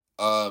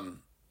But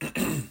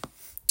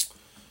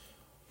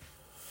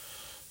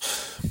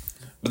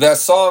that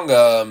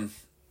song,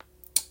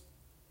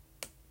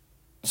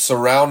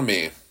 Surround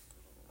Me.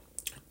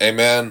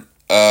 Amen.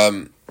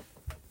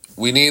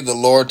 We need the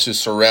Lord to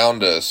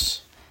surround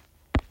us.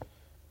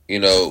 You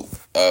know,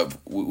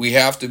 we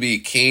have to be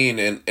keen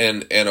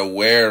and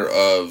aware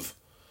of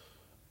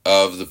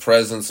the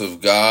presence of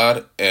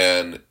God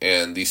and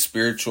the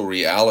spiritual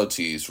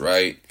realities,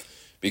 right?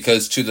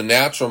 Because to the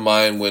natural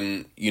mind,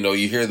 when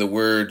you hear the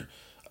word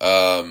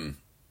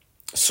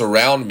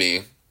surround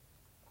me,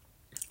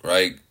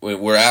 right? When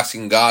we're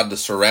asking God to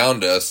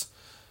surround us,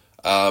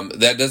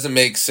 that doesn't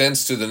make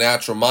sense to the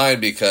natural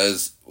mind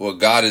because, well,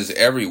 God is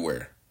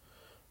everywhere,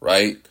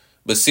 right?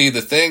 But see,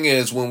 the thing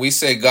is, when we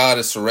say God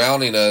is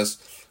surrounding us,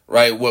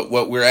 right,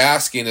 what we're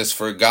asking is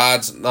for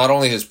God's, not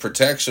only his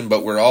protection,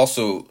 but we're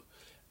also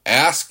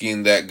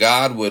asking that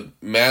God would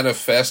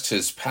manifest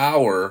his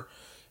power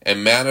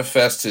and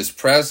manifest his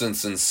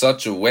presence in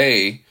such a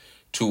way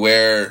to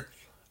where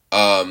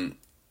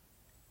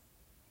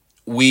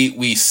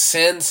we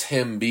sense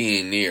him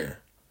being near.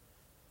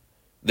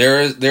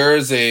 There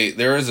is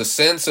a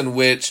sense in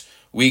which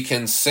we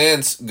can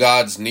sense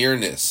God's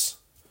nearness,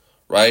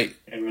 right?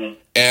 Amen.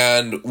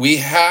 And we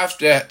have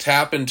to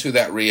tap into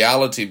that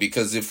reality,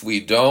 because if we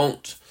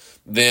don't,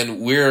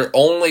 then we're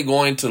only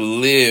going to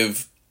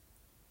live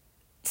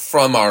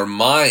from our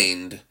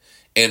mind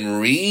and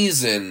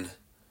reason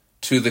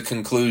to the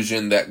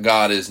conclusion that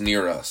God is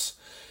near us.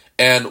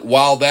 And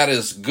while that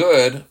is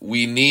good,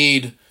 we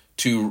need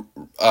to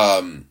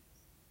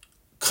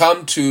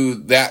come to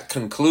that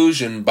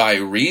conclusion by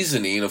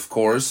reasoning, of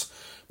course,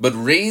 but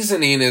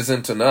reasoning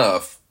isn't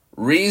enough.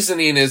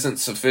 Reasoning isn't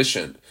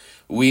sufficient.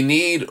 We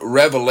need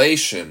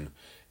revelation,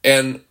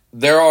 and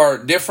there are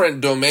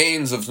different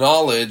domains of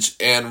knowledge,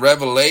 and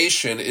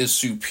revelation is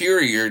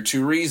superior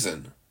to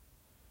reason,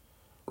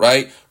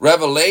 right?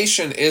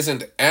 Revelation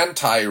isn't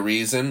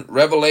anti-reason.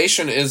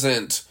 Revelation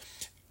isn't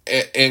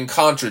in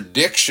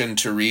contradiction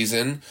to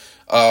reason.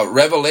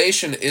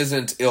 Revelation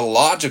isn't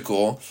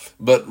illogical,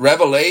 but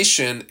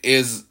revelation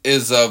is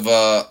of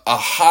a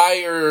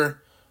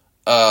higher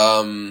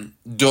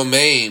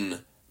domain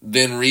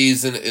than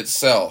reason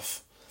itself.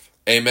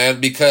 Amen.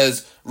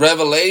 Because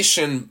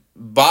revelation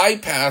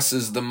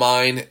bypasses the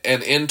mind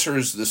and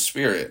enters the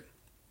spirit.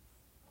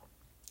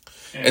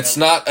 Amen. It's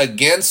not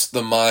against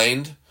the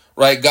mind,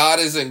 right? God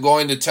isn't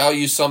going to tell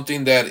you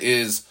something that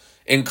is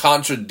in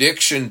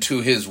contradiction to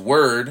his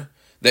word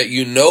that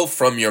you know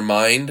from your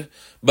mind.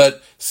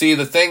 But see,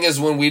 the thing is,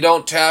 when we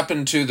don't tap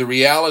into the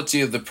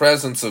reality of the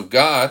presence of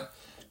God,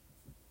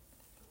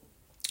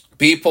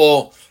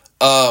 people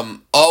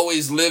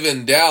always live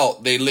in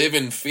doubt. They live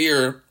in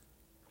fear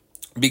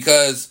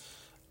because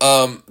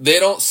they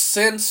don't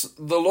sense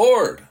the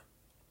Lord.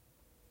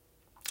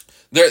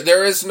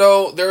 There is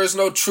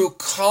no true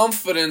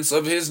confidence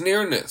of his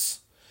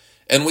nearness.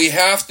 And we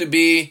have to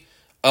be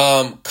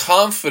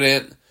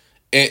confident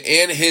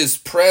in his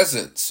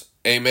presence.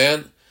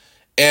 Amen.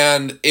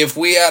 And if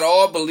we at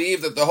all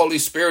believe that the Holy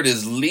Spirit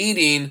is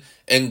leading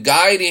and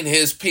guiding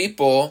his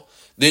people,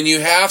 then you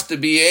have to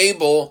be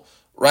able,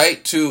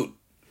 right, to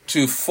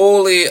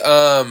fully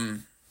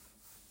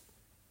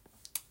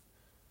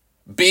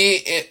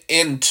be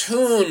in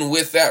tune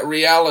with that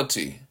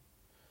reality.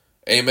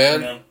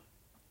 Amen. Amen.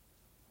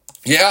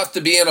 You have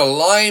to be in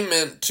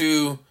alignment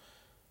to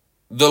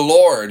the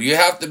Lord. You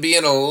have to be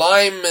in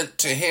alignment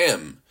to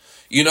him.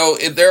 You know,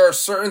 there are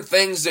certain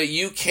things that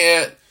you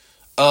can't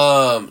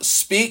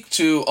speak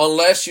to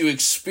unless you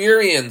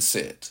experience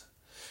it.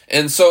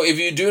 And so if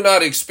you do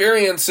not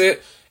experience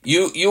it,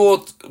 you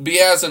will be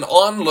as an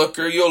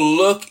onlooker. You'll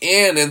look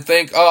in and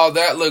think, oh,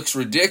 that looks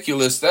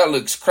ridiculous. That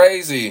looks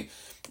crazy.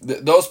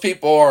 Those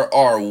people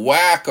are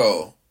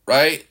wacko,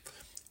 right?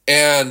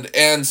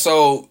 And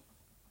so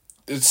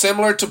it's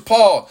similar to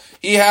Paul.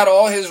 He had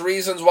all his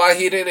reasons why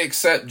he didn't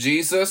accept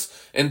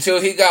Jesus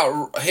until he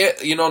got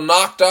hit,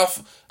 knocked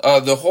off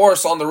the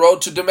horse on the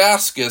road to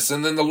Damascus,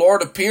 and then the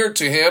Lord appeared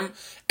to him,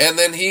 and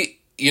then he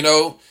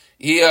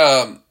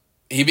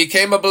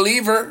became a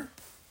believer.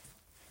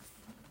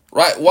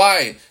 Right?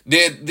 Why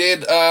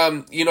did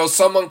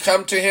someone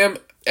come to him,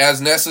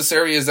 as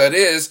necessary as that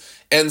is,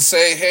 and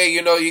say, hey,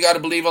 you got to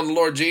believe on the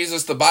Lord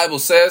Jesus? The Bible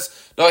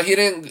says. No, he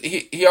didn't.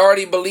 He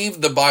already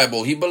believed the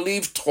Bible. He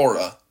believed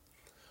Torah.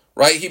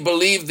 Right? He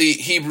believed the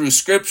Hebrew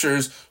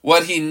scriptures.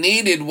 What he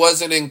needed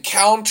was an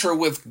encounter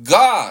with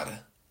God.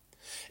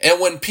 And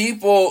when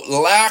people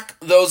lack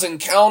those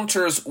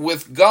encounters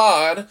with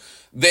God,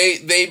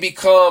 they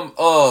become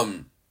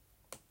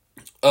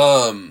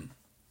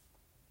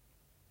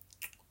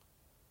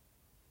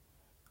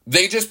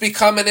they just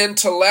become an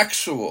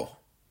intellectual.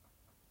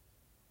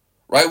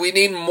 Right? We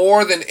need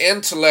more than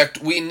intellect.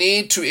 We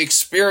need to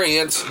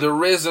experience the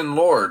risen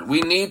Lord.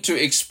 We need to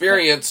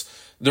experience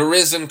the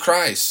risen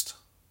Christ.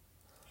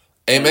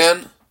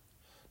 Amen?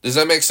 Does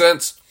that make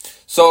sense?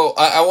 So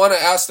I want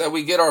to ask that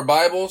we get our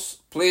Bibles,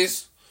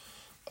 please.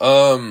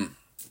 And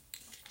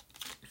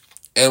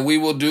we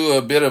will do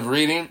a bit of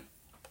reading.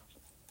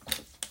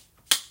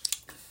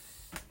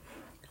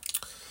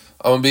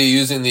 I'm going to be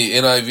using the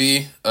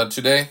NIV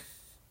today.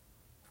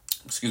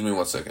 Excuse me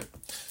one second.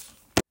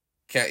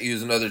 Can't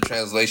use another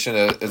translation,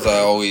 as I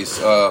always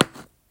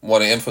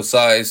want to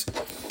emphasize.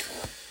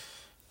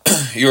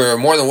 You're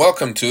more than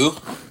welcome to,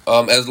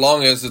 as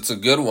long as it's a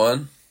good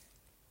one.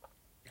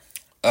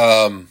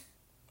 But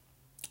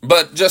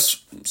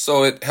just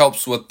so it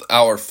helps with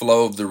our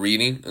flow of the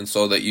reading, and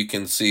so that you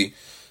can see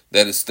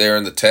that it's there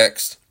in the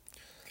text.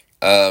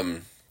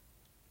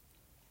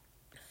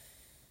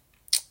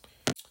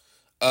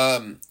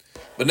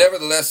 But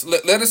nevertheless,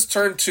 let us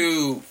turn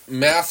to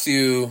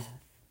Matthew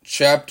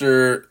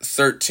chapter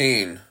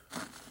 13.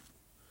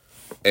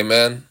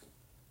 Amen.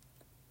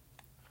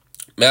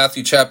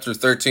 Matthew chapter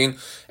 13.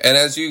 And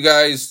as you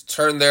guys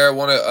turn there, I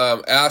want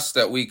to ask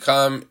that we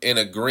come in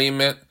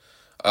agreement.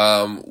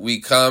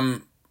 We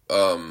come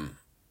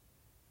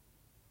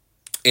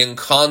in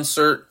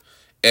concert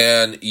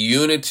and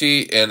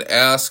unity, and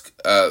ask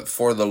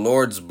for the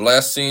Lord's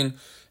blessing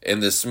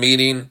in this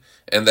meeting,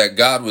 and that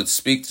God would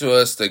speak to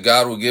us, that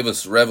God would give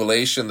us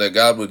revelation, that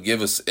God would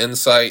give us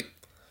insight.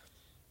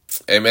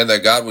 Amen.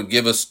 That God would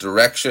give us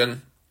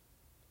direction.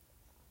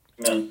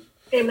 Amen.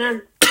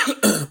 Amen.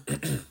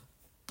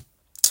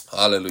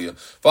 Hallelujah.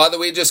 Father,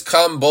 we just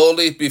come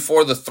boldly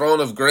before the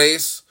throne of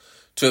grace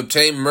to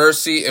obtain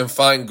mercy and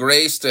find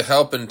grace to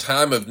help in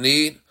time of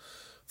need.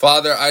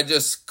 Father, I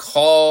just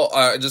call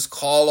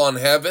on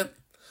heaven,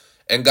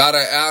 and God,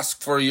 I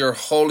ask for your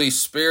Holy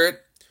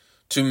Spirit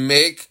to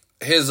make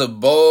his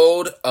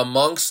abode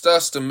amongst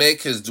us, to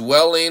make his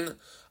dwelling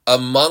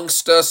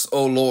amongst us,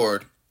 O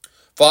Lord.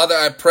 Father,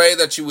 I pray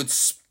that you would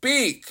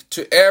speak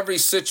to every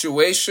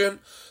situation,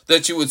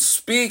 that you would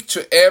speak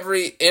to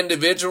every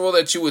individual,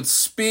 that you would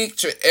speak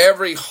to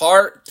every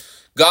heart.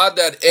 God,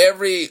 that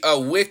every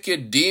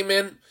wicked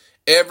demon,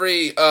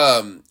 every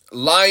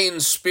lying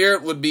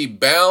spirit would be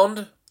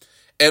bound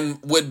and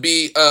would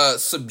be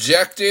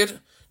subjected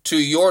to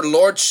your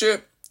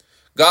lordship.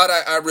 God,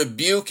 I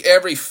rebuke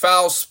every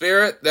foul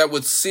spirit that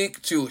would seek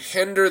to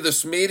hinder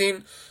this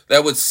meeting,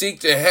 that would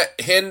seek to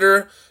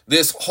hinder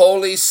this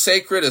holy,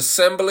 sacred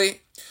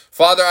assembly.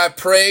 Father, I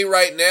pray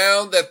right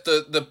now that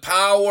the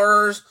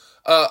powers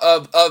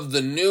of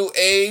the new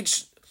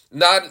age,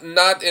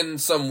 not in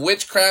some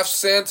witchcraft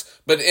sense,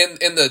 but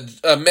in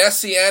the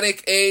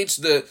messianic age,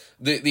 the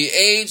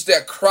age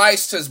that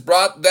Christ has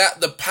brought,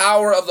 that the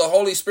power of the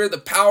Holy Spirit, the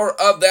power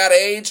of that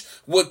age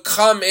would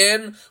come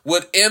in,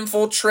 would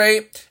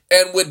infiltrate,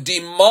 and would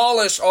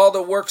demolish all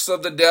the works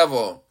of the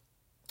devil,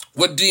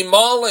 would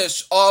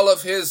demolish all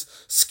of his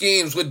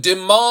schemes, would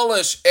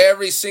demolish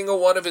every single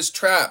one of his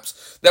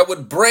traps, that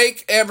would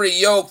break every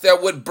yoke,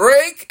 that would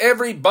break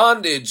every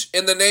bondage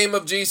in the name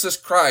of Jesus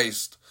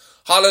Christ.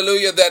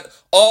 Hallelujah, that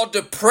all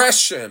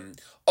depression,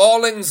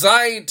 all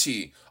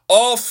anxiety,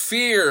 all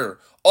fear,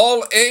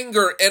 all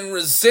anger and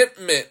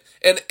resentment,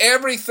 and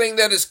everything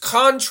that is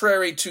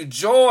contrary to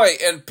joy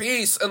and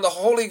peace and the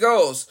Holy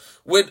Ghost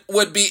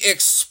would be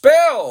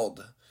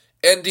expelled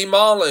and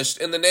demolished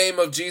in the name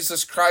of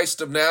Jesus Christ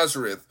of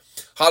Nazareth.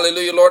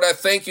 Hallelujah, Lord, I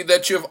thank you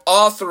that you have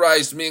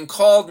authorized me and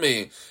called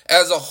me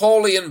as a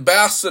holy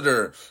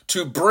ambassador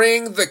to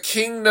bring the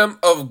kingdom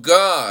of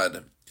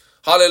God.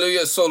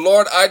 Hallelujah. So,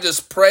 Lord, I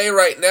just pray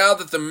right now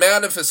that the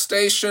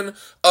manifestation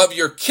of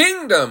your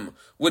kingdom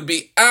would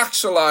be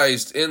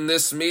actualized in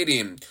this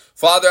meeting.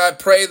 Father, I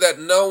pray that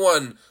no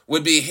one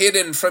would be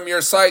hidden from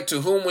your sight,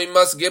 to whom we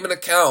must give an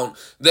account,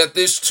 that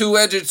this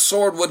two-edged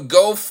sword would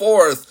go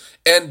forth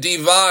and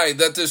divide,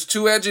 that this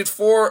two-edged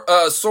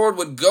sword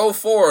would go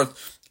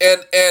forth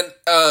and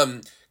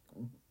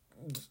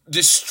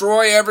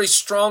destroy every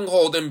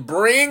stronghold and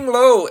bring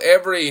low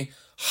every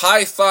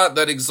high thought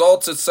that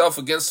exalts itself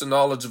against the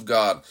knowledge of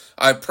God.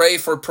 I pray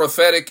for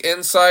prophetic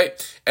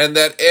insight, and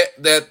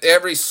that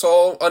every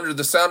soul under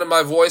the sound of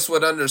my voice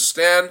would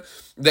understand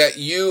that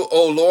you,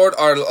 O Lord,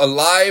 are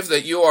alive,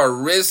 that you are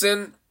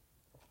risen,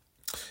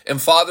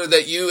 and Father,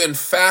 that you in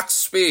fact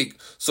speak.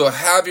 So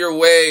have your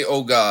way,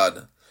 O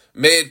God.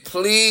 May it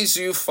please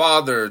you,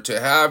 Father, to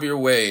have your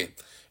way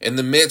in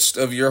the midst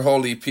of your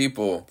holy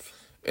people.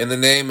 In the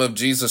name of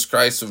Jesus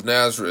Christ of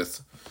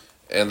Nazareth.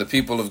 And the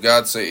people of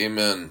God say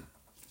amen.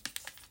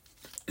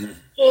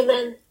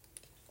 Amen.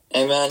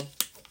 Amen.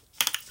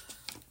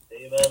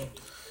 Amen.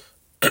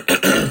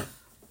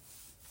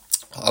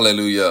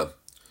 Hallelujah.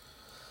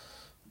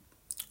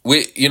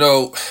 We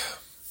need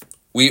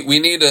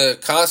to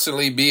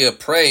constantly be a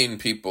praying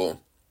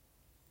people.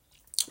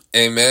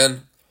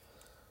 Amen.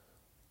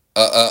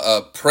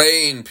 A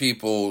praying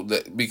people,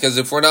 because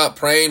if we're not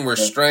praying, we're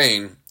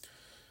straying.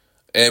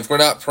 And if we're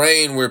not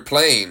praying, we're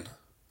playing.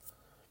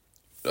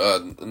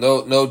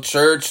 No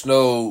church,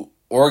 no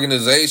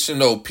organization,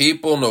 no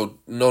people, no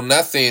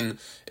nothing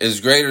is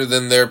greater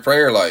than their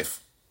prayer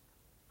life.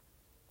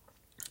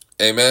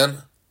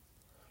 Amen.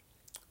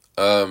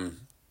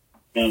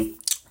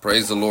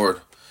 Praise the Lord.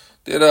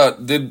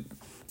 Did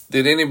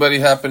anybody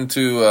happen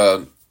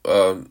to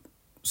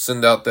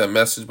send out that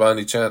message by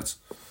any chance?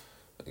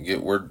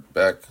 Get word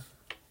back.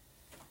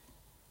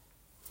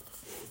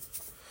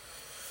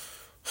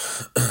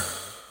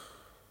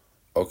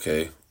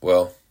 Okay.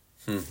 Well.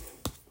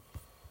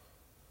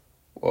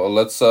 Well,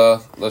 let's.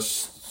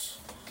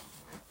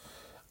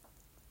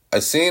 I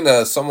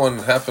seen someone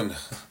happen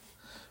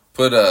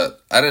put I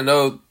didn't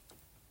know.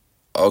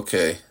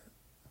 Okay.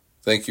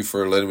 Thank you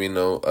for letting me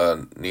know,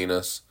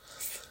 Ninas.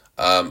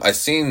 I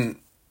seen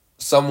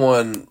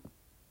someone.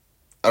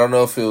 I don't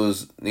know if it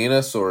was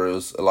Ninas or it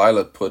was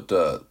Elila put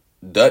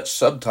Dutch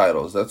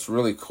subtitles. That's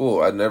really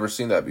cool. I'd never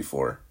seen that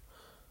before.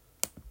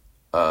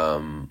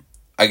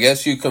 I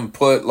guess you can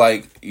put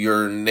like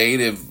your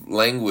native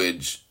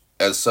language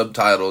as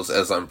subtitles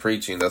as I'm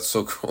preaching. That's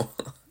so cool.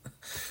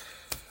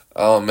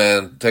 Oh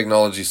man,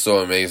 technology's so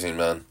amazing,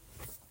 man.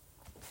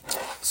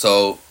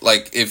 So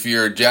like if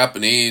you're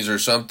Japanese or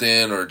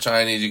something or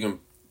Chinese, you can,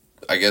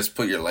 I guess,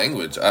 put your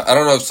language. I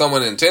don't know if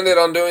someone intended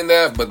on doing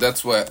that, but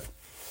that's what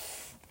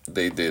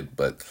they did.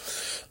 But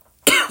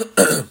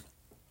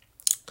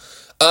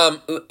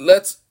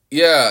let's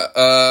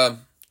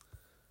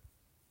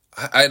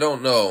I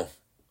don't know.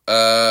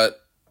 I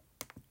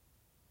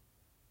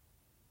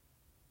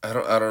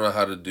don't know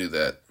how to do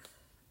that.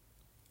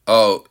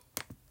 Oh,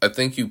 I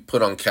think you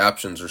put on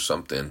captions or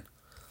something.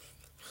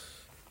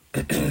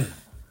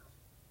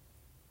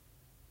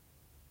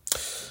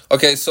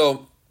 Okay,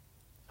 so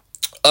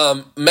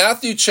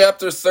Matthew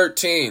chapter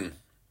 13.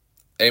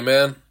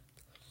 Amen.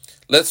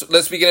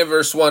 Let's begin at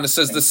verse 1. It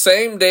says, "The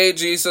same day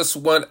Jesus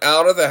went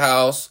out of the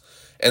house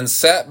and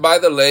sat by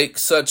the lake.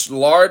 Such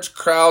large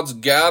crowds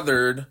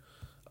gathered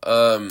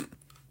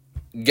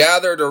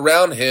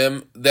around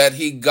him that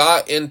he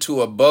got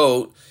into a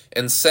boat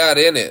and sat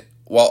in it,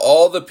 while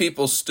all the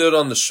people stood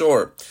on the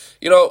shore."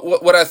 You know,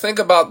 what I think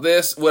about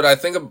this, what I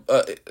think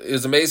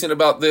is amazing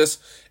about this,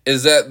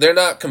 is that they're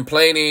not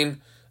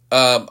complaining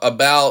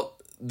about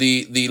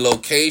the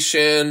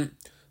location.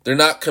 They're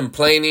not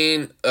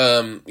complaining,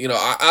 I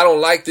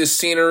don't like this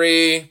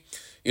scenery.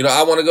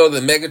 I want to go to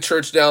the mega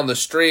church down the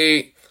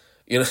street.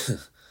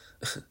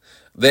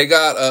 They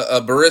got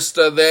a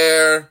barista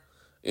there.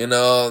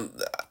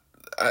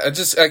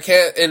 I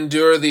can't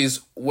endure this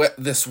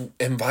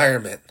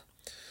environment,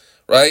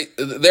 right?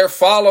 They're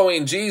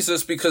following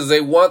Jesus because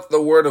they want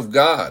the word of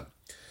God,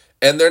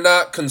 and they're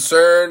not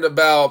concerned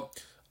about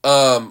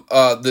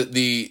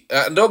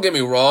don't get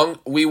me wrong.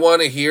 We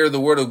want to hear the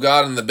word of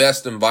God in the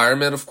best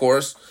environment, of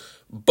course,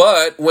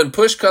 but when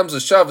push comes to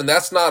shove and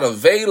that's not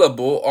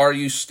available, are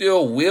you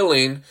still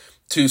willing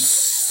to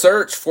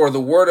search for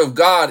the word of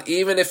God,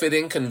 even if it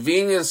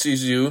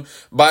inconveniences you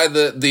by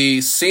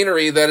the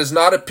scenery that is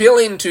not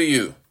appealing to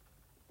you?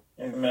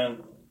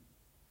 Amen.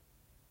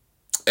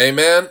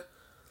 Amen.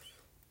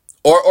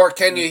 Or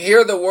can you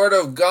hear the word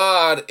of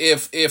God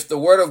if the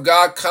word of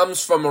God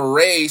comes from a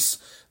race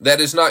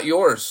that is not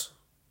yours?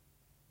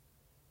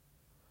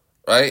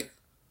 Right?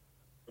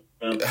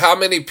 How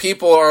many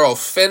people are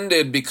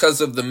offended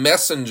because of the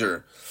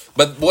messenger?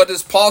 But what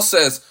does Paul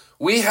says?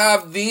 We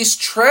have these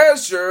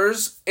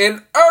treasures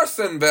in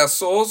earthen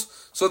vessels,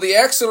 so the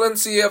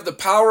excellency of the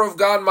power of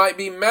God might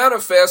be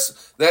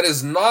manifest, that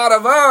is not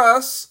of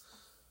us,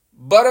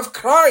 but of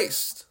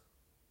Christ.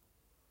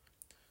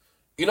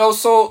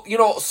 So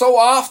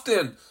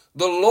often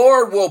the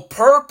Lord will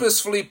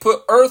purposefully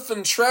put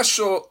earthen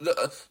treasures.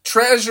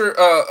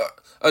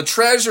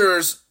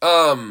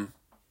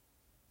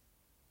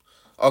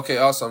 Okay,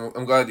 awesome.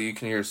 I'm glad that you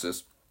can hear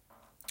this.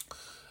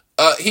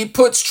 He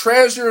puts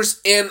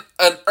treasures in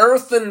an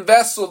earthen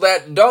vessel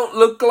that don't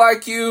look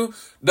like you,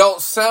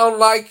 don't sound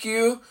like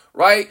you,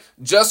 right?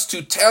 Just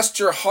to test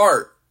your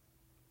heart.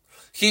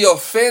 He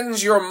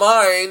offends your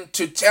mind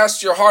to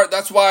test your heart.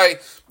 That's why,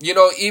 they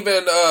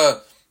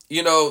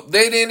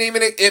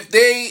if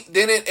they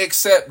didn't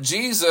accept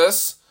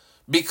Jesus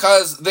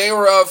because they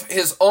were of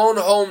his own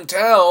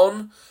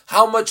hometown,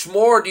 how much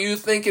more do you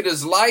think it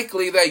is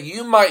likely that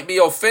you might be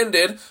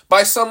offended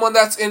by someone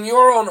that's in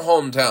your own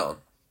hometown?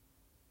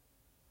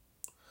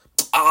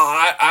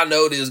 I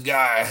know this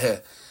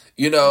guy,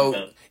 he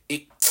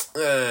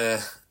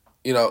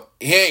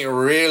ain't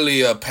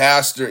really a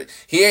pastor.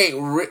 He ain't,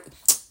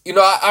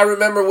 I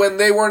remember when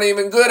they weren't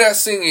even good at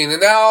singing,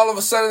 and now all of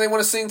a sudden they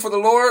want to sing for the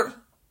Lord.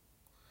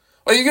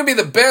 Well, you can be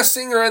the best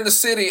singer in the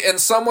city, and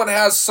someone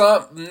has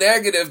some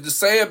negative to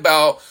say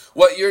about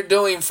what you're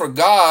doing for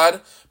God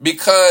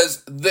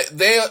because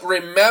they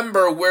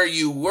remember where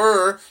you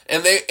were,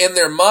 and they, in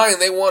their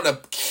mind, they want to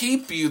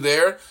keep you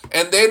there,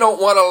 and they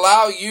don't want to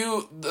allow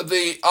you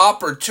the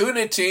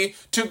opportunity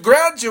to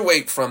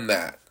graduate from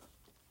that.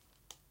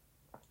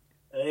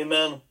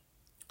 Amen.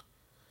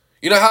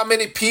 You know how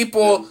many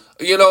people,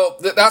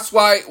 that's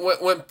why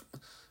when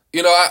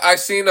I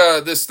seen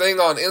this thing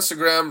on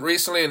Instagram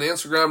recently, an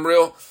Instagram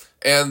reel,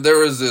 and there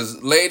was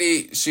this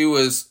lady, she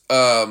was,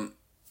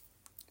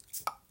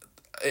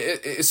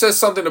 it says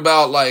something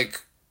about like,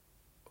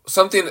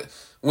 something,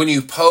 when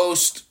you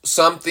post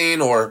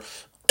something, or,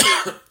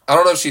 I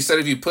don't know if she said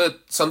if you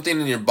put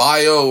something in your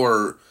bio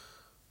or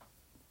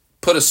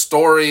put a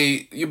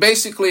story, you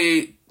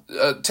basically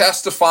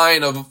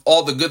testifying of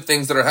all the good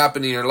things that are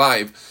happening in your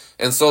life.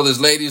 And so this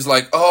lady's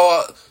like,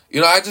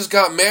 I just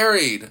got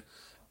married.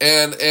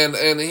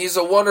 and he's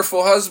a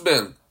wonderful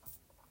husband.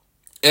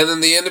 And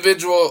then the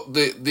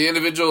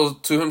individual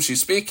to whom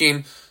she's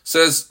speaking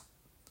says,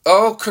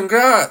 "Oh,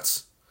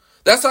 congrats."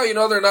 That's how you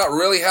know they're not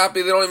really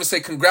happy. They don't even say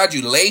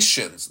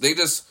congratulations. They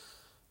just,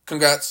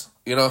 congrats,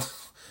 They don't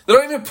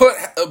even put,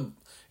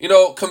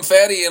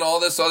 confetti and all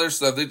this other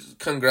stuff. They just,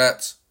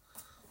 congrats.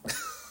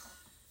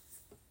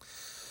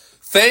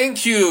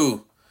 Thank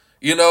you,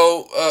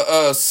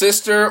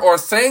 sister, or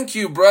thank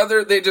you,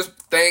 brother. They just,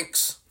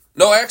 thanks.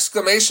 No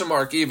exclamation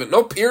mark even.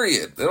 No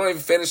period. They don't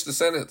even finish the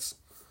sentence.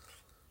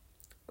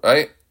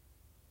 Right?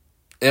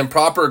 And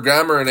proper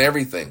grammar and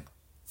everything.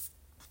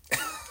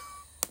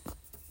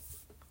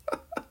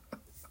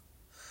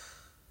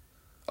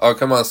 Oh,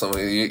 come on,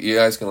 somebody. You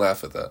guys can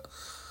laugh at that.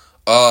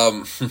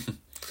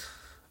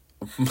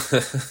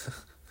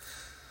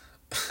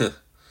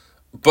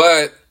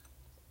 But,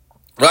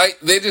 right,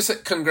 they just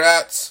said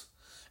congrats.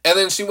 And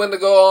then she went to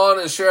go on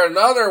and share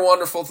another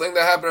wonderful thing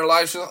that happened in her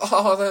life. She's like,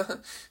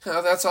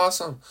 that's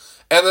awesome.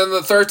 And then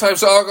the third time,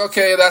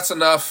 okay, that's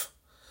enough.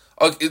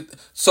 Okay,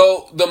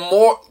 so the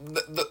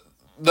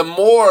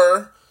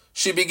more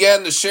she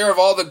began to share of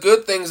all the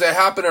good things that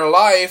happened in her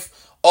life,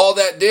 all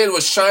that did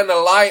was shine a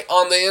light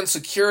on the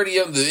insecurity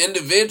of the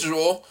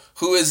individual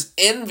who is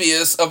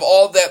envious of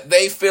all that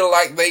they feel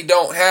like they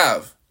don't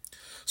have.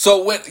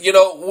 So when,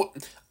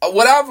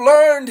 what I've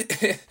learned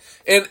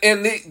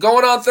in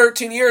going on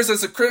 13 years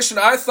as a Christian,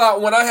 I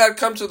thought when I had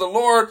come to the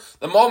Lord,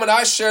 the moment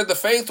I shared the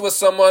faith with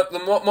someone, the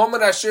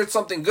moment I shared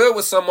something good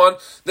with someone,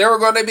 they were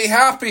going to be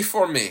happy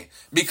for me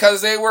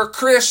because they were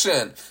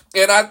Christian.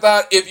 And I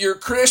thought, if you're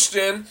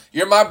Christian,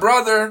 you're my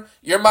brother,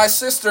 you're my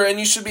sister, and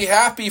you should be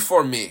happy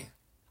for me.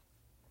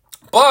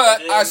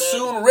 But I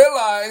soon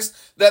realized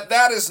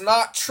that is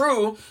not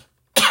true.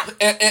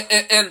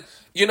 and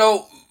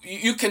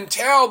you can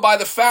tell by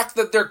the fact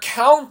that their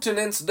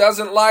countenance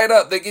doesn't light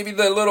up. They give you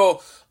the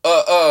little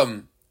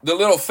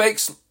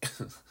fakes.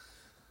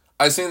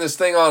 I've seen this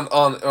thing on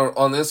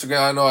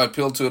Instagram. I know I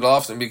appeal to it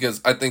often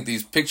because I think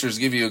these pictures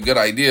give you a good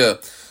idea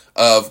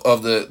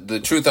of the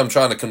truth I'm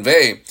trying to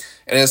convey.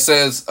 And it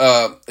said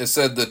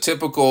the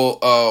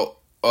typical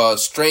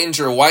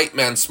stranger white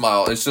man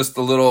smile. It's just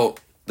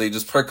they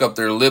just perk up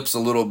their lips a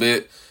little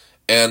bit,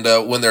 and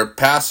when they're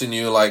passing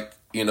you, like,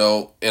 in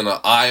an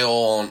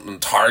aisle in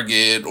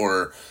Target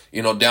or,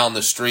 down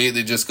the street,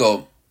 they just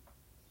go,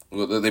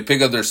 they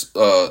pick up their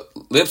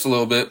lips a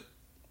little bit,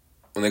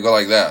 and they go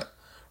like that,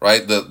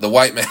 right? The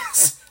white man.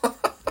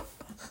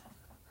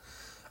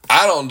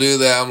 I don't do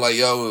that. I'm like,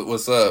 yo,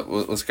 what's up?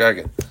 What's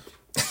cracking?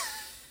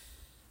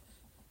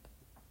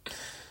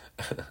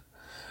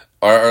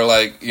 or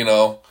like, we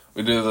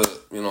do the,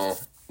 little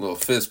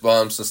fist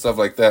bumps and stuff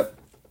like that.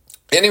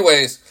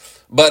 Anyways,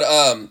 but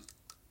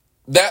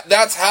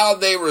that's how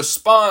they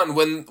respond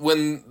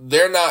when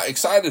they're not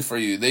excited for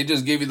you. They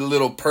just give you the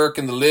little perk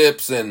in the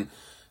lips and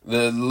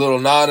the little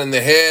nod in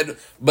the head.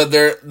 But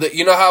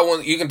how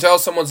when you can tell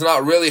someone's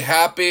not really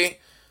happy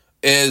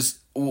is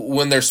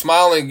when they're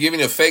smiling, giving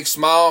you a fake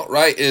smile,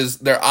 right? Is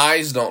their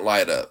eyes don't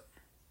light up.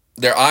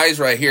 Their eyes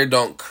right here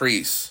don't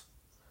crease,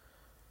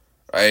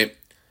 right?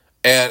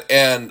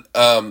 And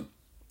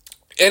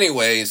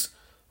anyways.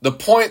 The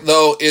point,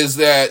 though, is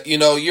that,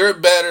 you're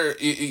better,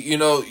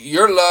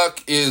 your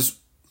luck is,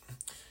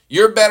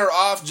 you're better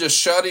off just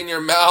shutting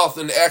your mouth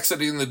and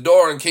exiting the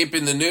door and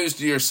keeping the news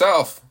to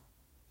yourself.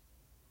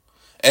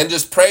 And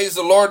just praise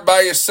the Lord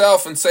by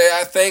yourself and say,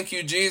 I thank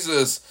you,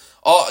 Jesus.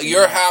 Oh,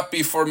 you're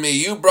happy for me.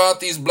 You brought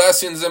these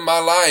blessings in my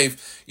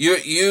life.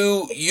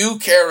 You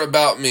care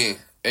about me.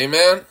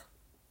 Amen?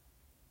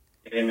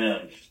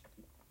 Amen.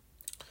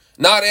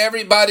 Not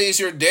everybody is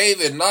your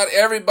David. Not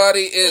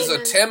everybody is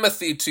a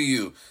Timothy to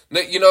you.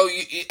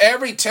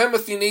 Every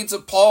Timothy needs a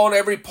Paul, and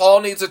every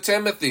Paul needs a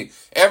Timothy.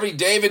 Every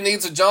David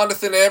needs a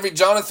Jonathan, and every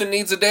Jonathan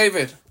needs a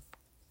David.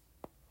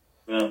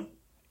 Yeah.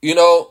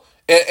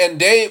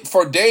 And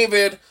for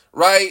David,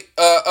 right,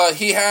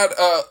 he had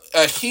a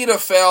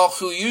Ahithophel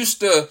who used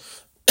to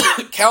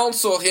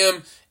counsel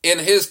him in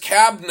his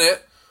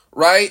cabinet,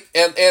 right?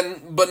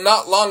 But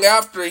not long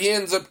after, he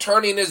ends up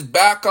turning his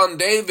back on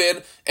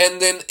David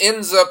and then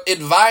ends up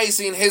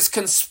advising his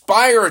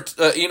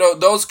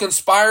those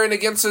conspiring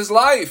against his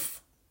life.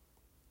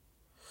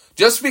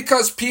 Just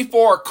because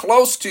people are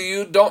close to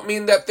you don't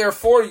mean that they're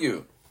for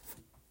you.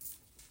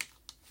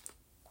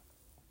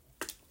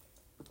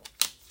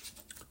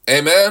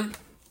 Amen?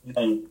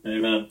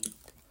 Amen.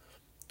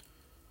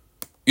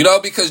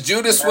 Because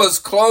Judas was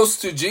close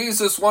to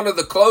Jesus, one of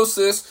the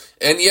closest,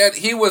 and yet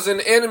he was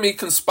an enemy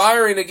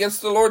conspiring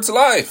against the Lord's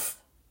life.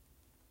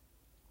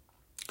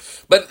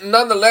 But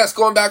nonetheless,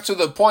 going back to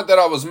the point that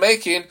I was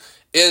making,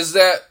 is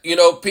that,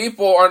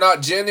 people are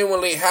not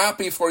genuinely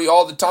happy for you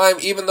all the time,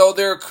 even though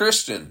they're a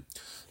Christian.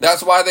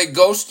 That's why they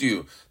ghost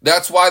you.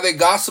 That's why they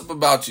gossip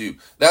about you.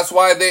 That's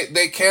why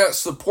they can't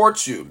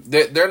support you.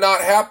 They're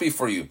not happy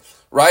for you,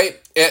 right?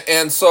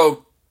 And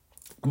so,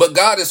 but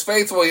God is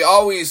faithful. He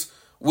always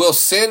will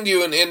send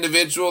you an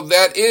individual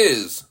that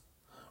is,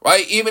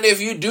 right? Even if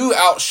you do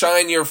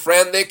outshine your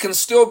friend, they can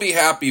still be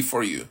happy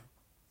for you.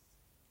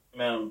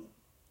 Amen.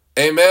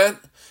 Amen.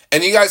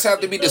 And you guys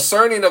have to be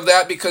discerning of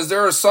that, because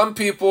there are some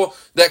people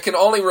that can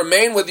only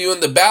remain with you in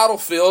the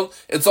battlefield.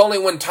 It's only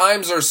when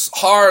times are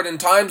hard and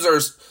times are,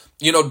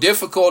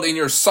 difficult and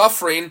you're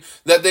suffering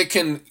that they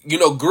can,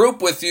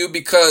 group with you,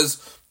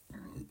 because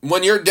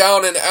when you're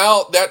down and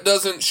out, that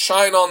doesn't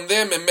shine on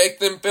them and make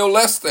them feel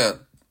less than.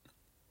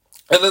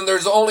 And then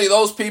there's only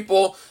those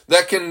people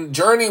that can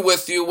journey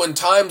with you when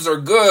times are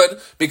good,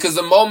 because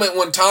the moment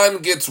when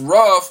time gets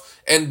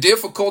rough and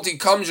difficulty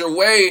comes your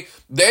way,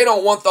 they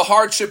don't want the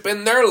hardship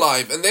in their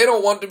life, and they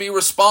don't want to be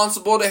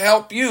responsible to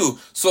help you.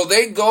 So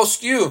they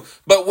ghost you.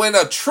 But when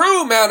a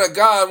true man of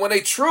God, when a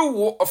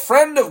true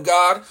friend of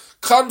God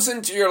comes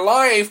into your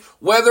life,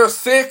 whether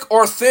thick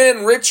or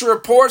thin, rich or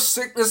poor,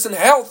 sickness and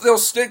health, they'll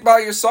stick by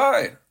your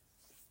side.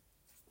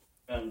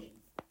 And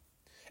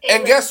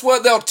guess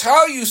what? They'll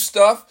tell you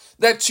stuff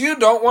that you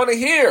don't want to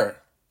hear.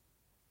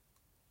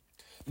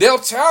 They'll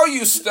tell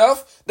you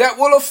stuff that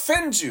will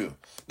offend you.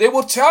 They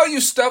will tell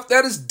you stuff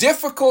that is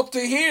difficult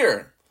to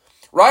hear,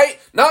 right?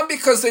 Not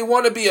because they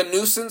want to be a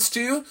nuisance to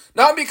you,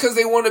 not because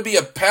they want to be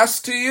a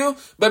pest to you,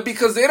 but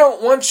because they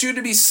don't want you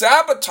to be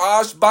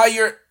sabotaged by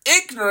your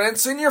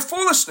ignorance and your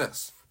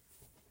foolishness.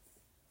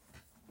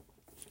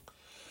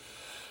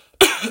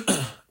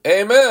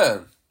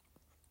 Amen.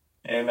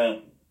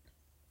 Amen.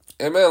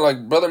 Amen.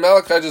 Like Brother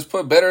Malachi just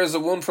put, better is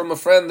a wound from a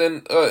friend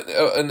than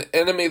an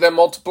enemy that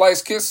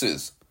multiplies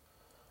kisses.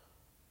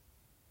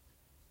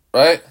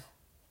 Right?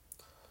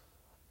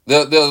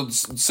 They'll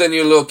send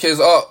you a little kiss.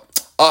 Oh,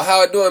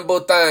 how you doing,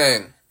 boo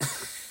thing?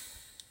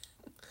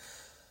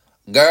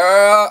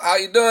 Girl, how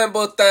you doing,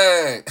 boo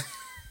thing?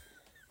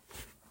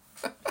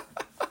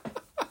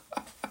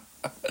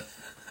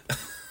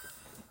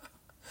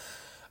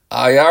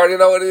 You already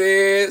know what it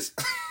is.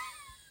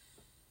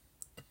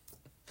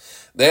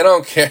 They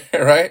don't care,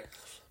 right?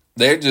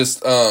 They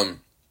just play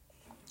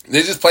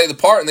the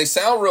part, and they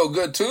sound real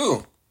good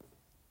too.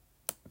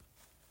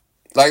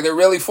 Like they're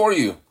really for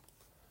you.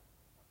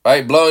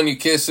 Right? Blowing you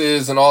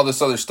kisses and all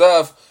this other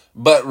stuff.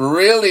 But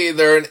really,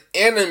 they're an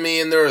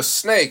enemy and they're a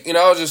snake.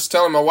 I was just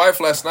telling my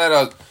wife last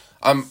night,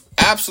 I'm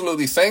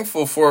absolutely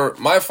thankful for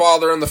my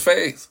father in the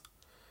faith.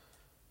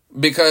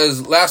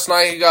 Because last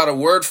night he got a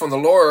word from the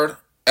Lord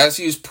as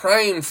he was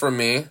praying for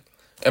me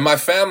and my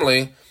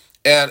family.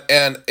 And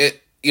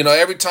it,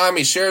 every time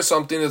he shares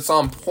something, it's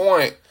on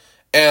point.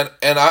 And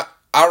I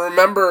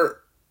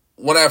remember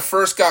when I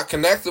first got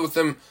connected with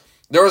him,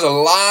 there was a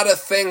lot of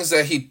things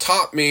that he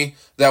taught me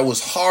that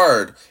was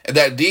hard,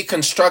 that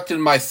deconstructed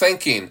my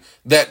thinking,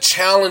 that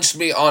challenged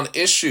me on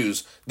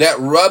issues, that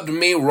rubbed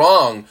me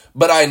wrong.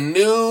 But I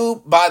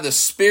knew by the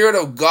Spirit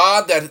of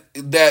God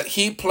that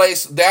he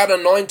placed that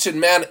anointed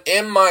man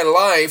in my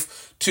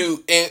life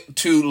to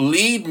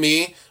lead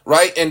me,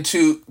 right, and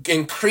to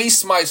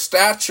increase my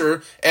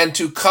stature and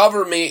to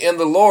cover me in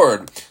the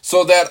Lord,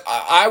 so that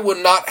I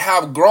would not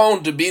have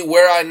grown to be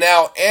where I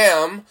now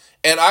am.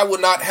 And I would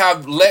not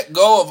have let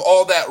go of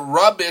all that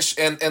rubbish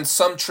and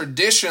some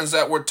traditions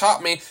that were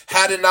taught me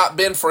had it not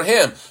been for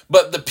him.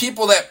 But the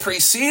people that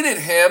preceded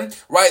him,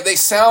 right, they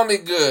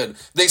sounded good.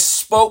 They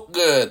spoke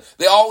good.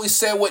 They always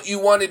said what you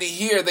wanted to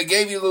hear. They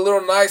gave you the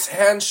little nice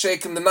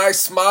handshake and the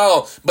nice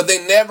smile, but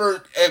they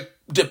never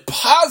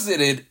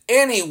deposited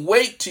any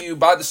weight to you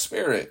by the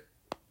Spirit.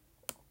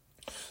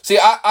 See,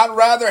 I'd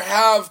rather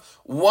have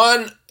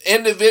one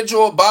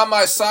individual by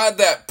my side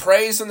that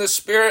prays in the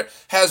Spirit,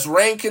 has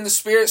rank in the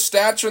Spirit,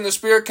 stature in the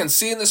Spirit, can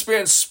see in the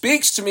Spirit, and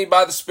speaks to me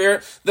by the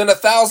Spirit, than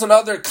 1,000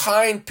 other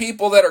kind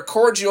people that are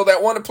cordial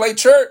that want to play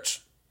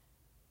church.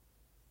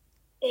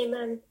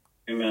 Amen.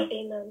 Amen.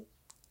 Amen.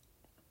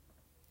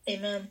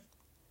 Amen.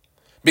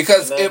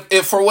 Because Amen.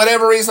 if for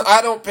whatever reason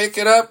I don't pick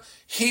it up,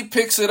 he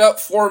picks it up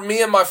for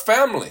me and my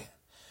family.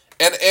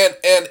 And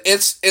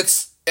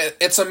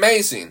it's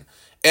amazing.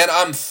 And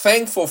I'm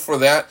thankful for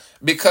that,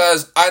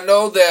 because I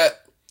know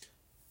that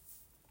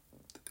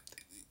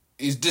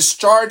he's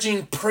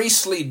discharging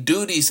priestly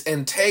duties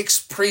and takes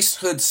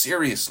priesthood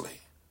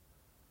seriously.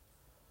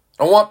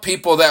 I want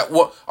people that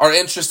are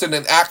interested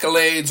in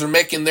accolades or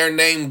making their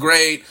name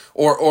great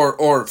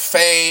or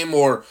fame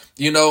or,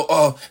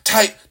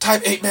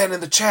 type amen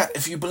in the chat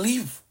if you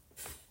believe.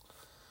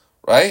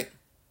 Right?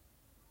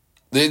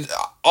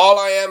 All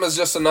I am is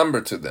just a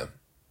number to them.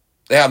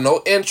 They have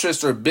no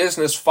interest or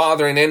business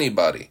fathering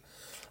anybody,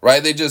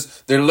 right?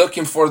 They're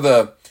looking for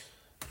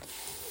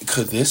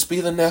could this be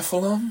the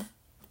Nephilim?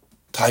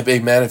 Type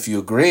amen if you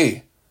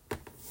agree.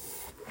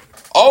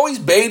 Always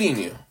baiting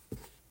you.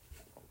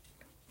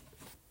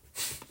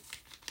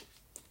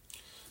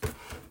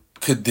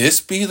 Could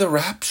this be the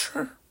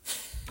rapture?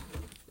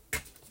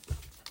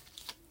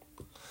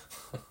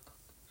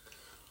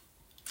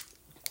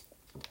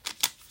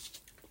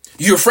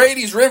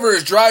 Euphrates River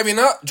is drying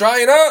up.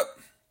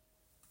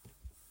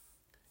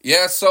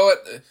 Yeah, so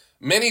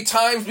many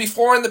times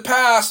before in the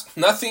past,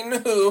 nothing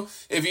new.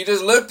 If you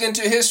just looked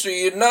into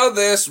history, you'd know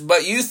this,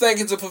 but you think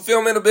it's a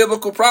fulfillment of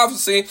biblical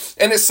prophecy,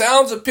 and it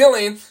sounds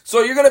appealing,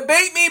 so you're going to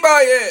bait me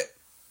by it,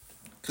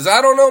 because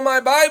I don't know my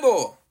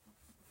Bible.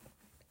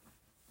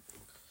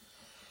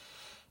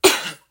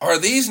 Are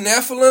these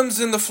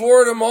Nephilims in the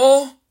Florida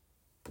Mall?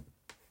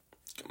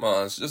 Come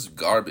on, it's just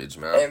garbage,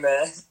 man.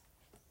 Amen.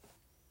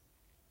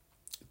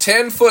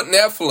 10-foot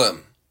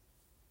Nephilim.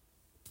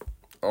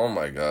 Oh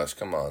my gosh,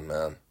 come on,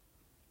 man.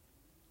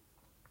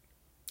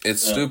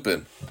 It's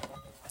stupid.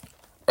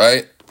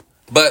 Right?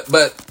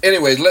 But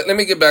anyways, let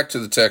me get back to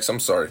the text. I'm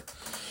sorry.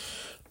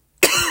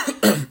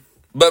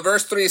 But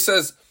verse 3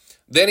 says,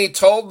 then he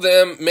told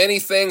them many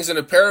things in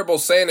a parable,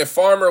 saying, a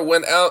farmer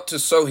went out to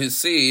sow his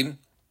seed.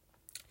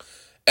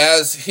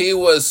 As he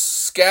was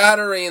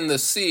scattering the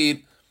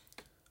seed,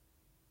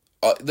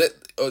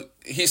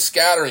 he's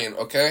scattering,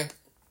 okay?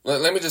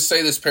 Let me just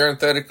say this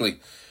parenthetically.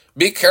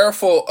 Be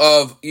careful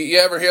of, you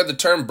ever hear the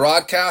term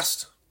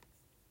broadcast?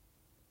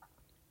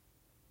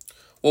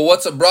 Well,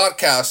 what's a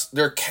broadcast?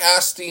 They're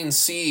casting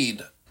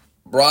seed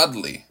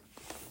broadly.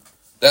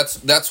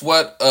 That's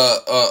what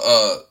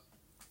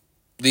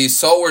these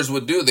sowers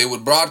would do. They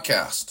would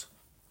broadcast.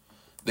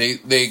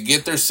 They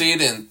get their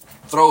seed and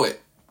throw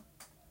it.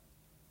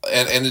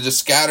 And it just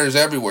scatters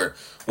everywhere.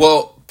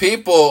 Well,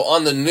 people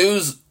on the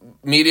news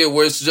media,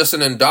 where it's just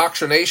an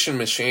indoctrination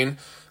machine,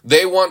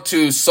 they want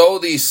to sow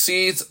these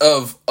seeds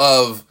of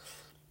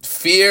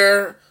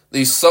fear,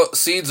 these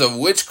seeds of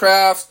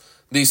witchcraft,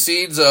 these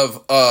seeds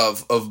of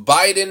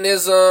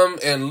Bidenism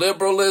and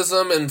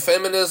liberalism and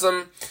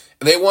feminism.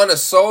 They want to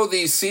sow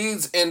these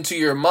seeds into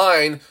your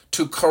mind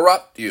to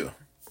corrupt you.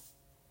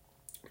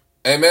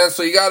 Amen.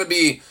 So you got to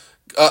be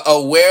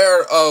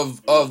aware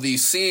of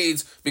these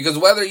seeds, because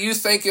whether you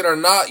think it or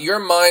not, your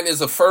mind is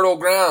a fertile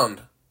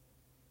ground.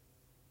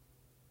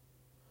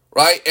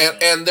 Right?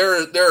 And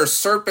there are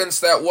serpents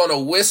that want to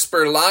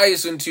whisper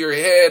lies into your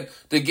head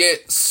to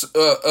get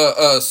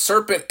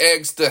serpent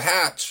eggs to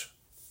hatch.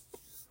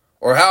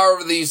 Or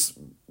however these,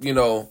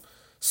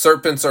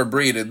 serpents are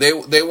breeded.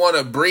 They want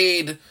to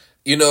breed,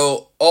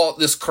 all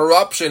this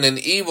corruption and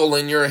evil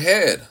in your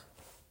head.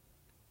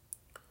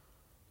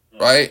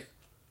 Right?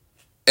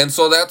 And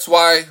so that's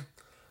why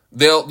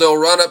they'll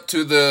run up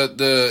to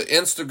the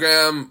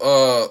Instagram,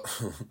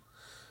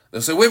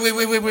 they'll say,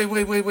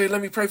 wait,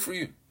 let me pray for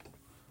you.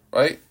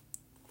 Right?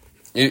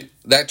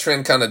 That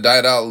trend kind of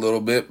died out a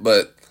little bit,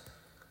 but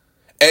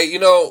hey,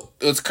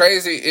 what's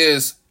crazy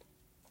is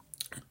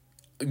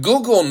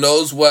Google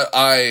knows what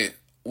I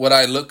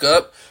look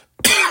up.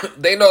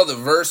 They know the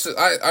verses.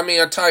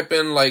 I type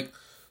in like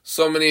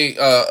so many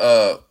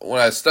when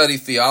I study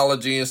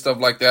theology and stuff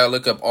like that, I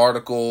look up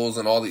articles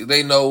and all these.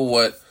 They know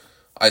what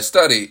I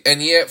study.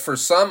 And yet for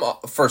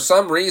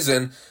some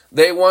reason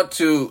they want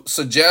to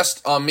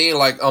suggest on me,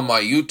 like on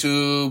my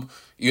YouTube,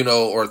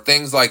 or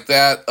things like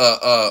that,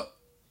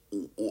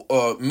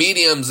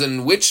 mediums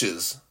and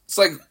witches. It's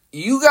like,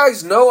 you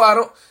guys know I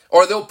don't,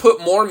 or they'll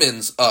put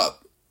Mormons up.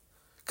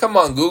 Come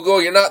on,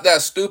 Google, you're not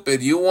that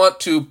stupid. You want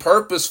to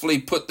purposefully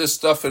put this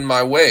stuff in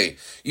my way.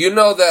 You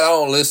know that I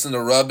don't listen to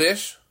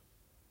rubbish.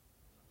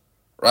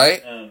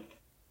 Right?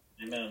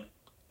 Amen.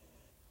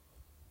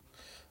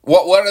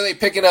 What are they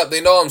picking up?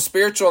 They know I'm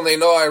spiritual and they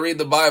know I read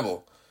the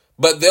Bible.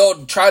 But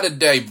they'll try to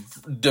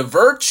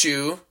divert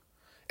you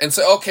and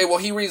say, okay, well,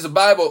 he reads the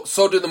Bible,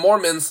 so do the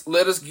Mormons.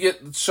 Let us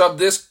shove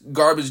this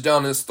garbage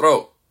down his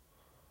throat.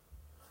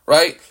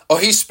 Right? Oh,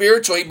 he's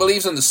spiritual. He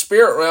believes in the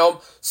spirit realm,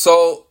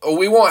 so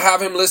we won't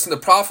have him listen to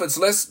prophets.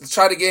 Let's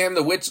try to get him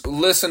to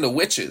listen to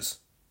witches.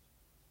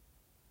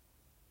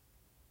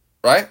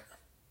 Right?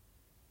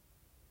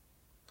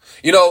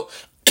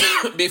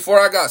 Before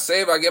I got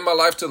saved, I gave my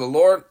life to the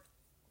Lord.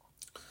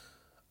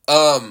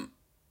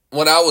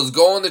 When I was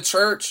going to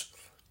church,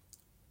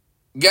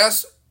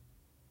 guess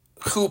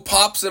who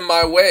pops in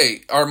my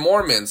way are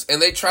Mormons,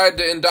 and they tried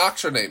to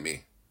indoctrinate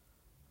me.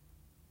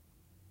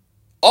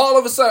 All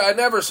of a sudden, I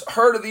never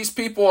heard of these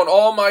people in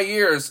all my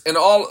years, and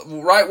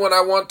right when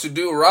I want to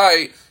do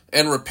right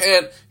and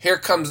repent, here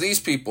comes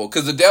these people.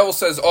 Because the devil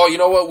says, oh, you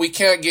know what, we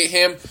can't get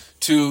him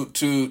to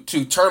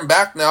turn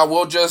back now.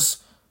 We'll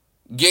just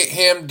get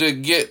him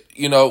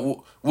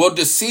to we'll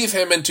deceive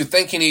him into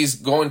thinking he's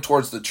going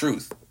towards the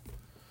truth.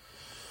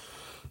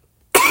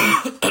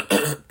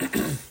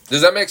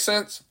 Does that make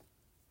sense?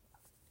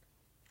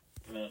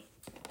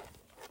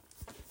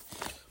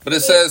 But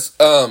it says,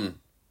 a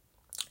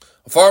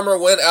farmer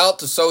went out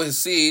to sow his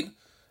seed.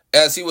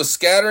 As he was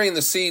scattering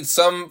the seed,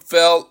 some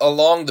fell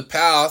along the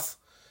path,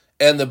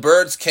 and the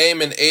birds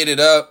came and ate it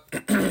up.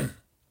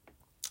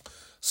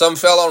 Some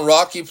fell on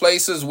rocky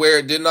places where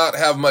it did not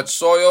have much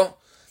soil.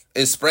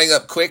 It sprang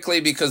up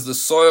quickly because the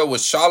soil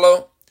was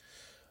shallow.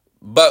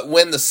 But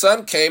when the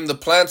sun came, the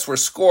plants were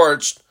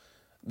scorched.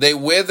 They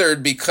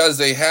withered because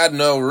they had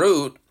no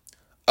root.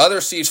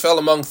 Other seeds fell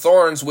among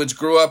thorns, which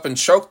grew up and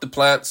choked the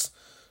plants.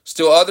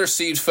 Still other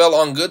seed fell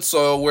on good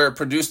soil, where it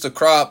produced a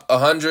crop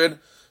 100,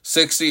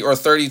 60, or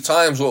 30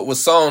 times what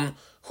was sown.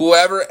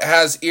 Whoever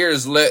has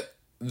ears, let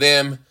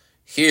them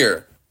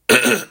hear.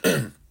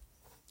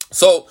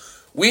 So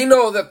we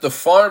know that the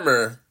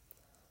farmer,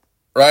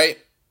 right?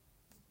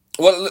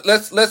 Well,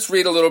 let's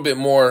read a little bit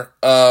more.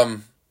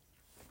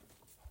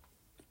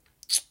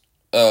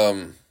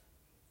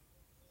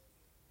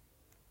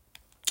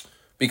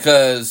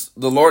 because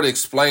the Lord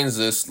explains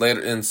this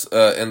later in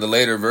the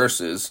later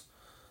verses.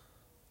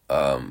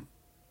 Well,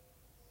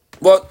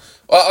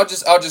 I'll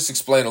just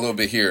explain a little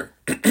bit here.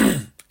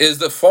 Is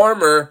the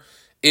farmer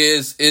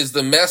is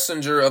the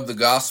messenger of the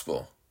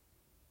gospel,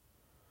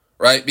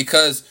 right?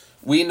 Because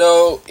we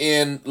know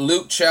in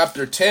Luke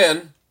chapter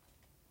 10,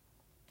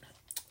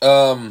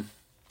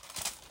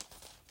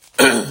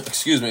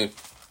 excuse me,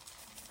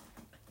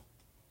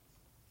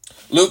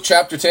 Luke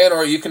chapter 10,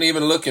 or you can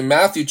even look in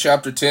Matthew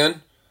chapter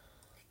 10,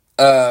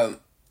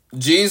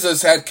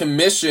 Jesus had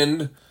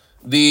commissioned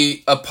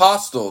the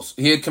apostles.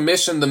 He had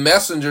commissioned the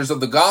messengers of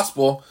the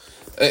gospel.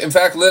 In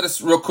fact, let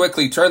us real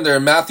quickly turn there.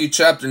 In Matthew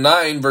chapter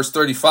 9, verse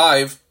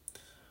 35,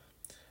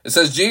 it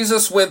says,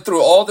 Jesus went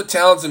through all the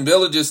towns and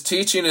villages,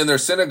 teaching in their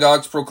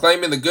synagogues,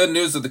 proclaiming the good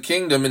news of the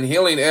kingdom, and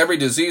healing every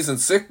disease and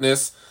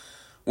sickness.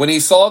 When he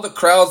saw the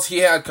crowds, he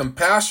had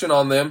compassion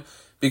on them,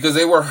 because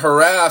they were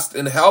harassed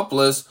and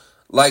helpless,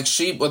 like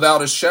sheep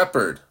without a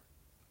shepherd.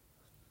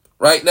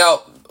 Right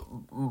now,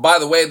 by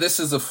the way, this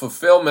is a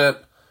fulfillment.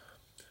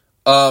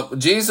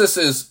 Jesus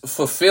is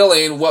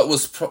fulfilling what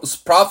was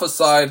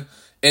prophesied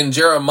in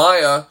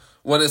Jeremiah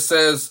when it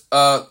says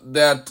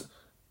that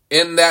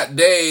in that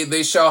day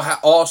they shall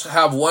all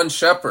have one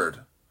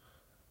shepherd.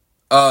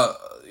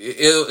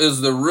 It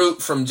is the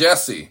root from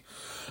Jesse,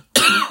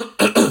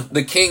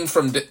 the king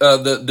from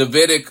the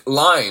Davidic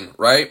line,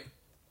 right?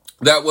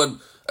 That would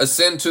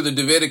ascend to the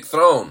Davidic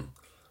throne,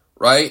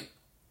 right?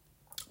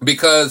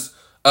 Because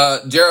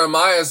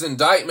Jeremiah's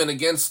indictment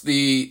against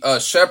the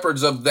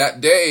shepherds of that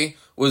day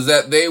was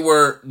that they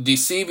were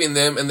deceiving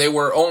them and they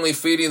were only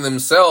feeding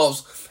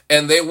themselves,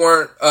 and they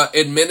weren't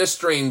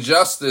administering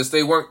justice.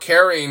 They weren't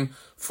caring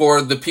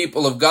for the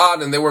people of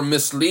God, and they were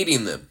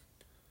misleading them.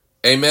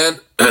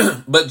 Amen.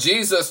 But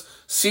Jesus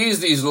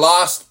sees them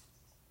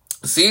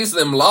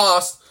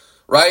lost,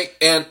 right?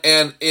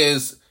 And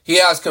he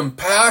has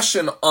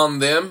compassion on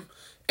them,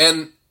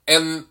 and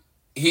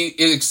he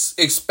is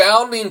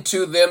expounding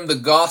to them the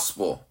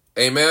gospel.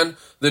 Amen.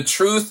 The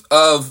truth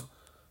of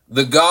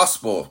the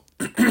gospel.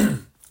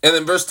 And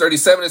in verse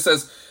 37 it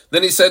says,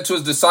 then he said to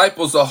his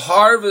disciples, the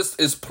harvest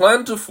is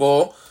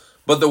plentiful,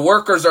 but the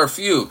workers are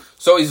few.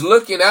 So he's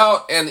looking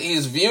out and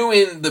he's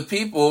viewing the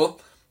people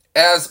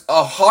as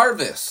a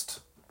harvest,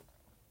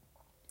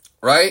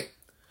 right?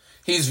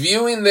 He's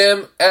viewing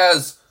them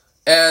as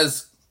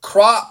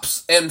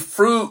crops and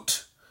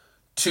fruit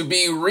to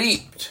be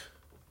reaped.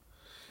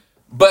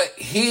 But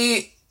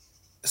he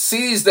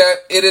sees that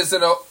it is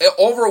an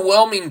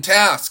overwhelming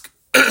task.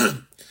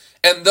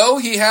 And though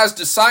he has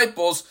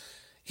disciples,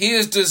 he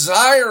is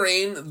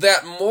desiring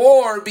that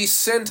more be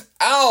sent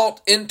out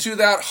into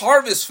that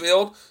harvest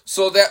field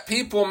so that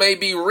people may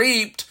be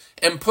reaped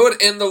and put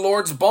in the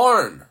Lord's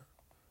barn.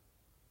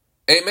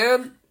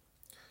 Amen?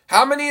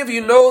 How many of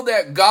you know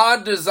that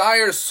God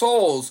desires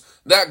souls,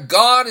 that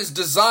God is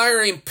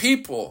desiring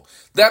people?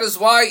 That is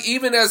why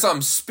even as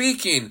I'm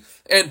speaking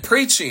and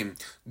preaching,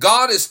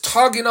 God is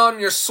tugging on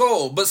your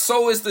soul, but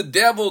so is the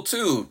devil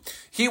too.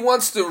 He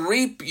wants to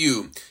reap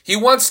you. He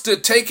wants to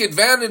take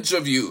advantage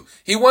of you.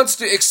 He wants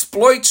to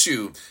exploit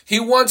you.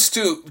 He wants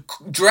to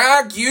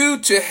drag you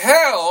to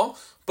hell,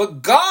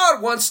 but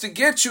God wants to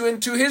get you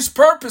into his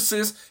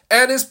purposes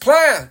and his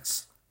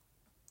plans.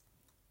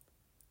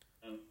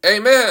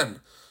 Amen.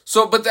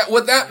 So, but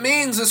what that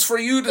means is for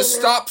you to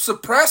stop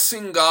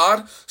suppressing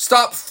God,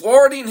 stop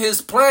thwarting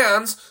his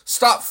plans,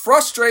 stop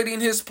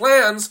frustrating his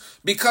plans,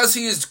 because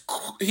he's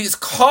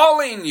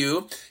calling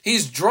you,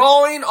 he's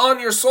drawing on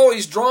your soul,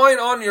 he's drawing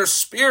on your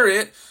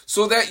spirit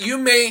so that you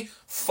may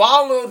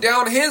follow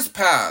down his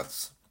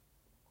paths.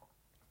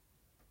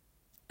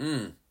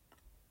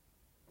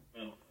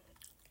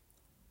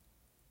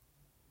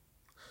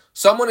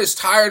 Someone is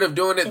tired of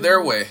doing it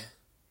their way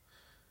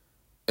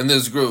in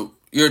this group.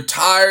 You're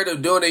tired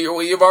of doing it your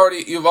way. You've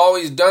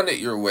always done it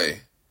your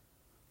way.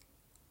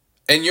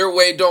 And your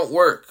way don't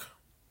work.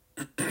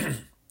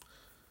 And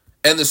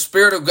the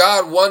Spirit of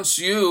God wants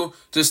you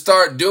to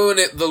start doing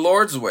it the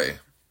Lord's way.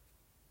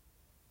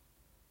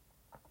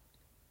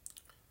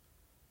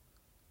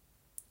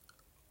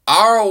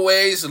 Our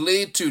ways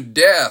lead to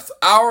death.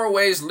 Our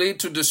ways lead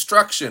to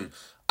destruction.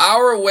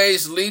 Our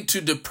ways lead to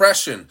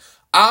depression.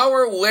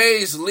 Our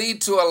ways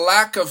lead to a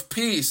lack of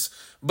peace.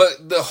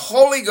 But the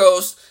Holy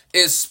Ghost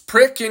is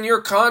pricking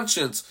your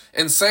conscience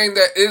and saying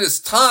that it is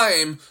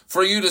time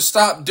for you to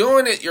stop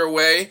doing it your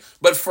way,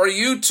 but for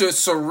you to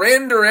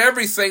surrender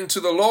everything to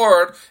the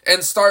Lord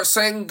and start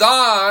saying,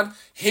 God,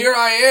 here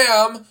I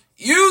am,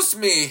 use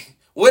me.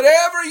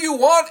 Whatever you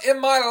want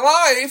in my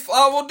life,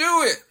 I will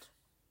do it.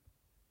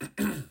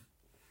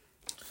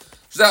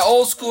 It's that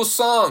old school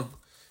song.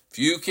 If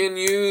you can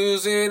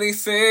use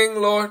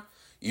anything, Lord,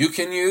 you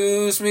can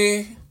use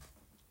me.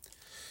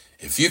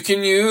 If you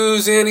can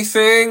use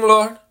anything,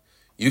 Lord,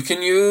 you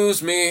can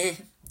use me.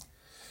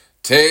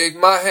 Take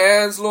my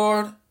hands,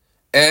 Lord,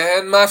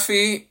 and my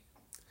feet.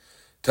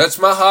 Touch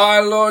my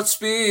heart, Lord,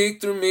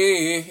 speak through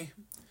me.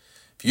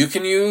 If you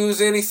can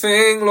use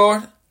anything,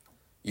 Lord,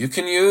 you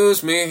can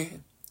use me.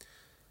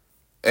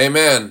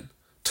 Amen.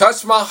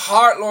 Touch my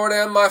heart, Lord,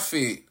 and my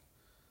feet.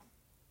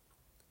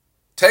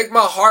 Take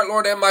my heart,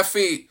 Lord, and my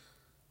feet,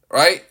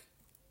 right?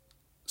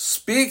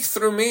 Speak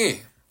through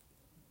me.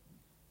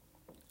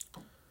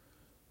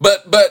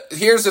 But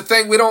here's the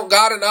thing, we don't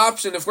got an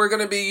option. If we're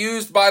going to be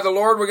used by the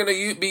Lord, we're going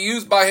to be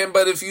used by him.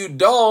 But if you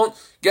don't,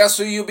 guess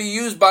who you'll be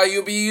used by?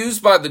 You'll be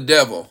used by the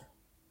devil.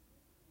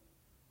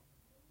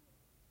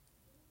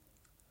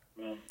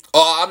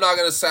 Oh, I'm not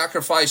going to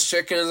sacrifice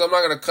chickens. I'm not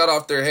going to cut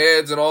off their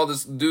heads and all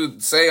this, do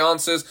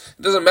seances.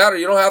 It doesn't matter.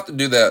 You don't have to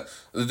do that.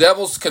 The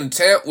devil's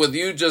content with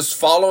you just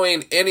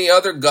following any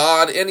other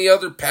god, any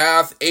other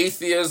path,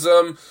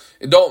 atheism.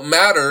 It don't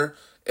matter.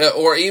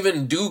 Or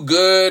even do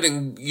good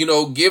and,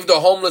 give to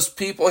homeless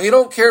people. He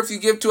don't care if you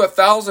give to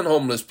 1,000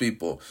 homeless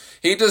people.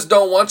 He just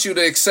don't want you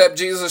to accept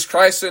Jesus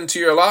Christ into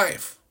your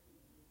life.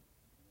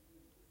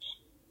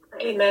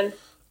 Amen.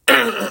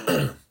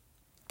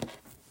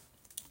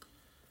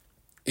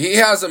 He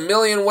has a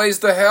million ways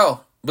to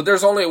hell, but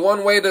there's only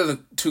one way to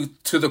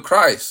the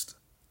Christ.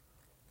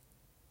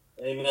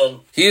 Amen.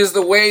 He is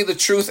the way, the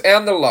truth,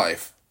 and the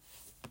life.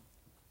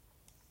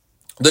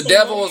 The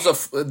devil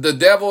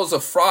is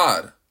a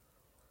fraud.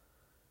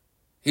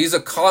 He's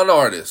a con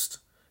artist.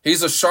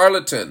 He's a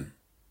charlatan.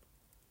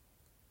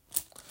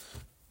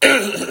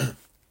 Him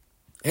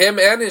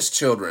and his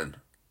children.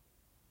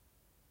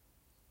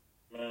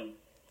 Amen.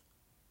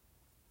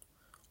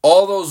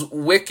 All those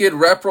wicked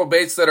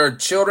reprobates that are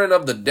children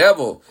of the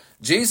devil.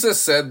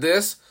 Jesus said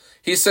this.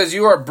 He says,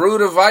 you are a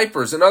brood of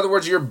vipers. In other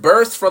words, you're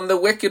birthed from the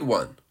wicked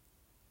one.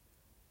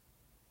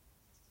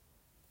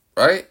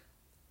 Right?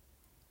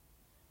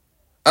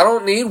 I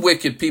don't need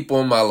wicked people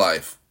in my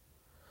life.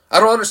 I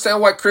don't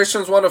understand why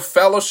Christians want to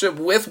fellowship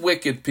with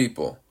wicked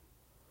people.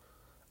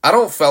 I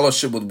don't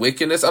fellowship with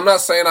wickedness. I'm not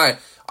saying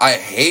I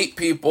hate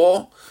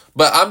people,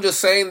 but I'm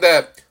just saying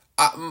that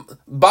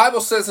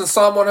Bible says in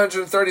Psalm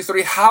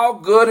 133, how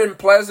good and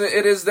pleasant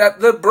it is that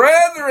the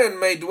brethren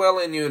may dwell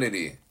in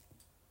unity.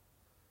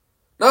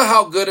 Not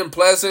how good and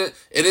pleasant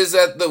it is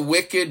that the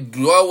wicked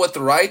dwell with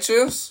the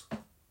righteous.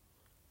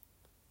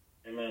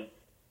 Amen.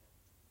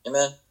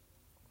 Amen.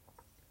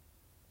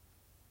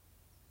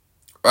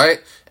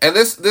 Right? And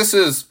this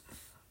is,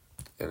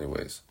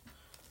 anyways,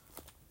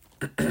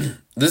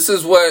 this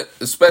is what,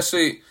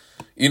 especially,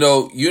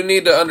 you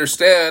need to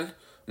understand,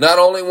 not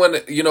only when,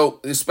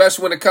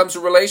 especially when it comes to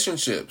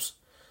relationships,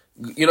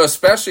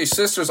 especially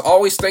sisters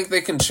always think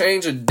they can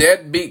change a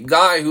deadbeat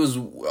guy who's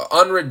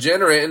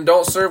unregenerate and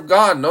don't serve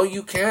God. No,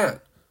 you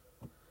can't.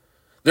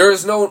 There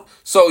is no,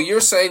 so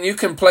you're saying you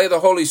can play the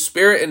Holy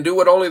Spirit and do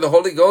what only the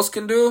Holy Ghost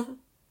can do?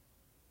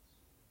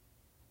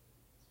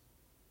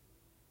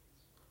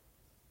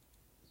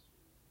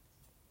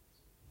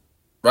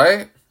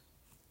 Right?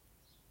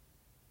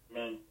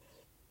 Amen.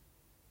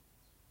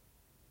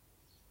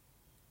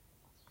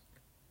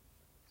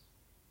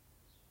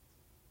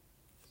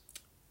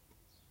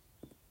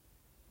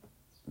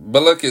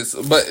 But look,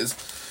 but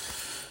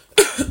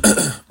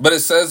it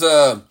says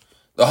the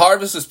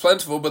harvest is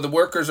plentiful, but the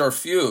workers are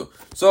few.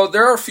 So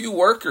there are few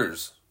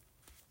workers.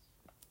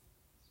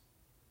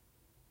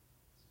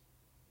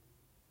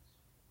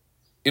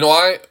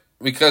 Why?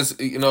 Because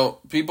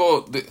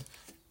people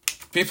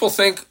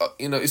think,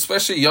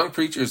 especially young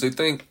preachers, they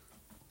think,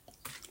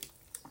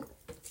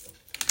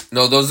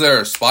 those that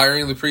are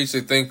aspiring to preach, they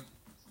think,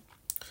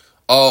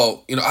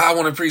 oh, I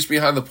want to preach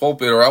behind the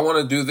pulpit, or I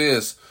want to do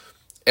this.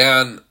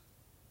 And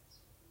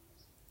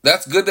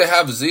that's good to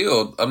have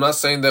zeal. I'm not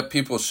saying that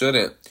people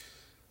shouldn't.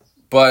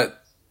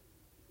 But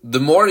the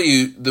more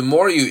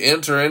you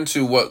enter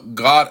into what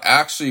God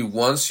actually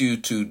wants you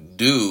to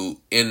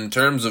do in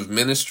terms of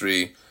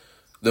ministry,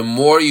 the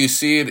more you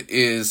see it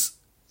is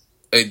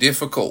a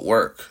difficult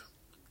work.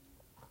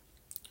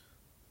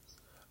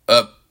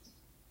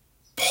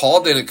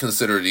 Paul didn't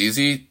consider it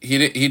easy.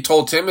 He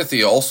told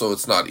Timothy also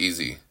it's not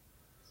easy.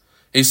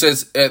 He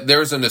says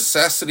there's a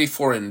necessity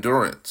for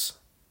endurance.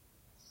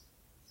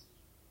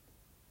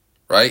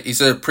 Right? He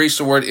said preach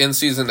the word in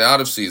season,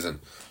 out of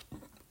season.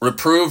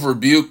 Reprove,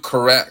 rebuke,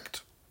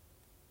 correct.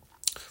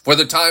 For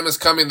the time is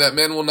coming that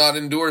men will not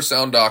endure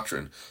sound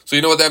doctrine. So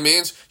you know what that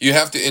means? You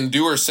have to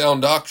endure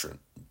sound doctrine.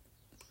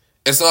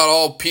 It's not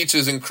all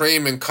peaches and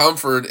cream and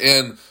comfort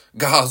and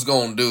God's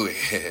gonna do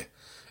it.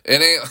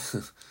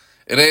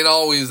 It ain't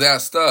always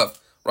that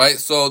stuff, right?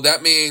 So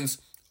that means,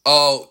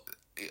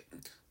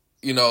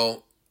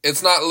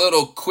 it's not a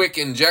little quick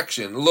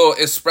injection, a little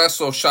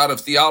espresso shot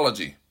of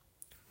theology.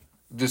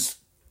 Just,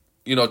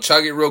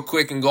 chug it real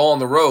quick and go on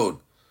the road.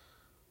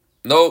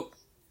 Nope.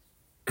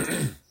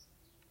 I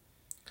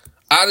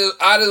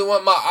just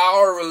want my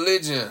hour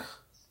religion.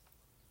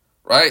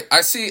 Right?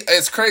 I see,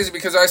 it's crazy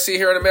because I see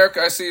here in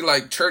America, I see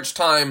like church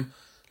time,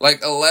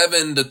 like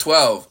 11 to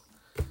 12.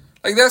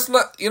 Like that's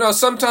not,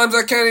 sometimes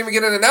I can't even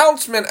get an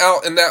announcement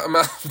out in that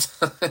amount of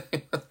time.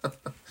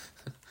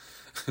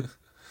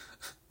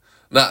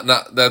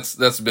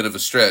 That's a bit of a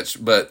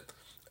stretch, but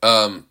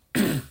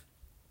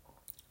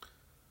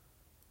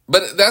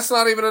that's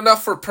not even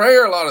enough for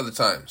prayer a lot of the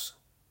times.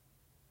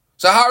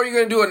 So how are you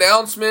going to do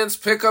announcements,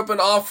 pick up an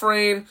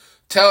offering,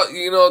 tell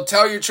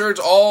your church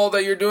all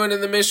that you're doing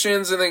in the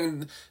missions,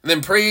 and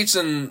then preach.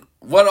 And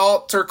what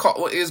altar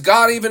call is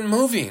God even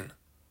moving?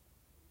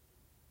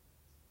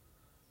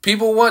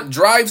 People want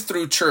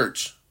drive-through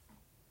church,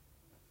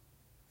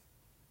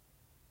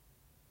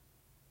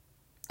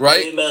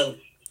 right? Amen.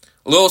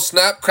 A little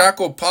snap,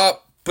 crackle,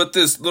 pop. Put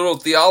this little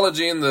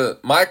theology in the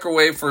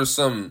microwave for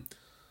some,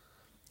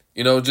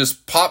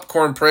 just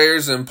popcorn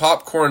prayers and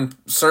popcorn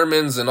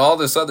sermons and all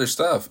this other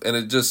stuff. And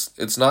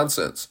it's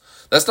nonsense.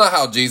 That's not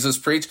how Jesus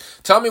preached.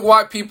 Tell me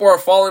why people are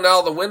falling out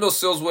of the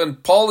windowsills when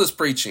Paul is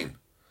preaching.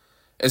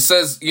 It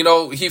says,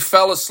 he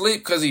fell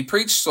asleep because he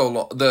preached so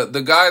long.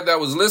 The guy that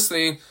was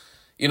listening,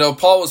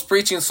 Paul was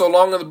preaching so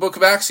long in the book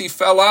of Acts, he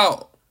fell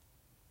out.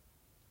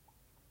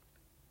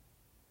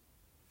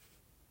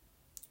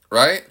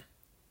 Right?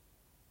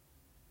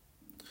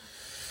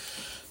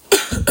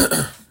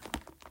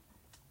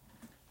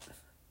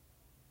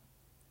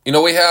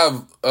 We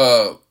have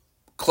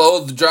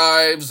clothes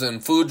drives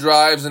and food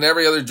drives and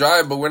every other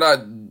drive, but we're not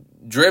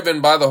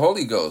driven by the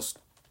Holy Ghost.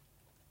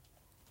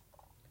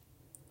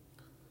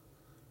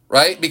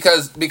 Right?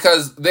 Because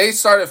they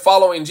started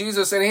following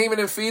Jesus, and he even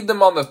didn't feed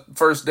them on the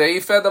first day. He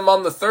fed them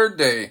on the third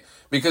day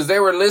because they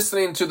were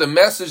listening to the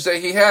message that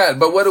he had.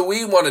 But what do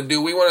we want to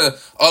do? We want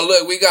to,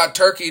 look, we got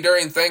turkey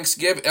during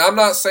Thanksgiving. I'm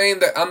not saying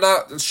that, I'm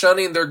not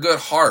shunning their good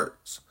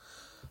hearts.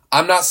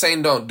 I'm not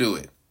saying don't do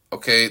it.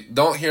 Okay?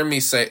 Don't hear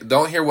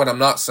what I'm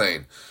not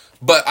saying.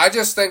 But I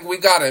just think we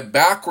got it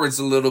backwards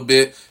a little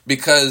bit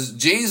because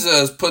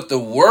Jesus put the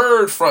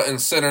word front and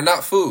center,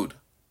 not food.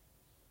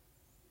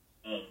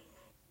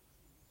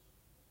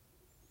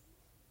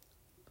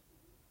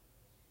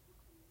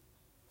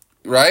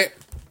 Right?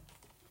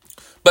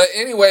 But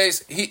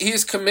anyways,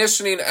 he's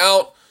commissioning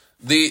out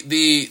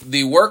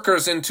the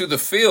workers into the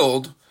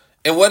field.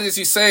 And what does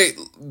he say?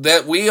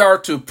 That we are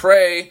to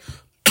pray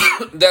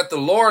that the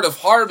Lord of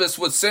harvest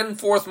would send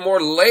forth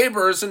more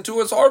laborers into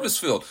his harvest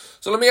field.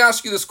 So let me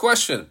ask you this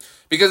question.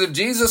 Because if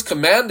Jesus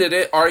commanded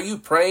it, are you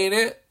praying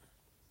it?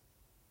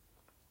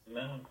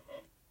 No.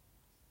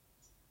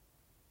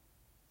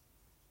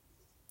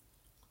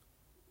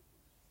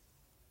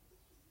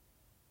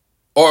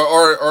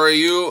 Or are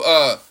you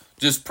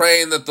just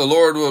praying that the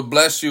Lord will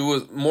bless you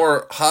with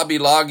more Hobby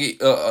Lobby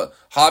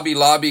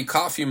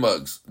coffee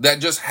mugs that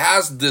just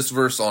has this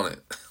verse on it?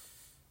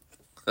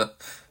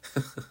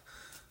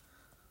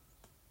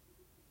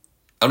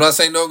 I'm not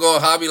saying don't go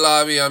to Hobby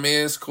Lobby. I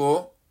mean, it's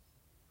cool.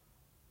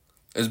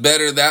 It's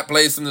better that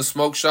place than the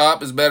smoke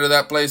shop. It's better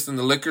that place than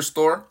the liquor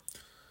store,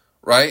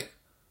 right?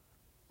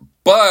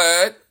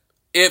 But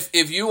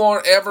if you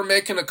aren't ever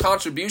making a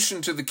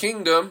contribution to the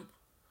kingdom,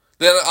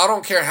 then I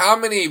don't care how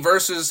many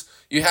verses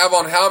you have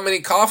on how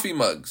many coffee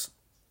mugs.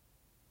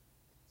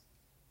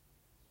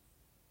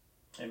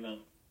 Amen.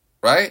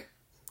 Right?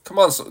 Come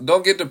on, so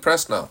don't get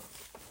depressed now.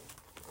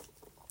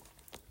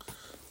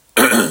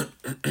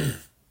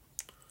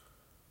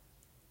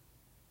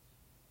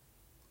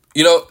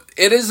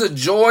 It is a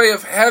joy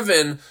of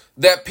heaven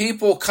that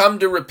people come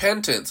to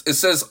repentance. It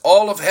says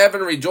all of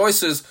heaven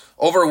rejoices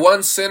over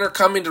one sinner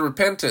coming to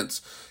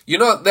repentance.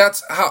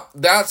 That's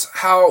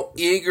how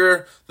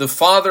eager the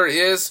Father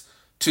is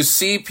to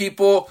see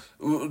people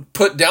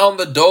put down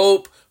the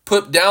dope,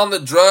 put down the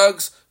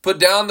drugs, put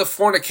down the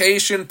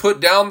fornication, put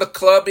down the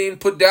clubbing,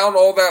 put down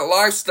all that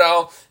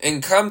lifestyle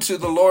and come to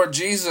the Lord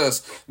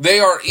Jesus. They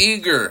are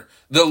eager.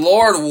 The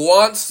Lord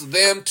wants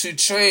them to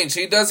change.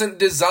 He doesn't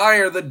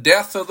desire the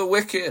death of the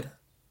wicked.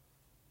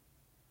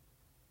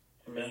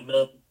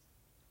 Amen.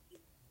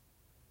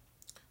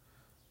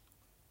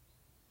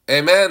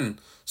 Amen.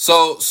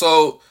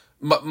 So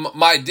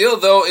my deal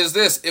though is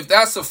this: if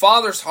that's the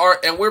Father's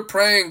heart, and we're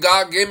praying,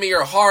 God, give me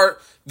your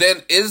heart,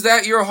 then is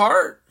that your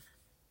heart?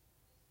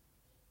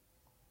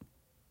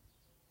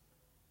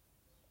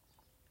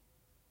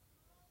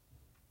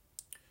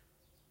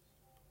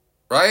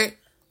 Right?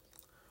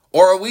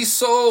 Or are we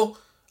so?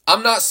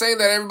 I'm not saying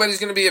that everybody's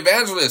going to be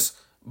evangelists,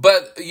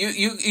 but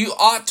you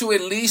ought to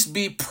at least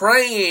be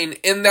praying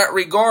in that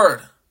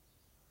regard.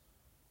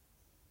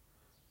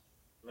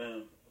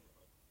 Amen.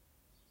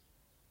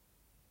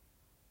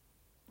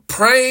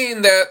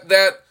 Praying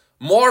that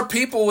more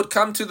people would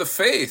come to the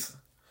faith.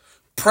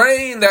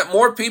 Praying that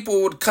more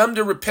people would come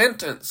to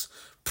repentance.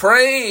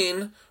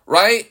 Praying,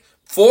 right,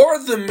 for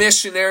the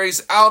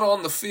missionaries out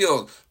on the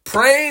field.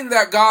 Praying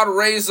that God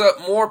raise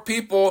up more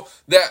people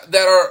that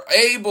are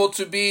able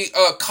to be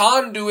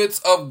conduits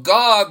of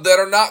God, that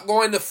are not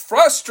going to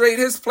frustrate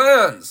his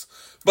plans,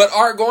 but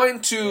are going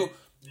to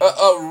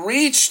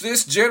reach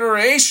this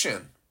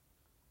generation.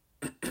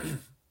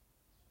 I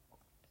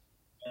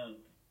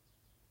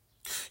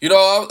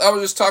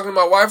was just talking to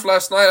my wife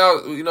last night.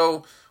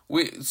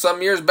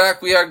 Some years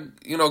back we had,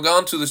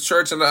 gone to this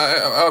church, and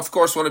I of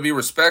course want to be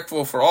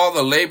respectful for all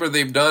the labor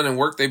they've done and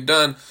work they've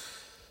done.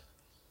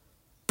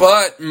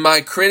 But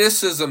my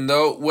criticism,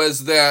 though,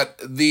 was that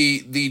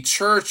the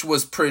church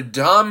was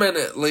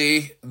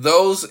predominantly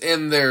those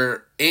in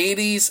their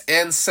 80s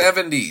and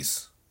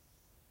 70s.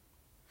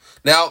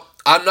 Now,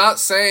 I'm not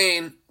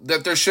saying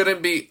that there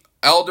shouldn't be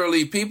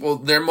elderly people,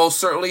 there most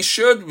certainly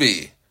should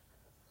be.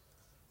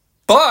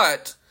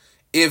 But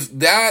if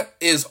that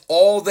is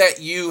all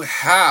that you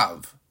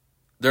have,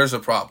 there's a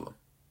problem.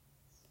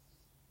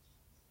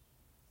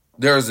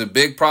 There is a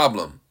big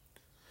problem.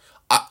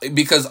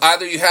 Because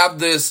either you have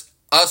this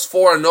us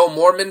four and no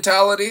more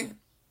mentality,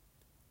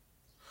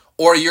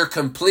 or you're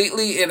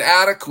completely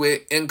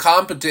inadequate,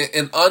 incompetent,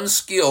 and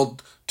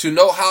unskilled to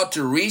know how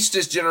to reach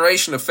this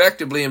generation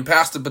effectively and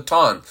pass the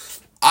baton.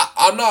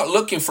 I'm not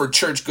looking for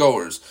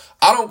churchgoers.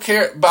 I don't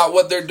care about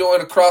what they're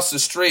doing across the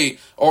street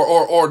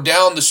or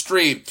down the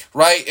street,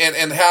 right?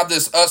 And have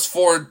this us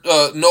four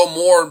no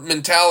more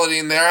mentality,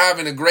 and they're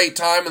having a great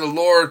time in the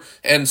Lord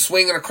and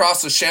swinging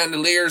across the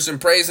chandeliers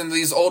and praising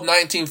these old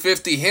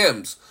 1950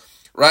 hymns,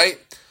 right?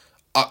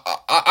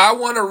 I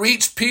want to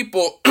reach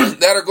people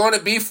that are going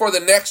to be for the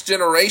next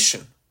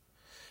generation.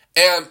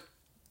 And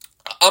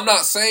I'm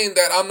not saying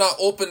that I'm not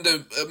open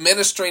to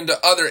ministering to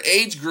other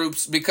age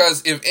groups,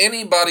 because if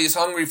anybody's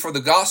hungry for the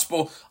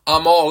gospel,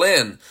 I'm all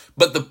in.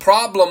 But the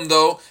problem,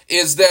 though,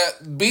 is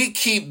that we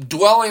keep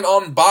dwelling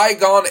on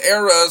bygone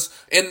eras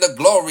in the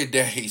glory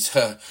days,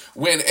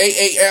 when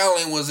A.A.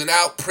 Allen was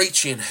out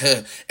preaching,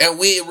 and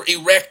we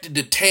erected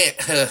the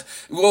tent.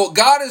 Well,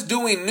 God is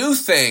doing new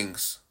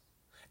things.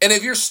 And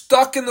if you're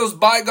stuck in those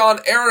bygone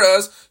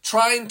eras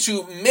trying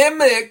to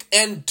mimic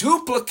and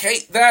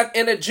duplicate that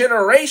in a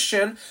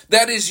generation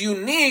that is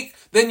unique,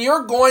 then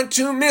you're going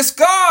to miss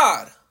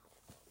God.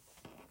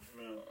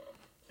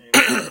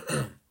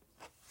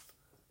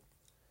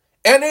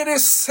 And it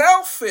is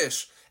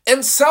selfish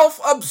and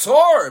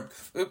self-absorbed.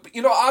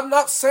 You know, I'm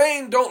not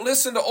saying don't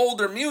listen to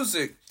older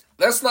music.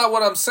 That's not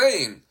what I'm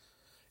saying.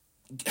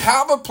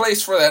 Have a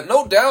place for that,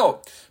 no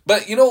doubt.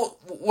 But, you know,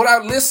 what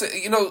I listen,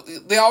 you know,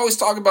 they always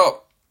talk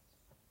about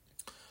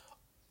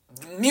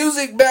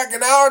music back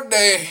in our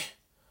day,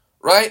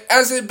 right?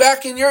 As in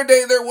back in your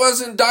day, there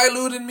wasn't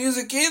diluted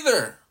music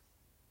either.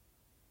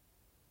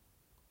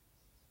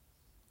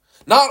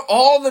 Not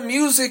all the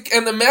music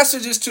and the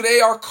messages today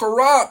are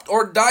corrupt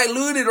or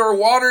diluted or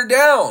watered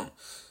down.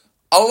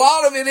 A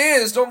lot of it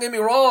is, don't get me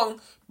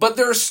wrong, but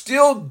there are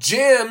still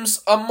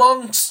gems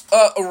amongst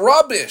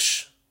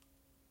rubbish.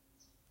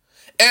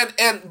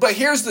 But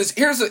here's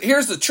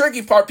the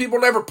tricky part. People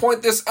never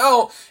point this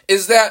out,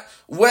 is that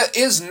what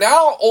is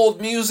now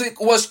old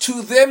music was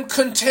to them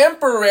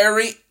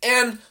contemporary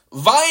and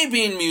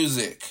vibing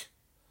music.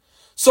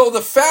 So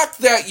the fact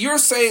that you're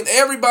saying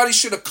everybody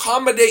should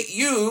accommodate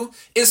you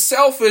is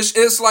selfish.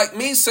 It's like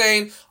me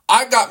saying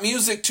I got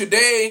music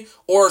today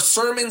or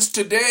sermons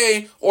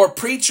today or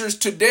preachers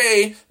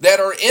today that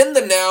are in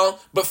the now,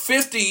 but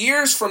 50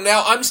 years from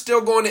now, I'm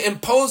still going to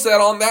impose that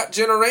on that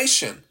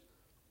generation.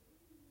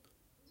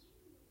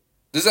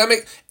 Does that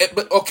make it?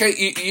 But okay,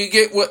 you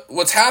get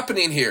what's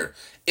happening here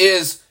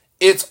is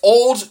it's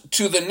old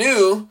to the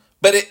new,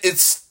 but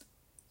it's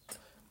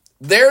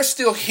they're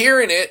still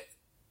hearing it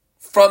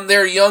from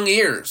their young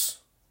ears.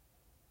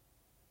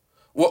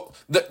 Well,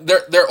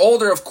 they're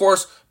older, of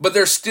course, but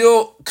they're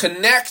still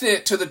connecting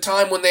it to the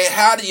time when they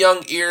had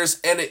young ears,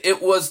 and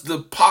it was the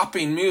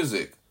popping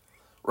music,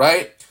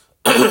 right?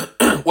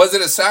 Was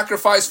it a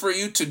sacrifice for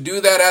you to do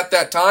that at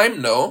that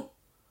time? No.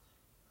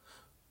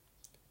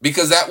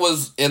 Because that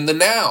was in the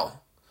now.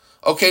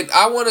 Okay,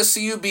 I want to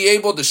see you be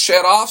able to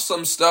shed off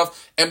some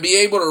stuff and be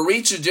able to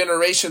reach a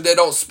generation that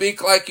don't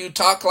speak like you,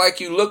 talk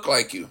like you, look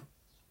like you.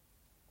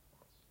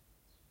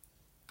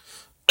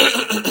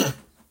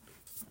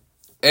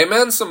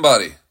 Amen,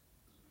 somebody.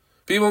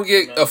 People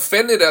get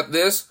offended at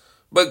this,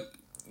 but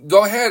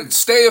go ahead,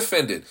 stay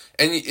offended.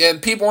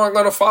 And people aren't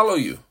going to follow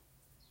you.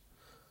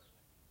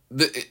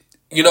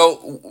 You know,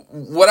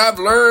 what I've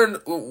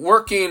learned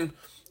working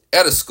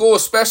at a school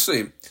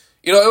especially,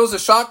 you know, it was a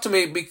shock to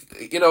me,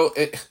 you know,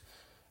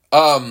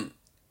 and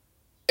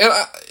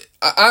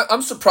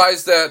I'm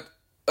surprised that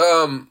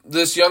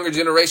this younger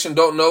generation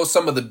don't know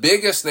some of the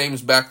biggest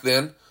names back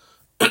then.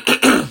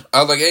 I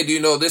was like, hey, do you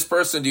know this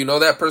person? Do you know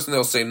that person?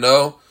 They'll say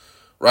no,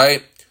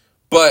 right?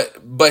 But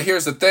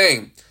here's the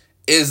thing,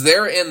 is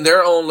they're in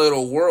their own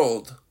little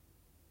world,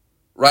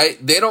 right?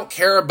 They don't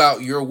care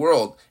about your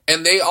world,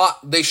 and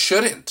they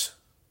shouldn't.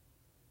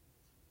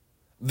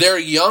 They're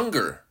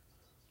younger.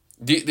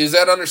 Is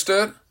that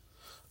understood?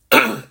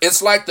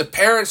 It's like the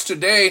parents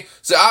today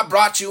say, I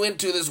brought you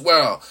into this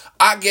world.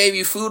 I gave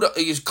you food,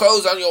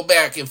 clothes on your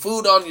back and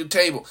food on your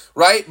table,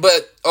 right?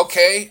 But,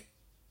 okay,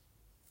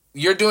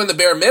 you're doing the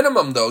bare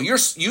minimum, though.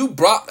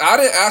 I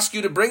didn't ask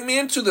you to bring me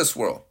into this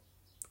world.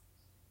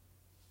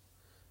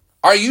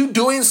 Are you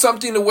doing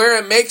something to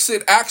where it makes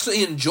it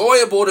actually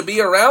enjoyable to be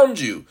around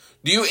you?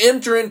 Do you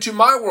enter into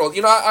my world?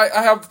 You know, I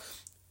have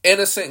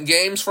innocent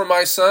games for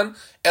my son,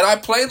 and I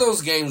play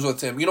those games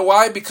with him. You know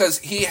why? Because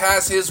he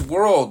has his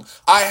world.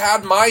 I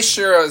had my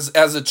share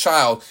as a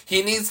child.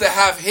 He needs to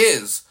have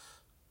his.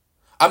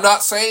 I'm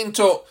not saying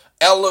to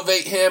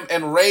elevate him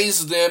and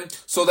raise them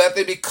so that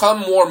they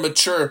become more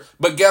mature.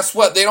 But guess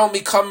what? They don't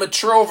become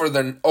mature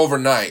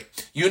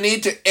overnight. You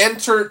need to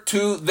enter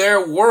to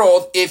their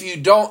world. If you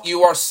don't,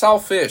 you are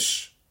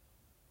selfish.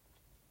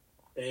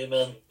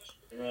 Amen.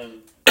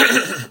 Amen.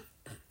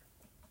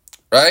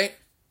 Right?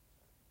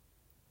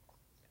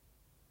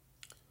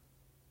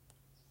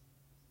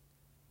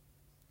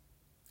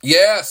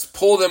 Yes,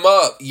 pull them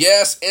up.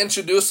 Yes,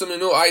 introduce them to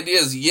new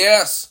ideas.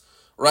 Yes,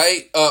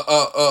 right?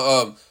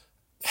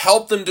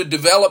 Help them to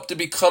develop to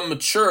become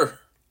mature.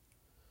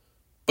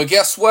 But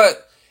guess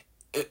what?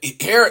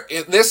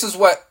 This is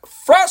what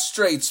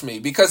frustrates me,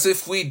 because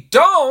if we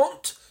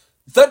don't,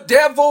 the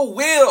devil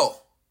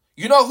will.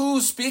 You know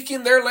who's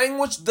speaking their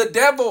language? The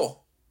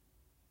devil.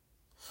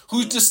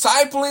 Who's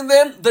discipling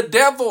them? The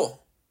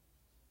devil.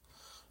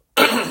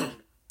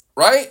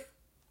 Right?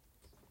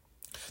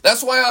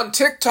 That's why on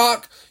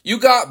TikTok, you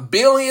got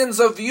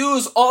billions of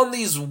views on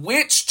these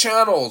witch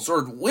channels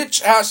or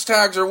witch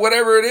hashtags or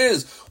whatever it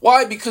is.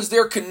 Why? Because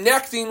they're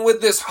connecting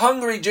with this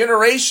hungry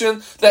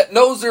generation that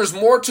knows there's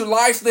more to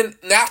life than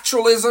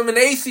naturalism and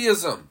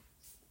atheism.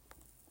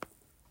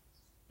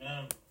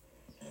 Yeah.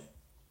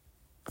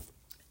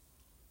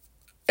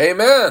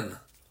 Amen.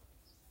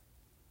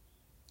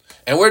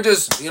 And we're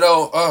just,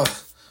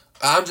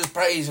 I'm just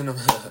praising him.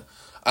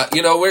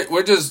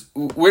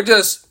 We're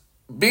just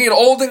being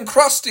old and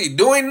crusty,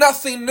 doing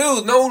nothing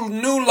new, no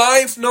new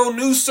life, no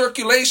new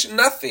circulation,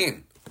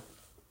 nothing.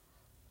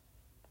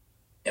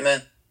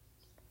 Amen.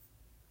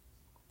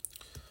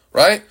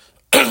 Right?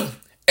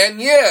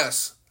 And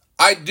yes,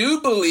 I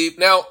do believe.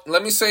 Now,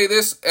 let me say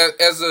this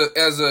as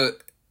a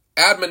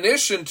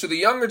admonition to the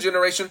younger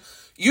generation.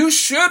 You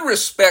should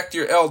respect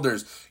your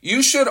elders.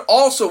 You should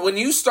also, when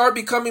you start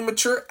becoming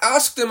mature,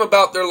 ask them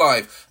about their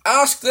life.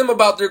 Ask them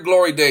about their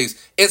glory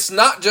days. It's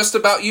not just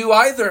about you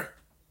either.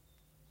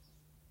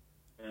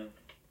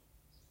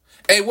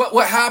 Hey,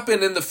 what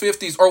happened in the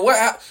 50s? Or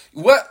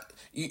what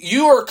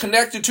you are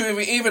connected to an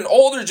even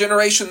older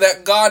generation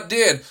that God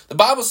did. The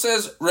Bible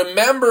says,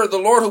 remember the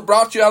Lord who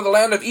brought you out of the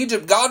land of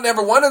Egypt. God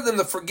never wanted them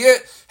to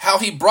forget how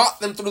he brought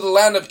them through the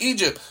land of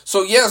Egypt.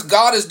 So yes,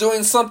 God is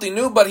doing something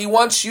new, but he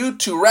wants you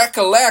to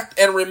recollect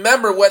and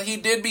remember what he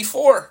did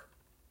before.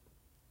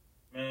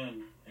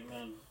 Amen.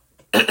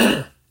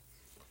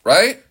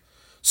 Right?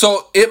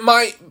 So it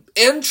might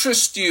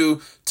interest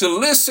you to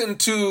listen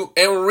to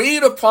and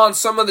read upon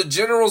some of the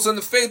generals in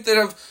the faith that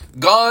have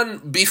gone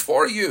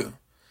before you.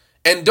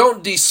 And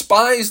don't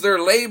despise their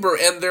labor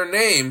and their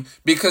name,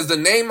 because the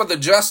name of the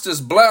just is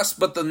blessed,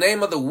 but the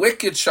name of the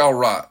wicked shall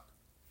rot.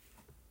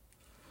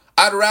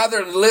 I'd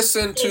rather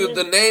listen to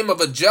the name of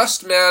a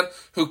just man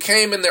who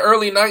came in the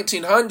early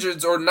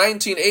 1900s or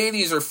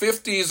 1980s or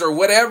 50s or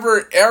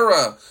whatever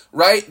era,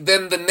 right,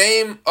 than the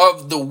name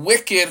of the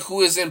wicked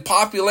who is in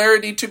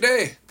popularity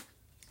today.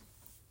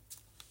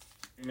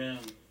 Amen.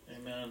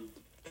 Amen.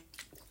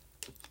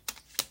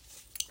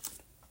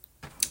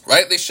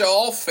 Right? They shall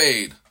all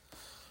fade.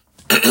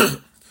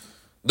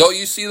 Though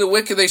you see the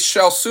wicked, they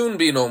shall soon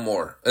be no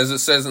more, as it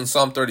says in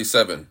Psalm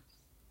 37.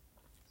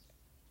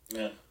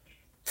 Yeah.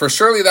 For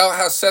surely thou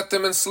hast set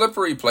them in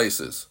slippery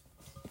places.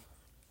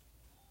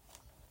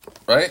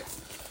 Right?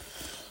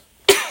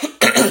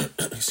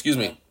 Excuse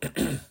me.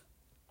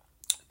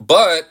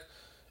 But,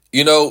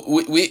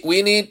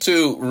 we need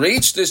to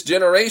reach this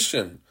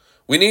generation.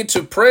 We need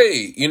to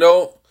pray.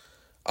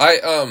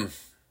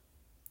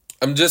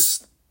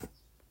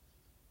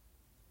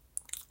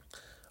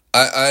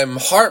 I'm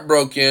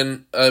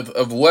heartbroken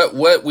of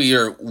what we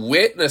are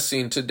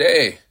witnessing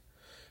today,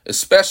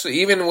 especially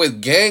even with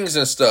gangs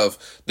and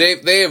stuff.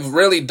 They have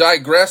really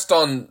digressed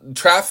on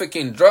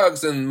trafficking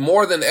drugs, and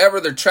more than ever,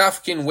 they're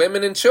trafficking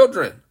women and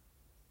children.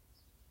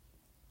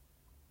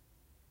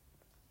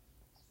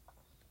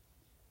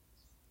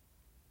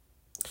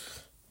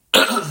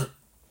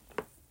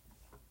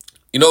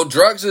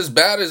 Drugs as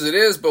bad as it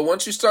is, but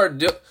once you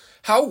start,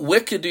 how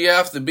wicked do you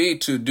have to be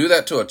to do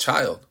that to a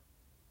child?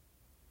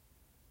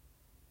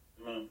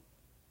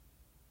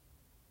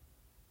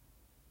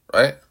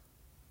 Right?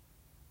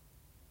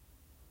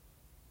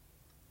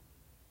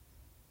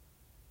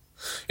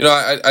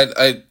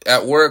 I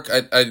at work,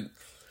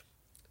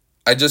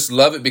 I just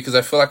love it because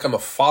I feel like I'm a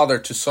father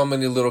to so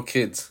many little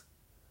kids.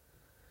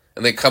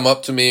 And they come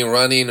up to me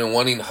running and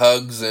wanting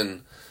hugs,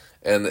 and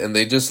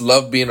they just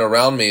love being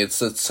around me. It's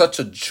such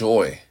a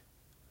joy.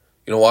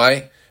 You know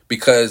why?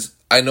 Because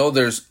I know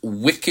there's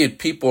wicked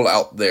people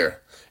out there.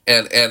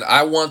 And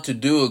I want to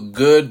do a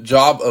good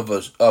job of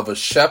a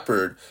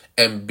shepherd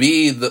and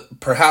be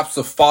perhaps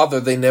the father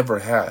they never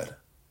had.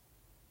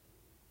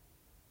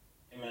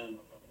 Amen.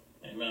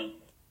 Amen.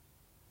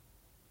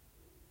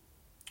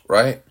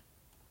 Right?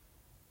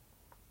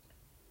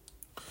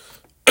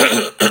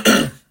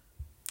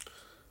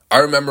 I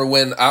remember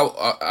when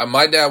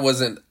my dad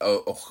wasn't a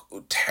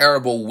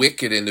terrible,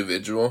 wicked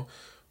individual,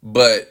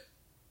 but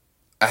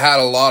I had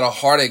a lot of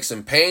heartaches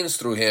and pains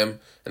through him.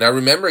 And I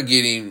remember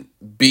getting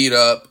beat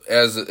up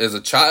as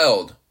a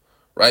child,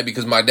 right?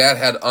 Because my dad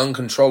had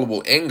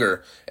uncontrollable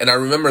anger. And I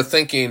remember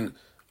thinking,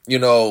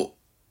 because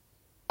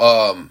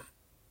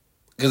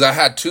I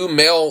had two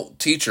male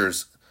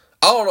teachers.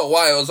 I don't know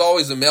why. It was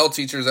always the male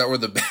teachers that were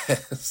the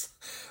best.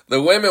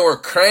 The women were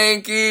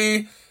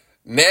cranky,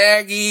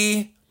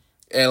 naggy,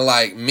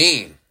 and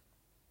mean.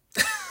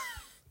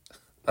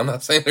 I'm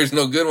not saying there's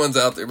no good ones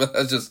out there, but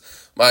that's just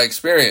my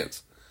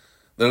experience.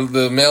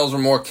 The males were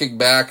more kicked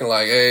back and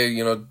like, hey,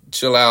 you know,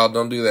 chill out,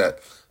 don't do that.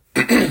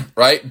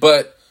 Right?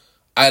 But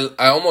I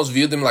almost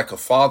viewed them like a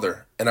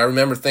father. And I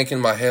remember thinking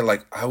in my head,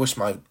 like, I wish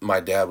my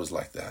dad was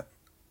like that.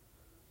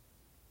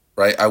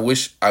 Right? I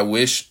wish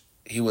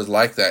he was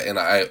like that. And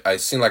I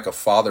seen like a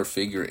father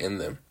figure in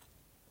them.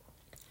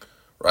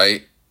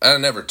 Right? I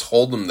never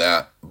told them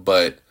that,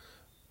 but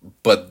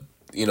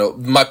you know,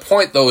 my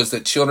point though is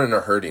that children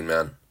are hurting,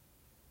 man.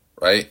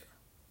 Right?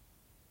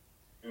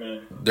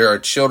 Amen. There are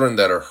children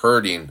that are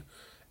hurting,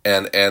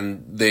 and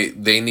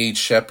they need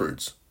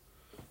shepherds.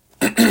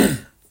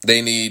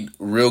 They need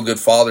real good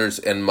fathers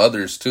and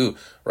mothers too,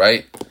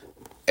 right?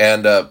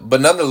 And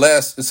but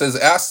nonetheless, it says,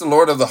 "Ask the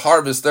Lord of the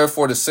harvest,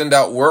 therefore, to send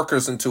out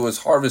workers into his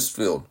harvest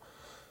field."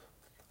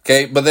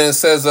 Okay, but then it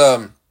says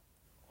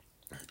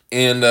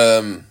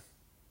in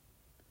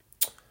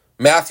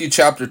Matthew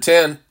chapter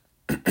 10,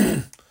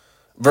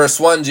 verse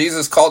 1,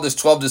 Jesus called his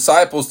 12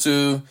 disciples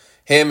to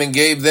him and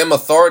gave them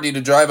authority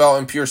to drive out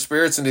impure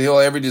spirits and to heal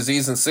every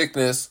disease and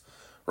sickness,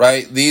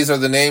 right? These are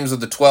the names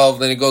of the 12.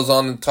 Then he goes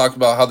on and talk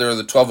about how there are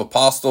the 12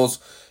 apostles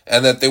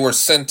and that they were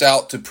sent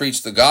out to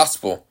preach the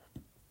gospel.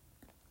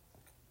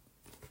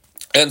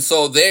 And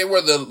so they were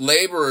the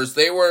laborers,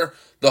 they were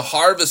the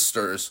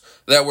harvesters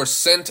that were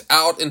sent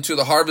out into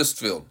the harvest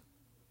field,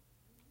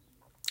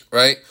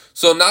 right?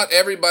 So not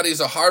everybody's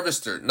a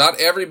harvester. Not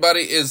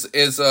everybody is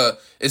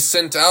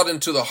sent out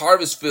into the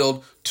harvest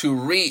field to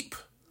reap,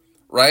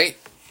 right?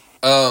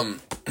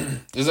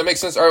 Does that make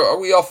sense? Are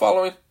we all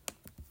following?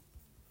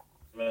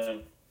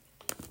 Amen.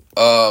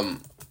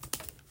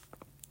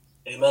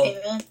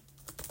 Amen.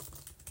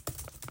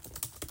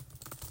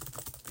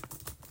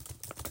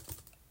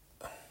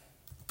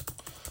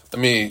 Let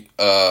me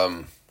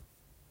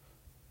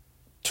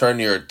turn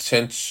your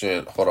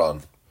attention. Hold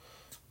on.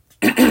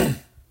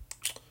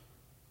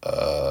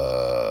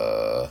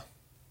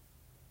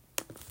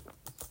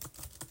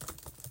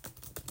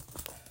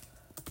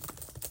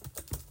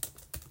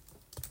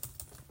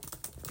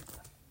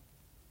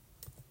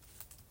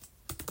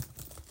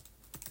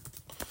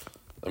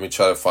 Let me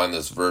try to find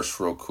this verse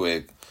real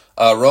quick.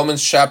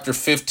 Romans chapter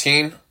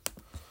 15.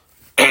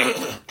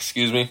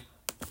 Excuse me.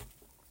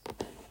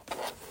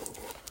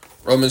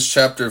 Romans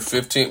chapter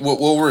 15.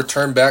 We'll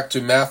return back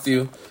to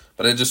Matthew,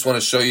 but I just want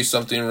to show you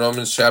something.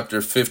 Romans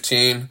chapter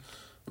 15,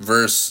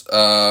 verse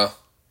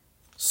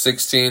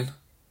 16.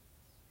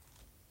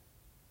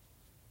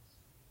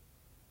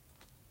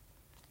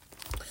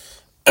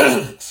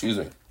 Excuse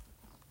me.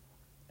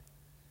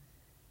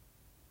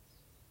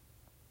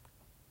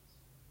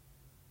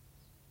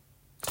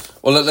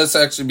 Well, let's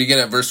actually begin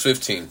at verse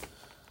 15.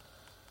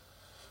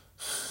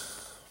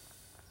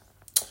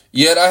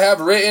 Yet I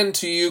have written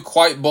to you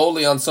quite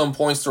boldly on some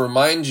points to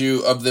remind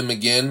you of them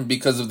again,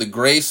 because of the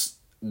grace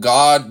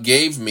God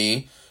gave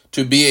me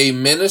to be a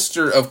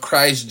minister of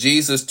Christ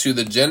Jesus to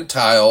the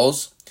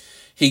Gentiles.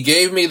 He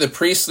gave me the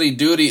priestly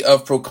duty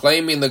of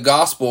proclaiming the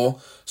gospel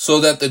so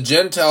that the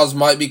Gentiles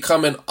might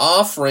become an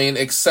offering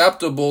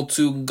acceptable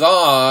to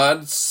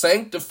God,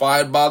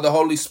 sanctified by the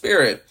Holy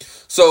Spirit.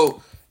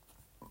 So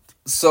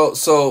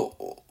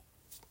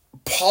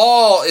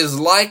Paul is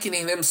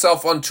likening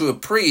himself unto a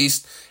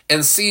priest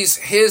and sees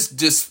his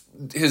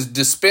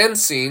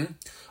dispensing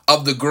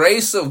of the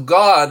grace of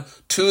God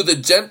to the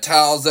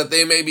Gentiles that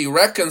they may be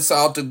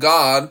reconciled to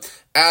God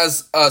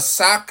as a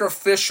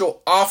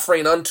sacrificial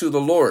offering unto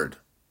the Lord.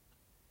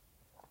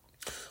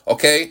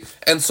 Okay,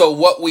 and so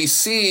what we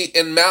see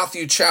in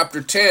Matthew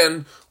chapter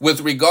 10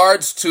 with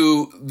regards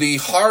to the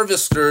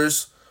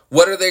harvesters,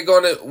 what are they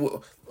going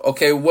to,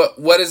 okay,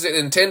 what is it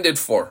intended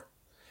for?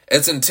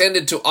 It's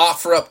intended to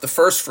offer up the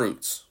first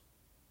fruits.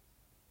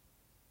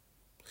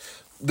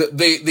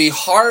 The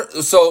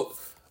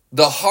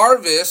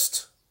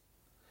harvest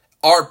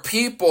are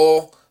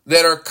people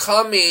that are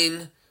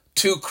coming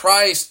to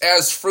Christ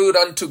as fruit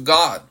unto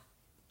God.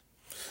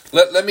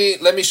 Let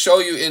me show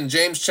you in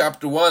James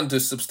chapter 1 to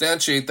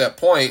substantiate that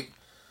point.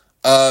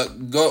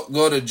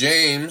 Go to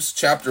James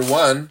chapter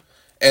 1,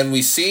 and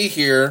we see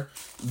here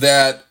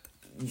that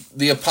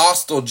the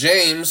apostle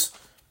James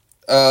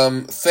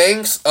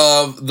thinks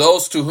of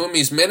those to whom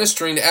he's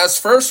ministering as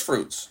first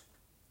fruits.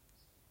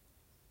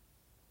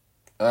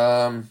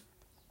 Give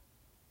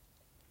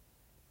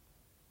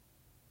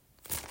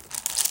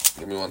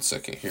me 1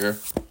 second here.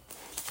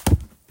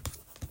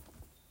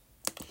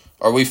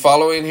 Are we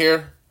following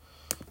here?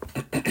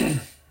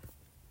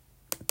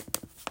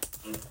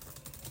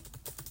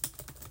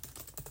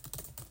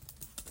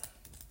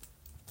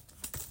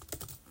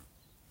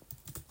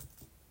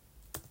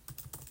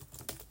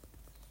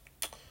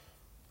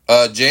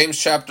 James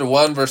chapter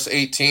 1 verse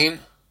 18.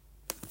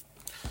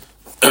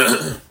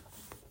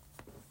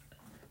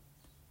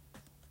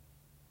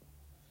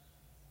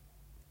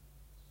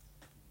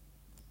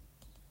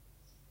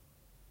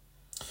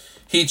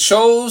 He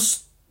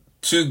chose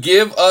to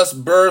give us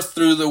birth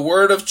through the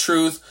word of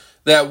truth,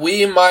 that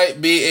we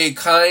might be a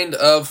kind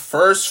of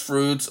first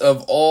fruits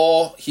of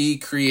all he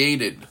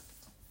created.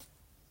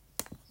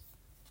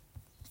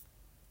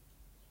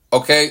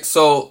 Okay,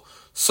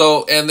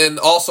 and then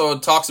also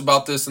it talks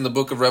about this in the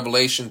book of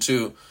Revelation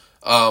too.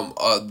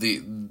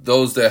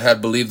 Those that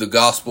had believed the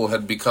gospel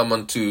had become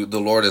unto the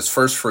Lord as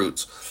first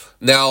fruits.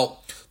 Now,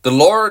 the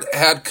Lord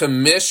had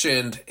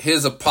commissioned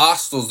his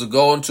apostles to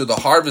go into the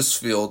harvest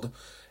field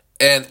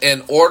and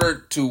in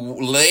order to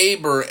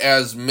labor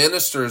as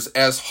ministers,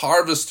 as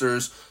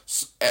harvesters,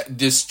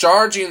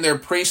 discharging their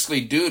priestly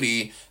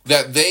duty,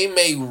 that they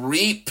may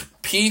reap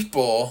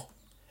people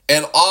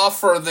and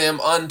offer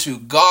them unto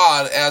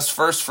God as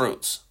first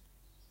fruits.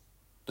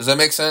 Does that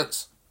make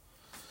sense?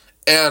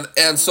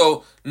 And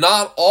so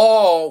not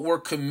all were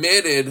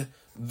committed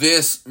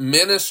this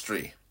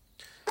ministry.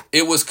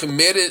 It was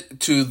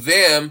committed to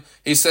them.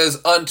 He says,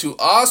 unto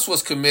us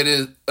was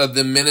committed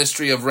the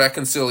ministry of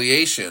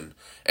reconciliation.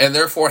 And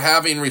therefore,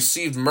 having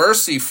received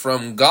mercy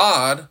from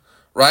God,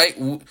 right,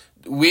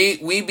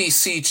 we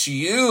beseech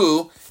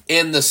you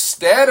in the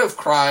stead of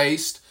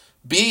Christ,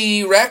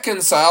 be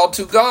reconciled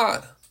to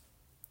God.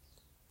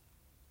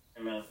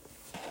 Amen.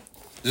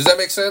 Does that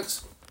make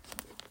sense?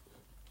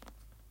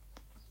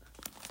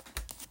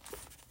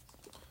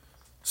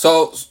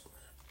 So,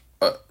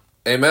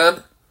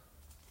 amen?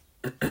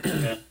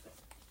 Yeah.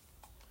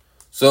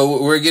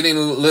 So we're getting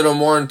a little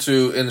more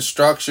into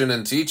instruction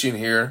and teaching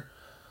here.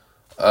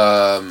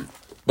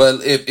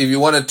 But if you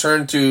want to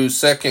turn to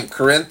 2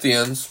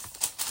 Corinthians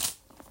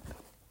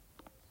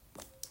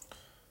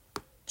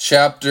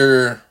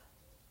chapter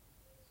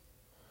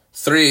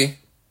 3,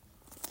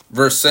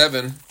 verse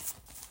 7.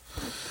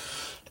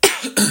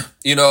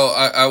 You know,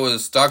 I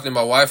was talking to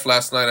my wife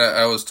last night.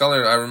 I was telling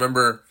her, I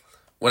remember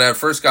when I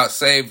first got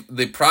saved,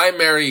 the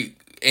primary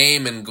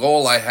aim and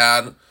goal I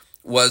had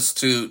was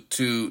to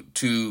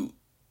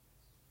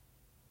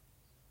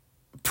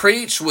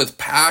preach with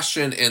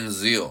passion and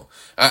zeal.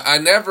 I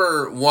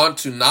never want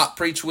to not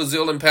preach with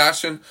zeal and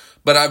passion,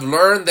 but I've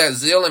learned that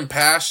zeal and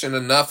passion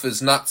enough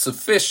is not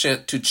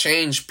sufficient to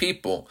change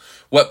people.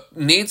 What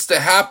needs to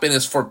happen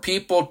is for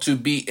people to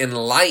be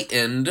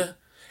enlightened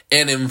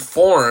and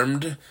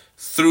informed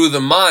through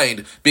the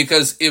mind.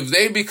 Because if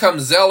they become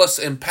zealous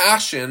and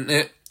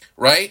passionate,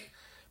 right,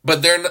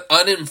 but they're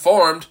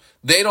uninformed,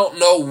 they don't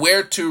know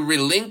where to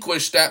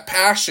relinquish that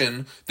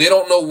passion. They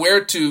don't know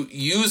where to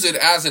use it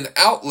as an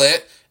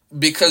outlet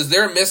because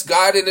they're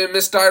misguided and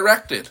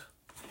misdirected.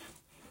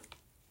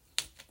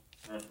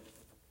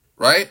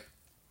 Right?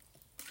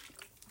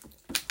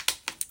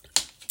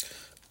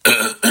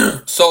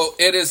 So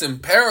it is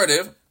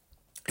imperative,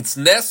 it's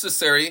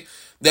necessary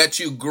that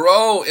you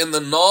grow in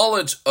the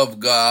knowledge of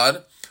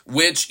God,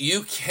 which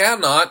you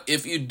cannot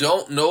if you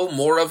don't know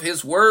more of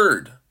His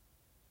Word.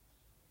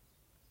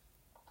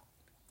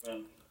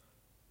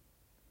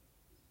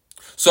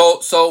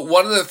 So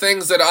one of the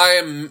things that I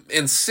am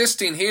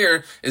insisting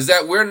here is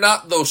that we're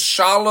not those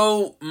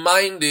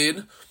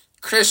shallow-minded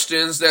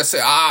Christians that say,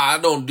 I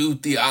don't do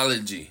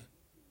theology.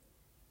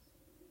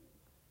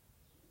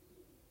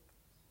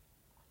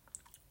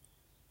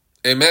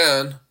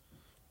 Amen.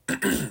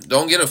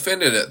 Don't get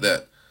offended at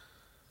that.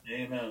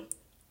 Amen.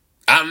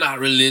 I'm not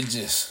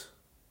religious.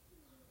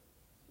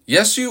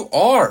 Yes, you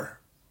are.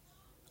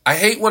 I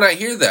hate when I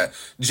hear that.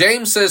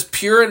 James says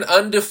pure and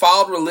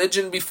undefiled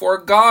religion before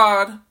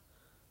God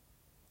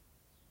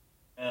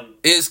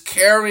is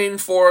caring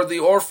for the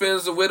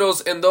orphans, the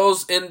widows, and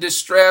those in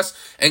distress,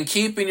 and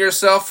keeping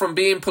yourself from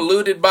being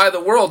polluted by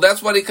the world.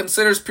 That's what he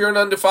considers pure and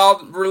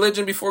undefiled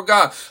religion before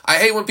God. I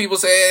hate when people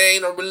say it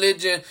ain't a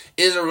religion,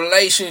 it's a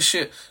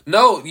relationship.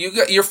 No,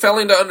 you're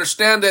failing to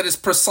understand that it's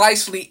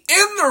precisely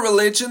in the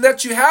religion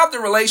that you have the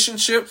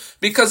relationship,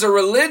 because a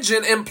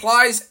religion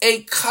implies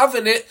a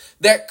covenant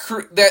that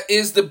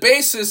is the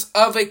basis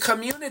of a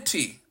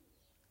community.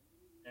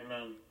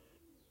 Amen.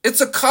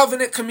 It's a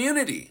covenant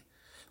community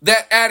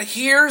that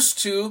adheres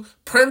to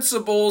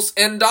principles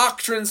and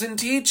doctrines and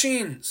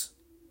teachings.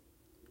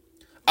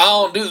 I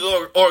don't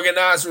do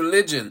organized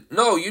religion.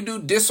 No, you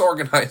do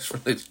disorganized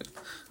religion.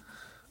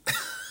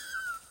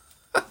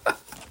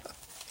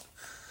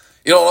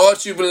 You don't know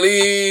what you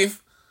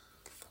believe,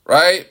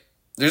 right?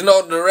 There's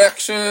no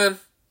direction.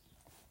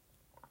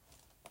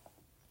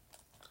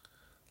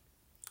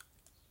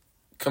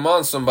 Come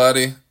on,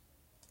 somebody.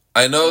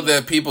 I know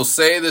that people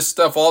say this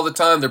stuff all the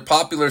time. They're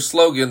popular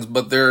slogans,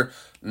 but they're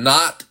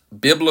not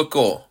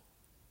biblical.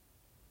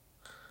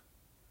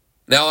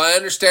 Now, I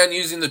understand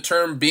using the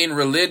term being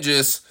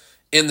religious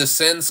in the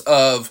sense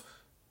of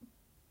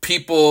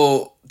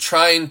people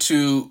trying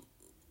to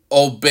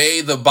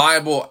obey the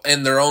Bible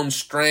in their own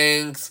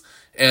strength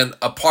and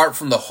apart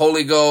from the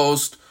Holy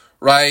Ghost,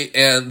 right?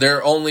 And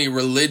they're only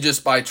religious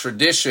by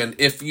tradition.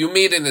 If you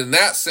mean it in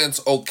that sense,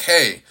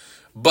 okay.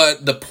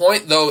 But the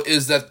point, though,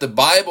 is that the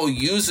Bible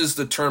uses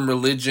the term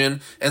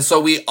religion, and so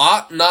we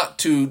ought not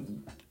to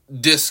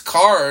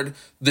discard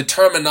the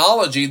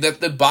terminology that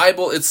the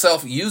Bible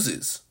itself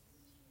uses.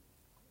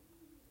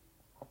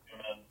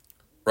 Amen.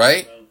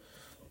 Right?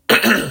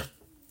 Amen.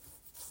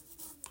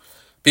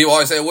 People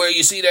always say, where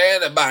you see that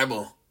in the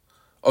Bible?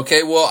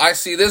 Okay, well, I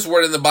see this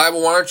word in the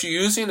Bible. Why aren't you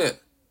using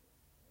it?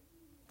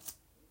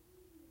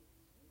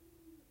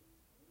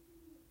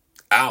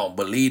 I don't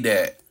believe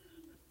that.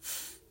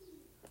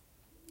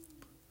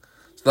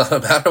 It's not a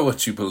matter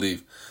what you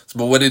believe.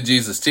 But what did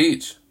Jesus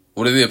teach?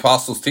 What did the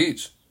apostles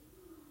teach?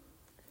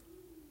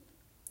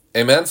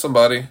 Amen,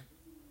 somebody.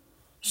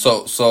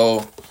 So,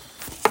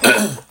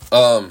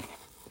 but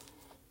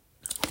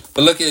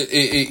look at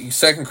 2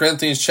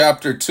 Corinthians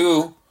chapter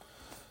 2,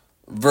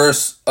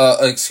 verse,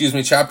 2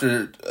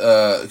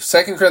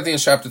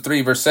 Corinthians chapter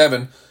 3, verse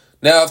 7.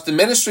 Now, if the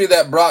ministry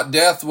that brought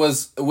death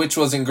which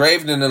was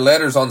engraved in the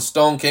letters on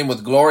stone came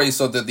with glory,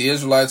 so that the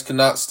Israelites could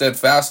not look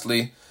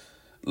steadfastly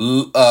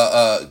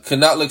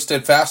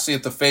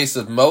at the face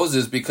of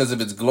Moses because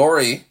of its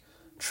glory,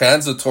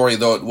 transitory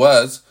though it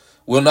was,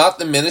 will not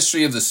the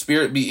ministry of the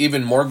Spirit be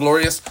even more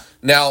glorious?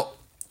 Now,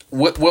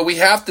 what we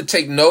have to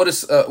take note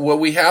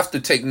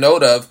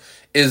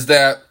of is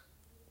that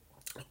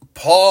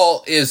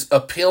Paul is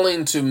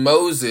appealing to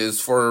Moses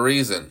for a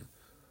reason.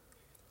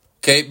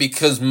 Okay,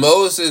 because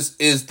Moses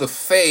is the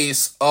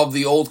face of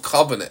the old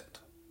covenant.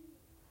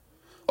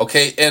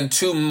 Okay, and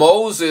to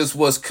Moses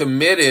was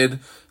committed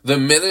the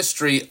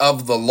ministry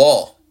of the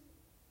law.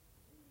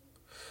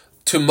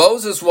 To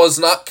Moses was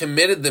not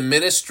committed the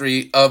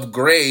ministry of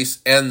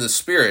grace and the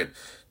Spirit.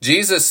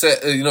 Jesus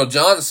said,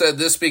 John said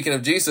this, speaking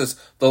of Jesus,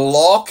 the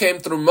law came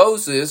through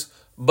Moses,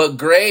 but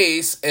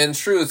grace and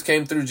truth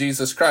came through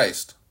Jesus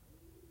Christ.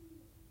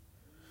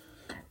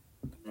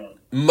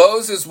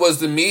 Moses was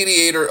the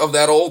mediator of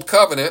that old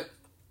covenant.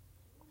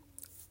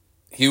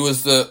 He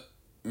was the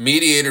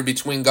mediator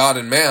between God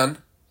and man.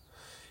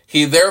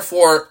 He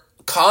therefore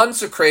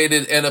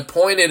consecrated and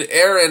appointed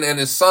Aaron and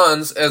his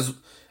sons as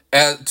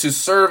to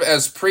serve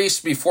as priests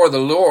before the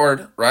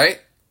Lord, right?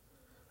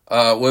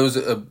 What was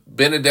it?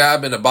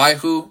 Abinadab and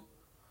Abihu.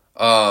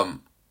 I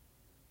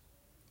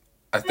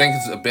think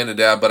it's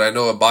Abinadab, but I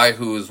know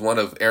Abihu is one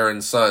of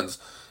Aaron's sons.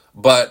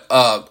 But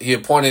he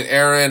appointed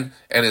Aaron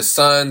and his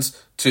sons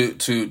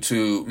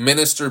to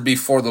minister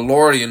before the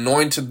Lord. He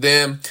anointed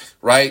them,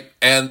 right?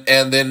 And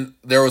then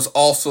there was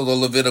also the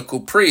Levitical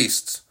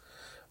priests.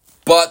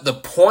 But the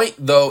point,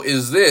 though,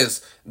 is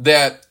this,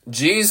 that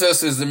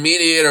Jesus is the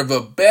mediator of a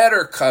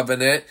better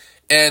covenant,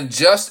 and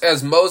just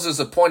as Moses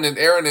appointed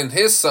Aaron and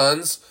his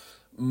sons,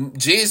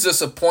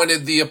 Jesus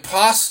appointed the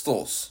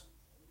apostles.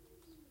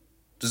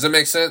 Does that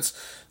make sense?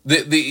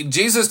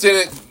 Jesus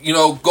didn't,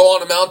 go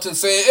on a mountain and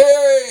say,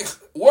 "Hey,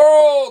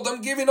 world,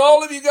 I'm giving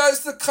all of you guys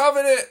the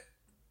covenant."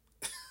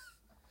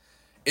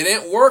 It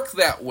didn't work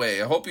that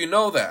way. I hope you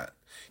know that.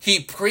 He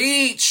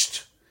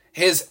preached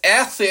his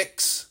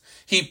ethics.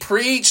 He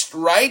preached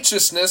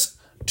righteousness,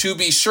 to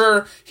be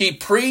sure. He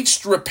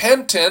preached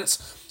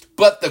repentance,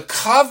 but the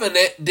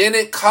covenant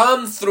didn't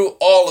come through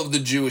all of the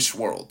Jewish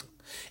world.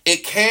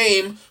 It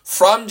came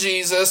from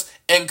Jesus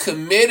and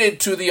committed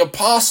to the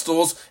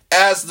apostles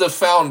as the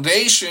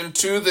foundation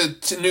to the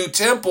new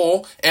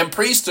temple and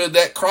priesthood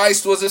that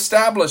Christ was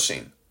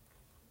establishing.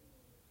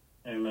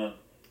 Amen.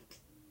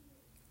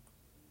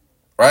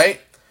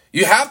 Right?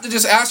 You have to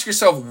just ask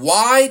yourself,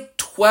 why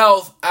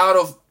 12 out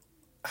of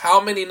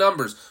how many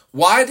numbers?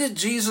 Why did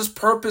Jesus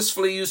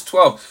purposefully use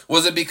 12?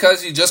 Was it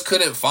because he just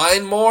couldn't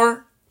find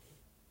more?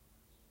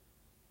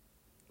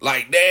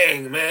 Like,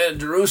 dang, man,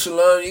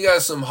 Jerusalem, you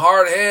got some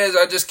hard heads.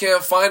 I just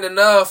can't find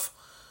enough.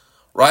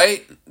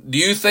 Right? Do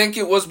you think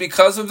it was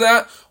because of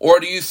that?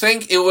 Or do you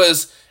think it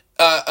was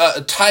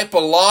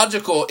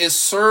typological?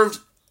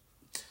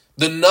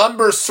 The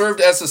number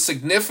served as a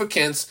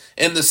significance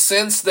in the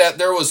sense that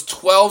there was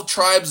 12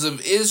 tribes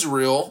of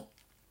Israel,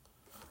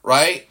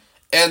 right?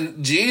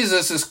 And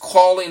Jesus is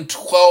calling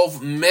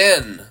 12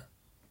 men,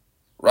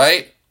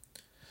 right?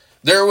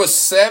 There was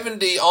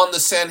 70 on the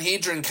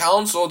Sanhedrin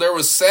Council. There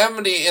was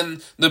 70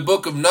 in the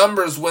book of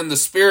Numbers when the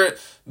Spirit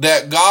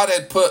that God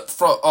had put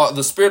from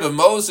the Spirit of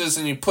Moses,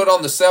 and he put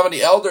on the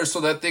 70 elders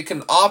so that they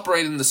can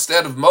operate in the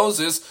stead of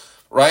Moses,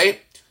 right?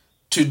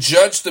 To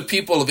judge the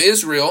people of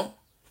Israel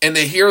and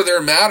to hear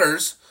their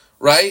matters,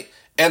 right?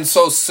 And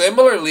so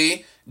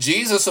similarly,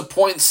 Jesus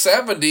appoints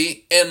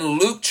 70 in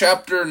Luke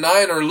chapter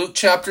 9 or Luke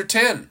chapter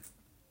 10.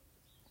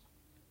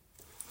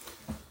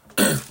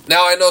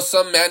 Now, I know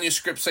some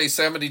manuscripts say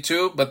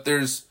 72, but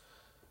there's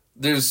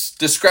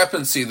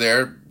discrepancy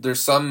there. There's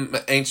some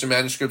ancient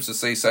manuscripts that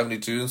say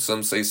 72,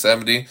 some say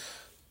 70.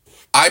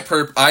 I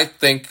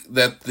think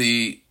that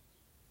the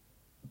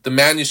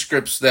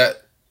manuscripts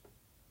that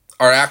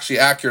are actually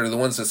accurate are the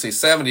ones that say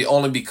 70,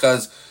 only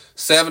because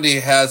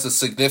 70 has a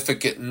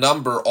significant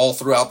number all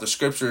throughout the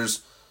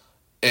scriptures.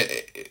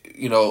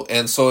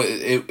 And so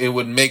it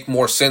would make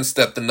more sense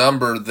that the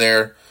number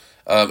there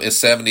is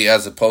 70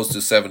 as opposed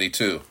to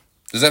 72.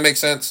 Does that make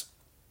sense?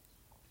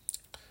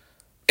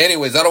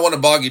 Anyways, I don't want to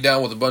bog you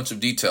down with a bunch of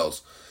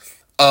details.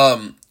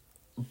 But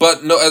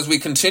no, as we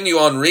continue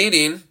on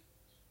reading,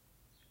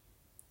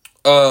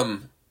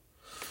 and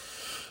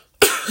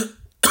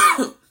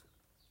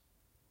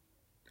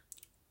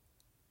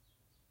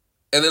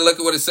then look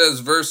at what it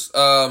says, verse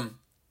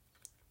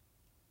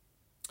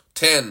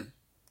 10.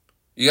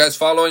 You guys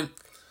following?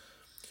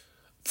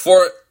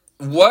 For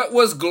what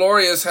was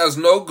glorious has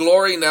no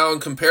glory now in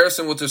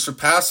comparison with the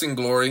surpassing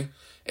glory.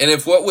 And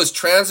if what was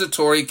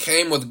transitory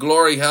came with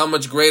glory, how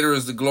much greater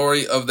is the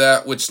glory of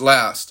that which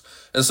lasts?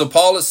 And so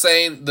Paul is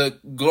saying the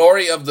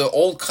glory of the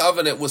old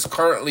covenant was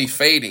currently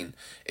fading.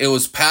 It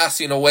was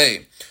passing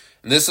away.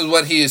 And this is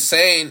what he is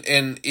saying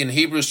in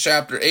Hebrews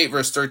chapter 8,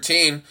 verse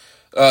 13,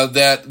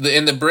 that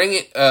in the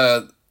bringing,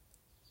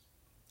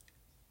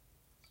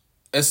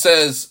 it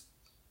says,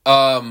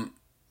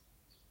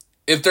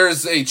 if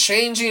there's a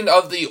changing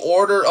of the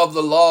order of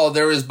the law,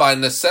 there is by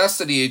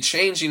necessity a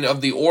changing of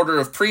the order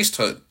of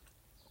priesthood.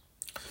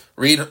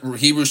 Read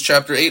Hebrews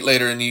chapter 8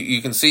 later, and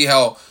you can see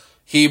how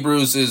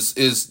Hebrews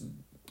is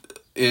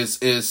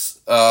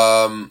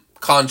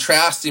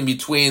contrasting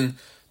between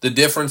the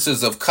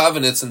differences of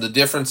covenants and the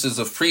differences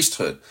of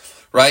priesthood,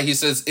 right? He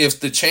says, if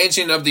the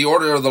changing of the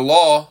order of the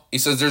law, he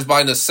says there's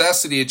by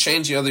necessity a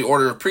changing of the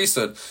order of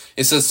priesthood.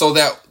 It says, so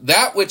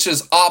that which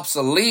is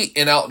obsolete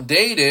and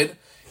outdated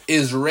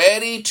is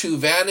ready to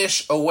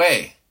vanish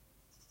away.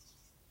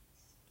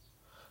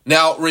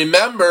 Now,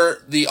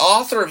 remember, the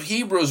author of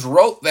Hebrews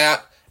wrote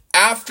that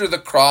after the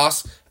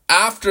cross,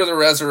 after the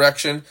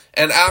resurrection,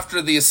 and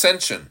after the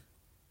ascension.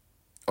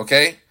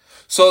 Okay?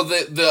 So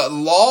the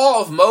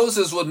law of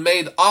Moses was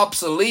made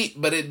obsolete,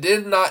 but it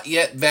did not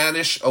yet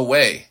vanish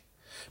away.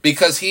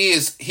 Because he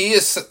is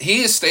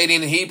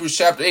stating in Hebrews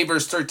chapter 8,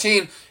 verse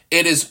 13,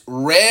 it is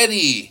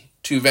ready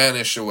to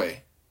vanish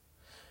away.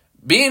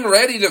 Being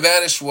ready to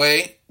vanish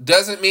away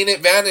doesn't mean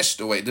it vanished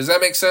away. Does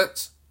that make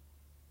sense?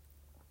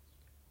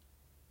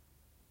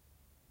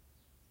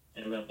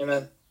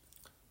 Amen.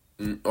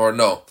 Or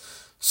no?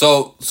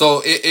 So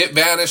it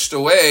vanished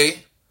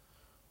away,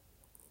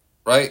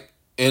 right?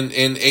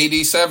 In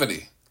AD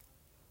 70,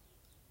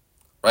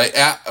 right?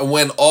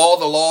 When all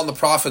the law and the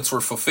prophets were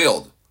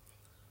fulfilled.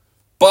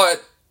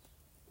 But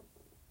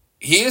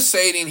he is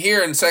stating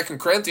here in 2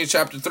 Corinthians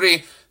chapter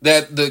 3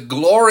 that the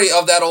glory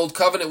of that old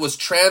covenant was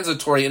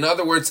transitory. In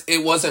other words,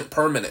 it wasn't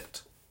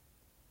permanent.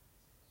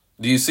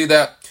 Do you see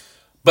that?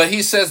 But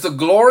he says the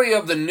glory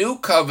of the new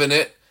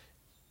covenant,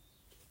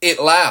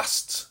 it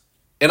lasts.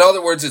 In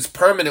other words, it's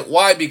permanent.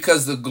 Why?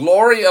 Because the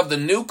glory of the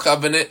new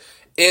covenant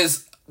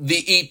is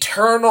the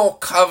eternal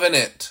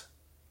covenant.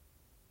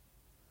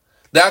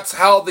 That's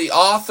how the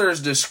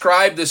authors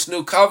describe this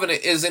new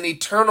covenant, is an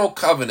eternal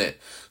covenant.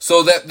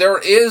 So that there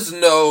is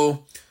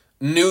no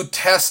New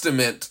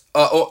Testament.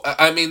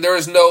 There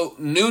is no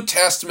New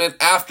Testament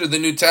after the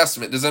New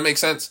Testament. Does that make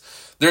sense?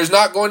 There's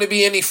not going to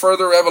be any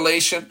further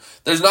revelation.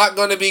 There's not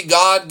going to be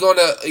God going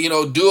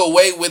to, do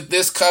away with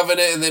this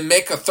covenant and then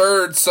make a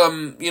third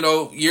some,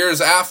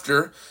 years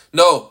after.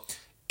 No,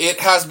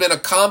 it has been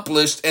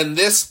accomplished, and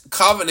this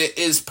covenant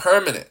is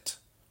permanent.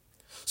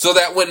 So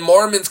that when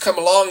Mormons come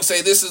along and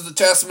say this is the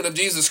testament of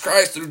Jesus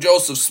Christ through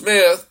Joseph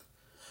Smith,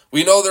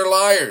 we know they're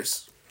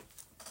liars.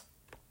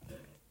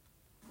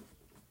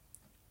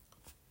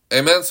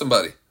 Amen,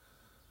 somebody.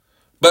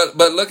 But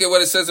look at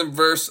what it says in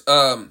verse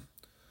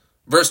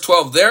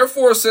 12.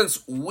 Therefore,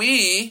 since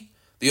we,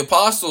 the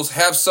apostles,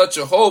 have such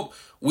a hope,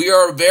 we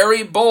are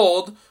very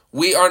bold.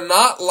 We are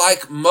not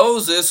like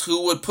Moses,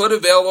 who would put a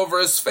veil over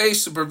his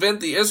face to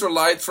prevent the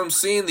Israelites from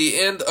seeing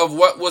the end of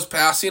what was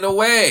passing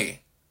away.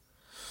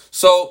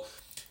 So,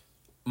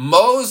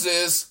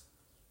 Moses,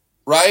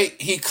 right,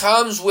 he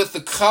comes with the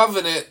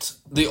covenant,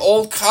 the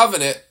old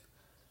covenant,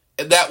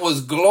 that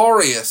was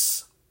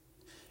glorious.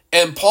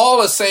 And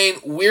Paul is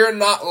saying, we're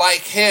not like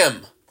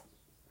him.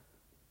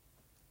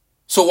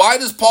 So why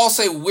does Paul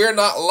say we're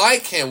not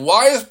like him?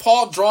 Why is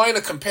Paul drawing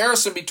a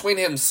comparison between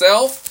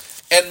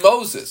himself and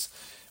Moses?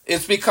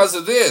 It's because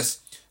of this.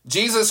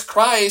 Jesus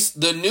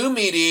Christ, the new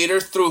mediator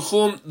through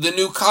whom the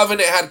new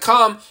covenant had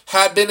come,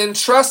 had been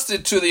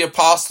entrusted to the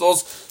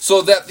apostles,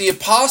 so that the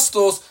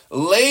apostles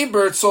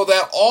labored so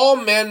that all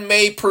men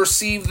may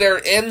perceive their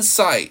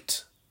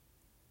insight.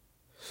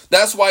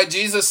 That's why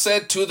Jesus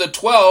said to the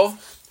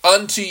 12,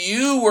 unto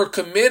you were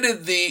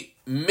committed the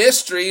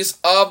mysteries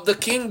of the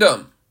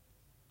kingdom.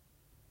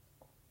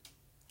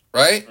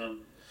 Right?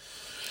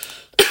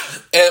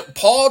 And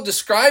Paul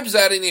describes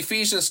that in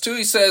Ephesians 2.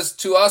 He says,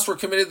 to us were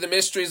committed the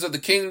mysteries of the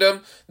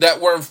kingdom that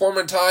were in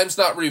former times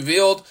not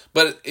revealed,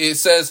 but it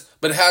says,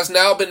 but has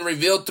now been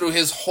revealed through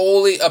his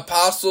holy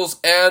apostles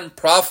and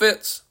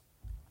prophets.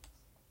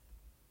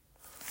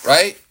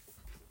 Right?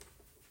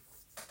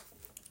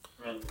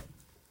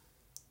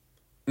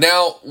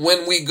 Now,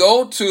 when we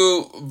go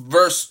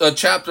to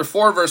chapter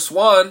 4, verse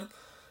 1,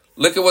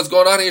 look at what's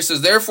going on here. It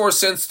says, therefore,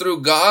 since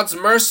through God's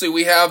mercy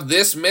we have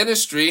this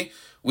ministry,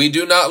 we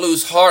do not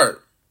lose heart.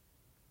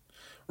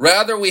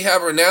 Rather, we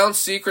have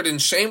renounced secret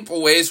and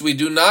shameful ways. We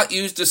do not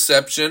use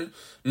deception,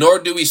 nor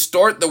do we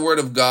distort the word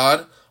of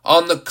God.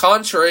 On the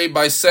contrary,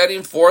 by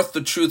setting forth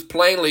the truth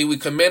plainly, we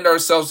commend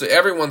ourselves to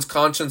everyone's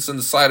conscience in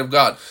the sight of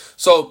God.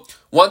 So,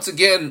 once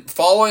again,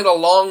 following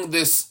along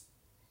this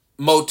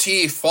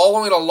motif,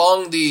 following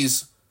along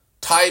these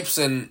types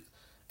and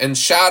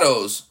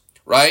shadows,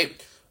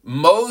 right?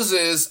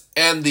 Moses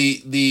and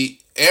the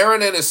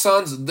Aaron and his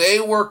sons, they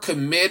were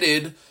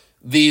committed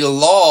the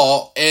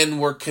law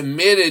and were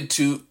committed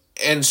to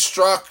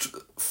instruct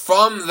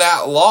from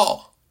that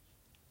law.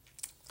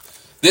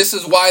 This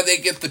is why they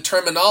get the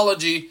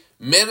terminology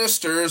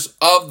ministers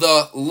of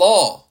the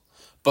law.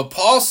 But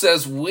Paul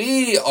says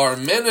we are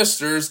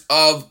ministers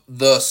of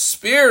the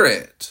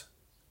Spirit.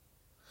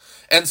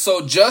 And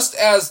so just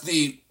as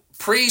the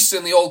priests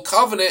in the Old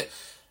Covenant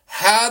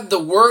had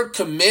the word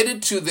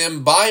committed to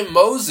them by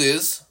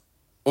Moses,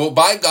 or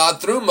by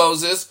God through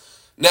Moses,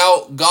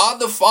 now God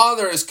the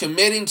Father is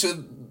committing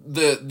to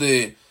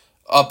the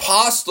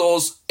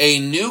apostles a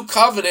new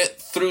covenant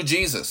through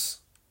Jesus.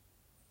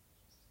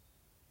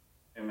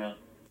 Amen.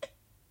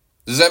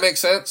 Does that make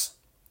sense?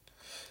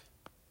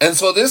 And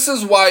so this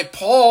is why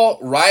Paul,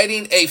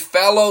 writing a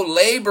fellow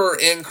laborer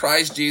in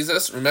Christ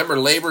Jesus, remember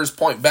laborers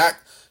point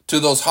back to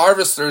those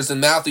harvesters in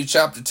Matthew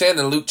chapter 10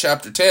 and Luke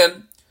chapter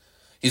 10.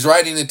 He's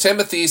writing to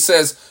Timothy, he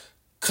says,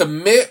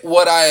 commit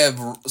what I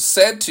have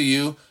said to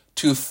you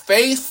to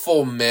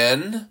faithful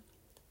men,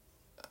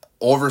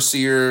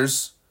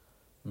 overseers,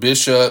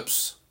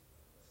 bishops,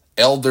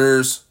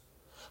 elders,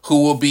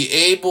 who will be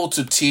able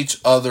to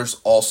teach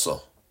others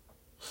also.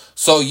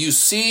 So you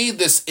see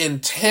this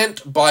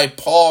intent by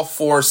Paul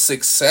for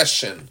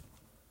succession.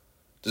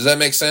 Does that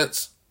make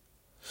sense?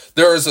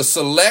 There is a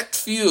select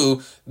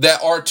few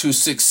that are to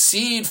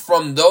succeed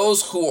from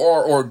those who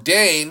are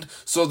ordained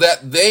so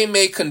that they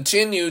may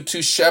continue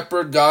to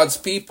shepherd God's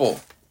people.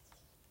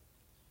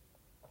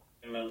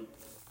 Amen.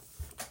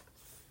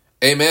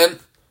 Amen.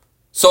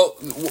 So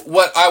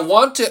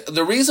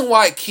the reason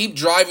why I keep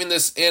driving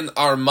this in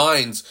our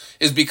minds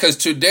is because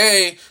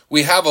today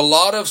we have a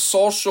lot of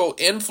social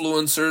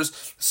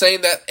influencers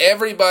saying that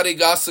everybody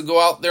got to go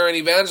out there and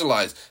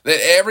evangelize,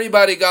 that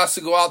everybody got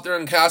to go out there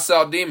and cast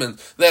out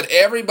demons, that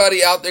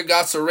everybody out there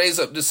got to raise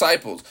up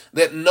disciples,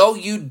 that no,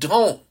 you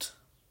don't.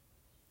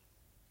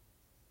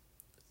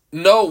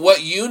 No,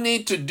 what you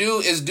need to do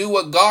is do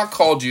what God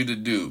called you to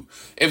do.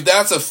 If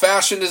that's a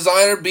fashion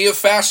designer, be a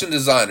fashion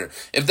designer.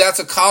 If that's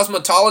a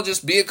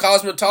cosmetologist, be a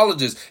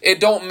cosmetologist. It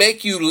don't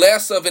make you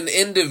less of an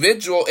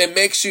individual. It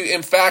makes you,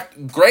 in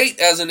fact, great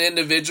as an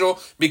individual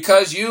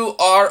because you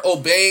are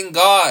obeying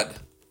God.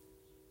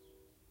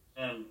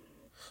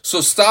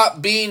 So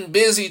stop being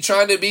busy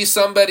trying to be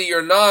somebody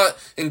you're not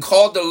and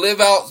called to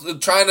live out,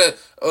 trying to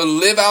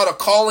live out a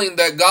calling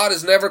that God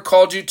has never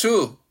called you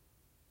to.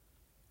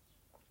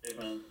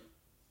 Amen.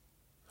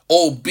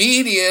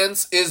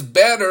 Obedience is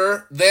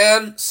better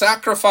than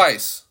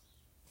sacrifice.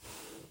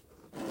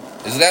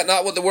 Is that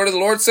not what the word of the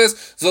Lord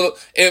says? So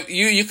if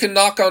you can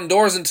knock on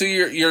doors until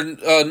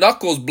your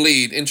knuckles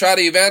bleed and try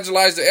to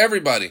evangelize to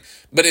everybody.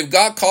 But if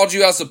God called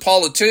you as a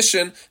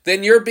politician,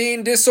 then you're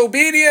being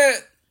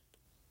disobedient.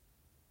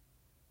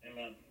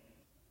 Amen.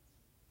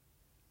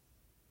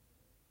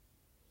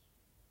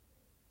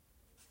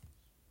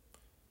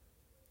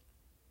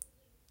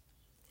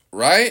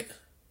 Right?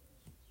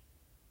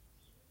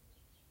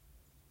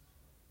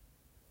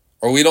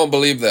 Or we don't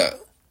believe that.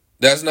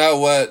 That's not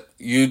what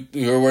you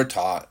were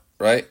taught,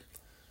 right?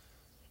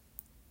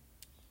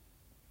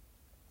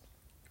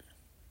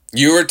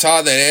 You were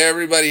taught that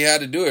everybody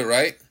had to do it,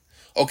 right?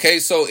 Okay,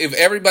 so if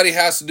everybody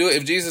has to do it,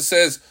 if Jesus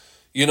says,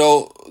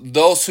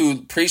 those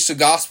who preach the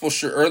gospel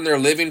should earn their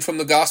living from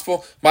the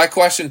gospel, my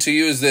question to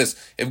you is this.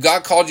 If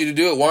God called you to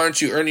do it, why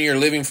aren't you earning your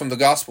living from the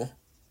gospel?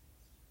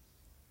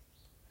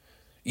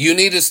 You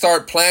need to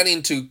start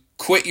planning to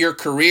quit your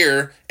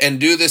career and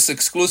do this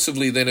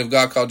exclusively then if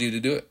God called you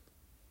to do it.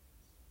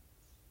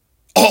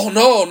 Oh,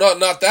 no,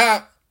 not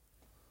that.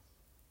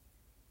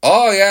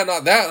 Oh, yeah,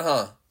 not that,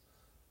 huh?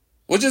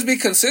 We'll just be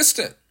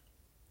consistent.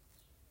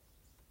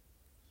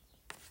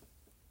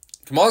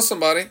 Come on,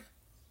 somebody.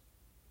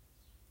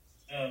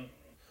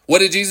 What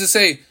did Jesus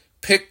say?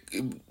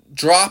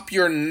 Drop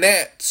your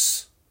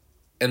nets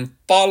and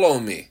follow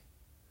me.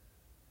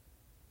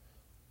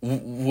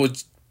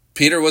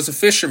 Peter was a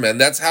fisherman.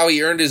 That's how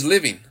he earned his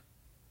living.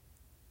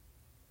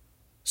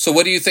 So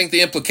what do you think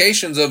the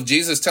implications of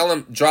Jesus telling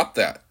him, drop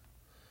that?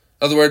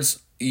 In other words,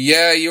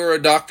 yeah, you're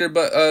a doctor,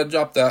 but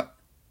drop that.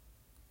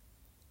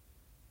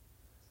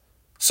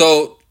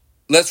 So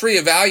let's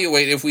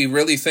reevaluate if we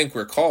really think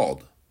we're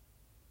called.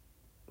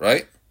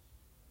 Right?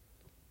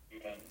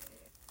 Amen.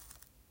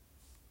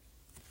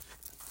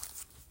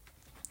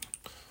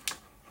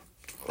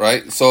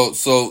 Right?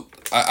 So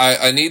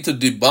I need to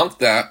debunk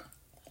that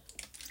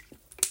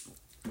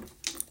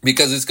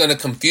because it's going to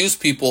confuse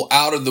people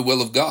out of the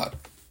will of God.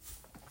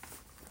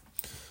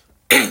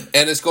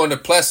 And it's going to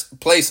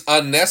place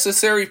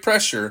unnecessary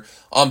pressure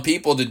on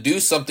people to do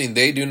something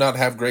they do not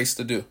have grace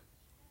to do.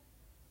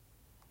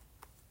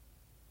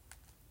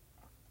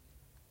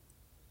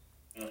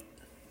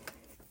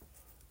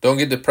 Don't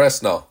get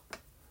depressed now.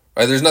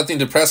 Right? There's nothing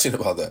depressing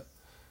about that.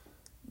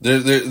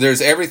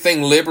 There's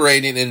everything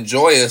liberating and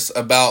joyous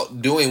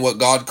about doing what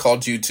God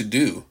called you to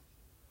do.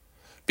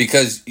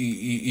 Because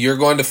you're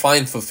going to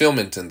find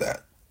fulfillment in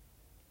that.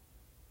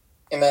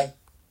 Amen.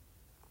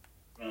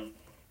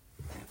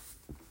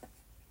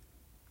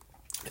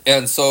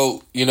 And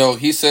so,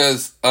 he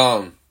says,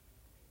 where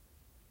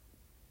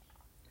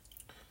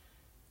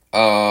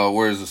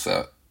is this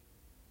at?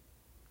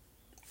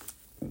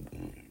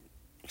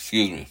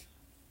 Excuse me.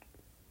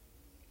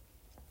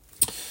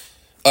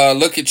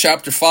 look at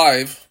chapter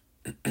 5.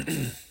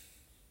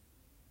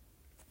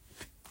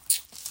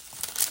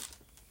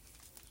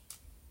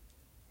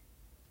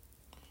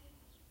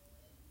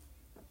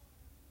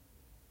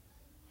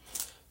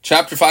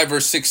 Chapter 5,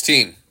 verse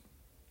 16.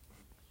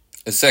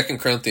 Is 2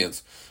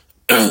 Corinthians.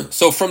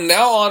 So from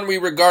now on, we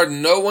regard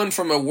no one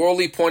from a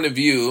worldly point of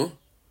view.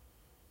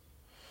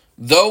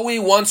 Though we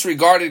once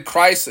regarded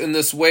Christ in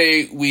this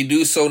way, we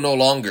do so no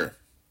longer.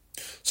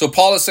 So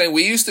Paul is saying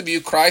we used to view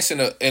Christ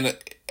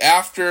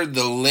after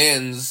the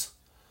lens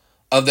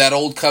of that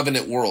old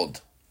covenant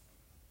world.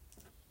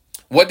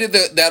 What did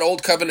that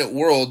old covenant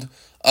world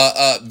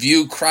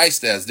view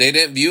Christ as? They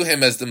didn't view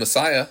him as the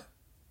Messiah.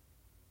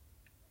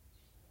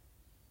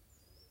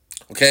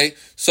 Okay,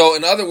 so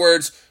in other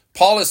words,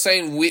 Paul is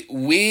saying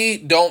we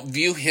don't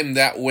view him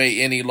that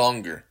way any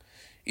longer.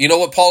 You know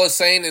what Paul is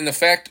saying? In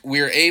effect, we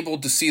are able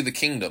to see the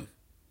kingdom.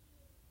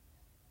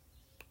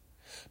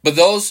 But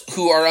those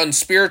who are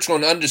unspiritual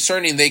and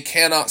undiscerning, they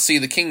cannot see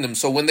the kingdom.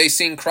 So when they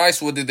seen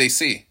Christ, what did they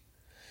see?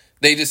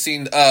 They just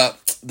seen the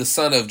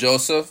son of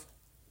Joseph,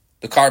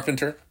 the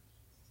carpenter.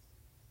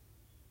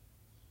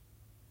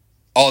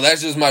 Oh,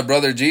 that's just my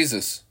brother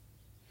Jesus.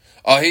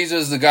 Oh, he's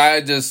just the guy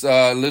that just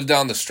lived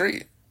down the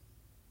street.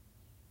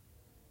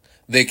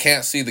 They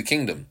can't see the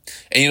kingdom.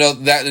 And you know,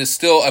 that is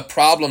still a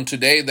problem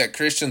today that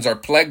Christians are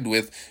plagued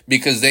with,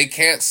 because they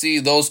can't see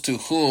those to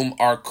whom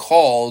are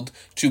called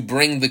to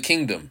bring the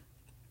kingdom.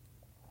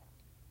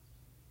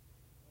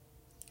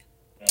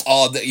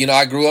 Oh, you know,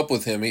 I grew up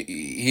with him.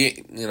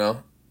 He you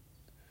know,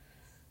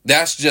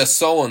 that's just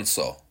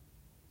so-and-so.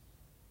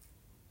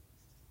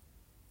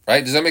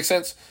 Right? Does that make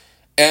sense?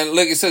 And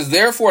look, it says,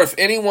 therefore, if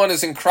anyone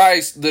is in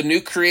Christ, the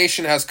new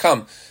creation has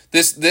come.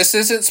 This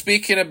isn't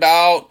speaking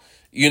about,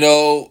 you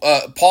know,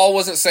 Paul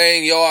wasn't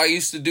saying, yo, I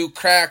used to do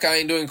crack, I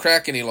ain't doing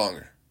crack any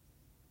longer.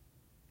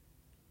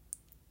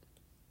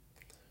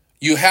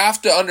 You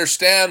have to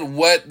understand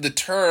what the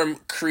term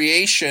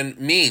creation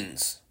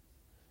means.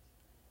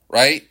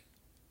 Right?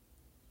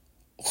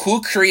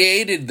 Who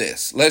created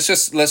this? Let's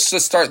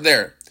just start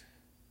there.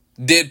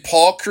 Did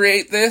Paul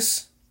create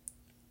this?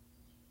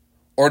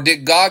 Or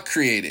did God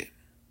create it?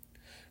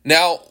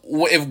 Now,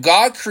 if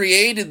God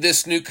created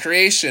this new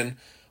creation,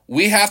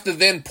 we have to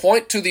then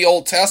point to the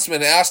Old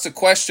Testament and ask the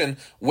question,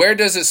 where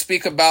does it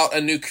speak about a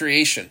new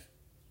creation?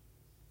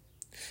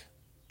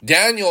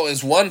 Daniel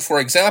is one, for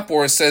example,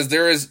 where it says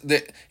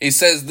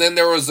then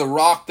there was a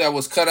rock that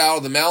was cut out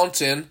of the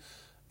mountain,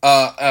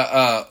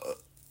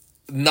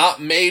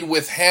 not made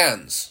with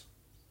hands.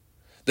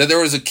 That there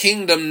was a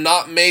kingdom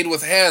not made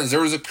with hands.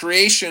 There was a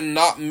creation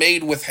not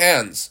made with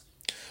hands.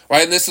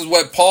 Right? And this is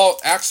what Paul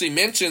actually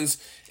mentions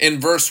in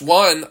verse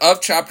 1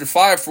 of chapter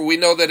 5. For we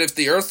know that if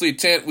the earthly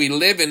tent we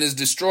live in is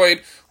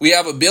destroyed, we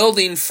have a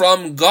building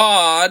from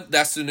God,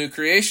 that's the new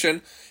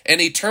creation,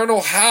 an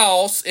eternal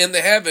house in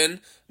the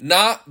heaven,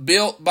 not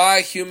built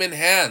by human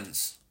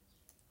hands.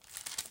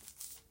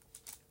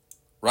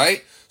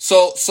 Right?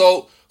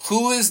 So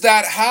who is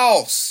that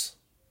house?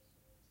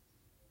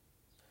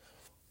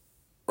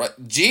 Right.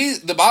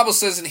 The Bible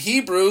says in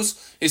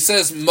Hebrews, it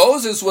says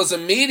Moses was a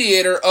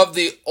mediator of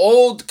the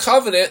old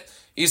covenant.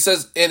 He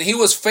says, and he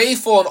was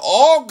faithful in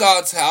all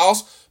God's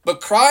house, but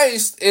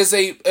Christ is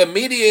a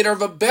mediator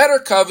of a better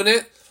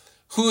covenant,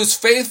 who is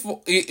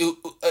faithful,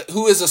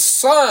 who is a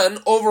son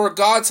over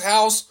God's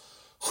house.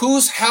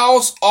 Whose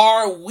house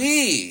are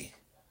we?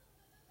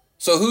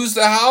 So who's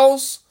the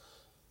house?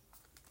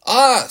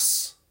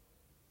 Us.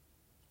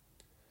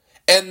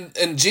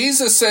 And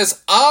Jesus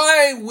says,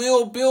 I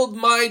will build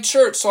my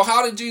church. So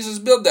how did Jesus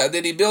build that?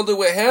 Did he build it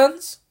with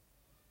hands?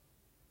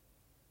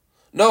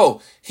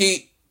 No,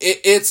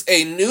 it's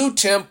a new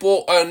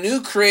temple, a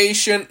new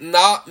creation,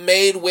 not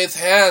made with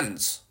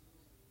hands.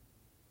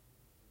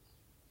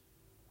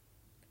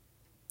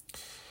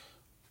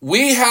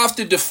 We have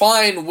to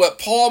define what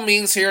Paul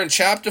means here in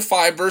chapter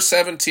 5, verse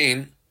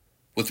 17,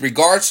 with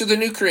regards to the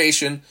new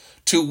creation,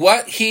 to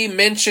what he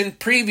mentioned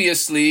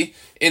previously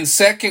in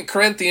 2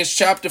 Corinthians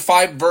chapter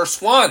 5,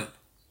 verse 1.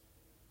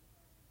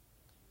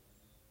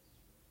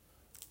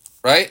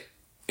 Right?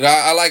 You know,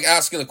 I like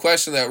asking the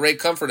question that Ray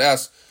Comfort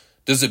asked,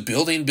 does a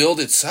building build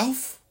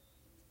itself?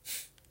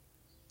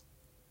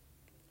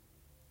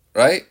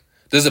 Right?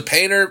 Does a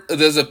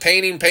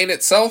painting paint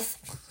itself?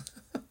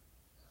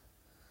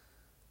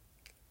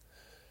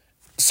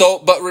 So,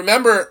 but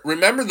remember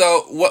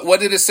though, what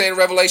did it say in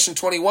Revelation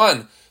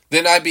 21?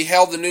 Then I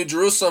beheld the new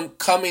Jerusalem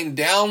coming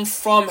down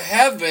from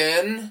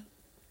heaven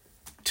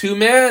to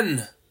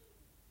men.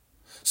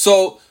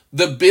 So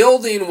the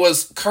building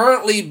was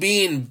currently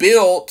being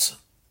built,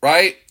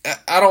 right?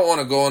 I don't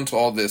want to go into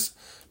all this,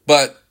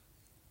 but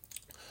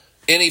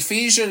in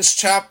Ephesians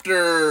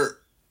chapter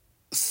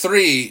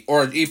 3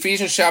 or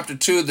Ephesians chapter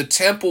 2, the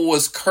temple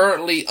was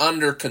currently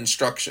under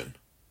construction.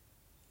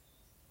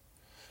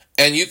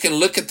 And you can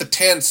look at the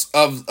tense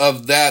of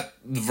that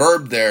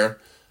verb there,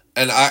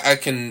 and I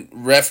can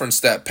reference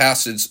that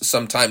passage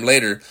sometime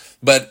later,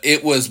 but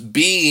it was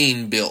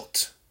being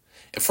built.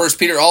 And 1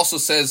 Peter also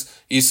says,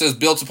 He says,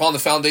 built upon the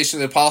foundation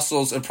of the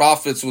apostles and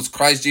prophets with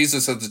Christ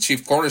Jesus as the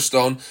chief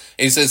cornerstone. And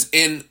he says,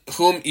 in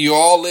whom you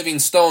are all living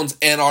stones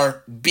and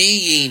are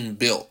being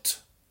built.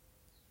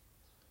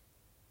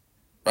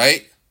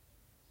 Right?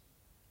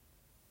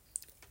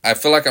 I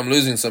feel like I'm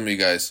losing some of you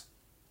guys.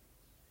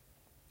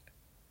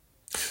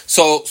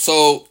 So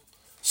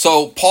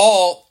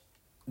Paul,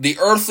 the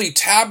earthly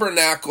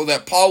tabernacle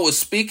that Paul was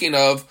speaking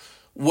of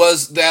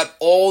was that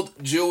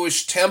old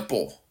Jewish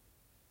temple.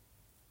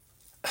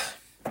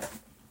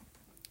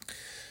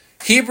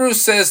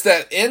 Hebrews says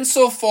that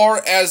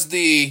insofar as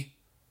the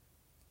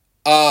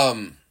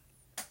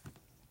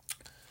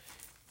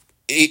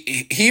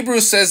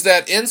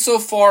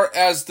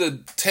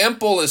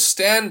temple is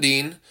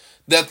standing,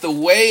 that the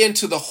way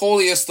into the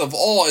holiest of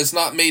all is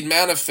not made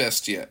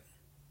manifest yet.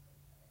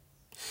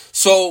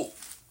 So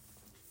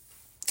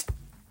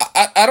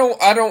I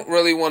don't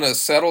really want to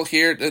settle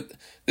here.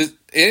 Is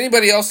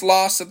anybody else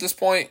lost at this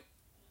point?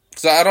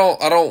 Because I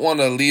don't want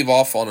to leave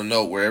off on a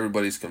note where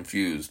everybody's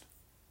confused.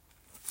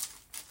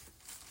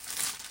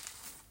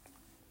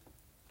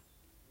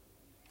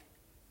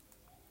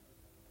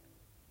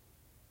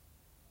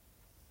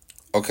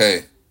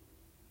 Okay.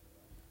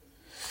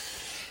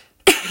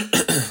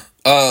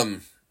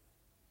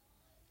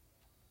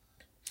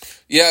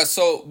 Yeah,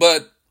 so,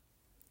 but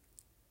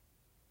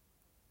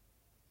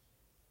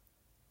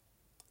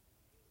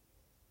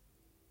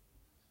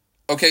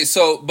okay,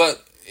 so,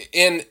 but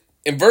in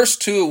verse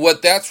 2,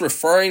 what that's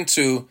referring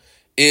to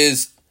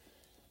is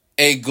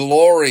a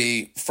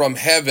glory from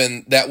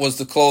heaven that was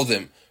to clothe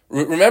him.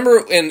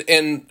 Remember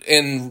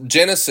in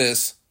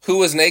Genesis, who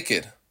was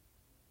naked?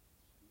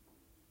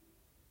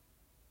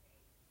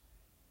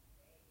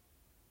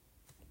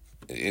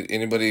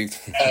 Anybody?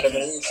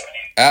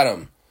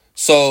 Adam.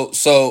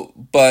 So,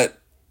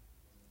 but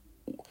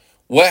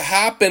what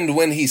happened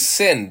when he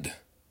sinned?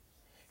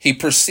 He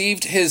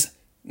perceived his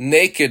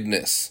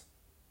nakedness.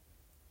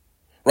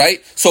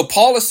 Right? So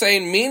Paul is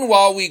saying,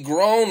 meanwhile we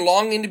groan,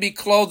 longing to be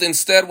clothed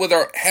instead with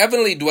our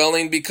heavenly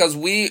dwelling, because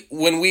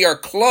when we are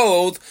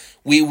clothed,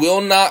 we will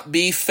not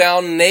be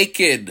found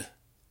naked.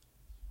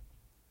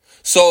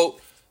 So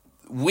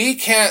we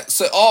can't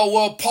say, oh,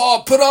 well,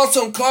 Paul, put on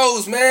some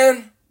clothes,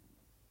 man.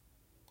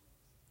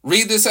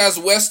 Read this as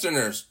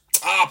Westerners.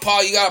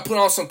 Paul, you got to put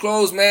on some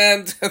clothes,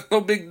 man. No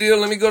big deal.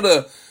 Let me go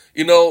to,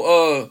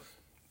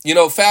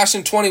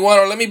 Fashion 21,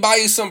 or let me buy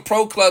you some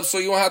pro clubs so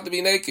you won't have to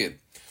be naked.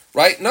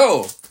 Right?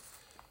 No.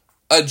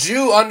 A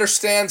Jew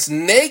understands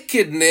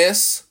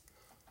nakedness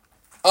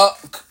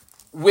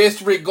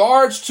with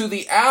regards to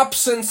the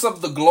absence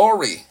of the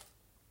glory.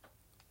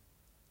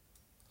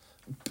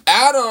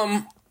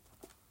 Adam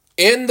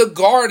in the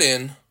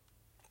garden,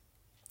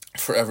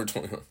 Forever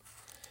 21.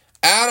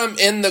 Adam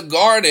in the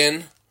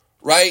garden,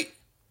 right,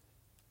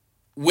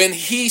 when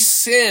he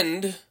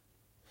sinned,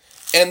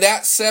 and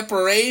that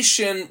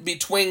separation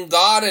between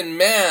God and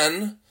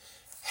man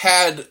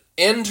had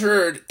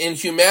entered in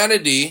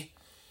humanity,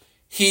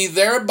 he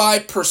thereby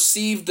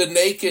perceived the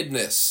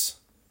nakedness.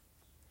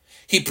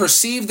 He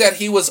perceived that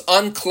he was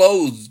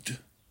unclothed.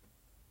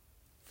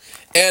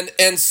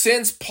 And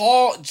since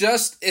Paul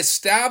just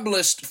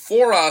established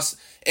for us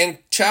in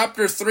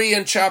chapter 3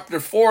 and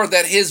chapter 4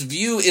 that his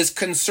view is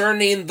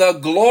concerning the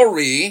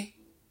glory,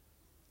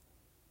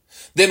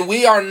 then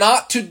we are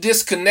not to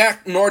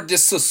disconnect nor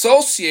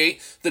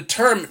disassociate the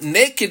term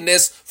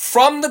nakedness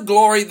from the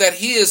glory that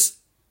he is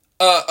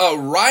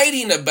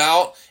writing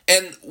about,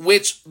 and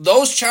which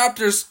those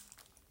chapters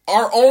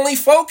are only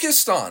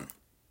focused on.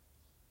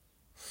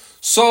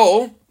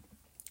 So,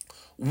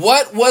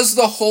 what was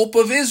the hope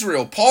of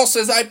Israel? Paul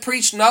says, I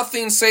preach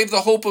nothing save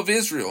the hope of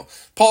Israel.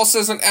 Paul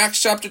says in Acts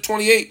chapter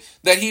 28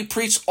 that he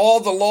preached all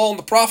the law and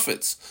the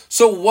prophets.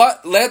 So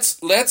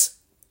let's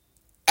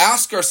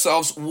ask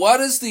ourselves, what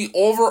is the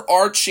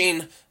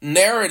overarching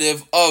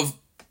narrative of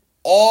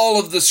all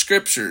of the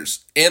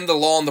scriptures in the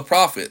law and the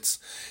prophets?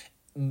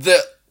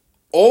 The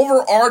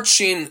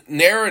overarching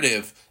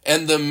narrative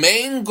and the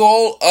main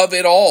goal of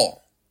it all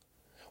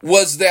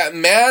was that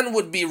man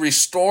would be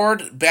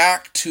restored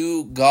back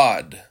to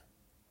God.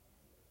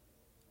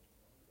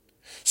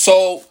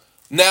 So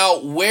now,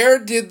 where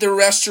did the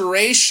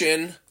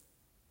restoration,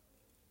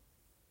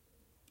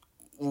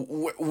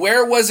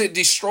 where was it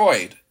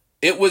destroyed?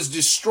 It was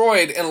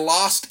destroyed and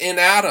lost in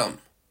Adam.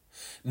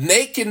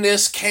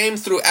 Nakedness came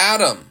through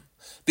Adam.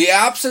 The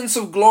absence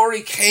of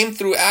glory came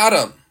through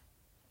Adam.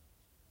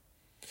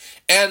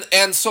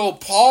 And so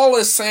Paul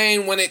is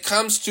saying, when it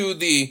comes to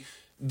the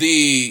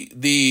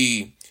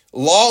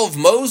law of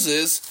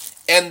Moses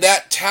and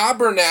that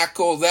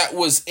tabernacle that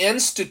was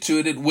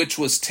instituted, which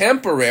was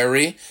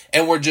temporary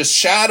and were just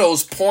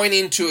shadows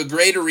pointing to a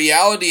greater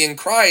reality in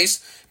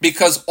Christ,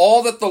 because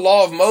all that the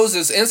law of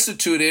Moses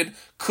instituted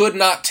could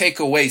not take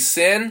away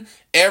sin.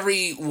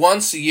 Every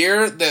once a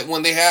year, that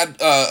when they had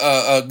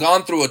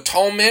gone through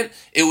atonement,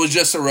 it was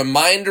just a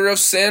reminder of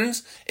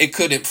sins. It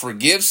couldn't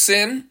forgive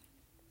sin.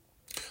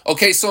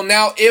 Okay, so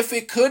now if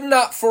it could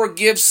not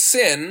forgive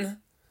sin,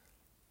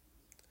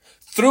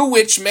 through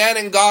which man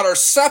and God are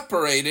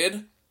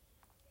separated,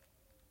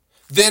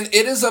 then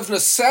it is of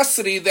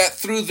necessity that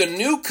through the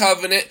new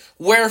covenant,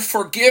 where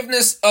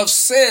forgiveness of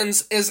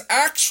sins is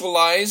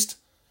actualized,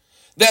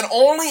 that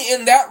only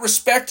in that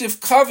respective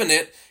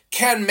covenant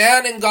can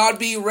man and God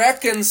be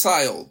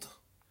reconciled.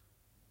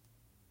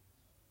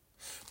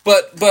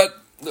 But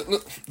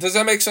does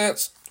that make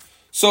sense?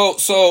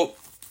 So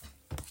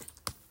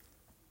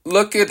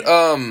look at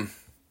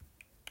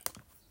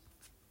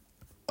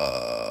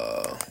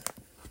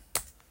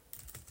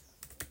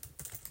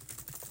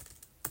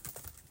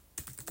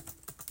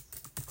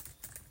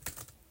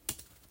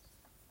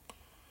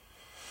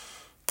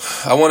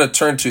I want to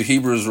turn to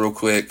Hebrews real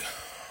quick.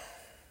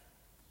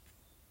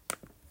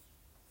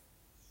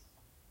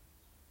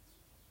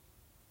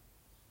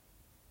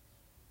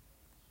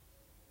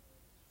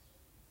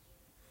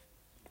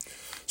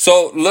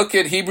 So look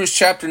at Hebrews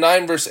chapter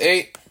 9, verse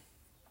 8.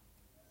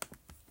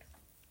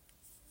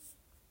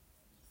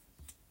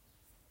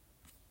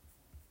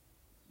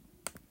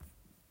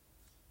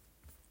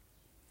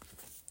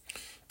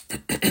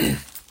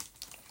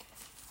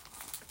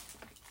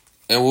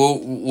 And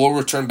we'll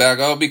return back.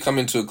 I'll be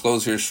coming to a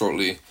close here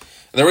shortly. And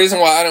the reason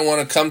why I didn't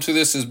want to come to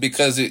this is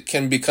because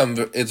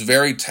it's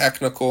very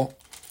technical.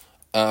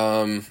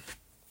 And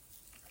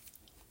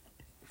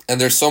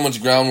there's so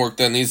much groundwork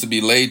that needs to be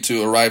laid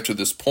to arrive to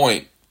this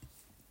point.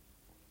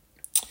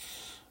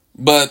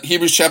 But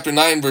Hebrews chapter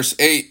 9, verse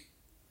 8.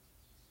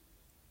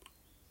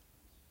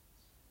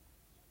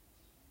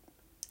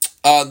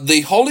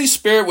 The Holy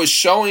Spirit was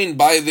showing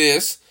by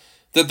this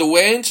that the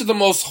way into the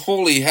most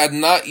holy had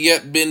not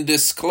yet been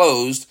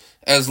disclosed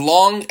as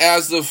long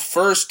as the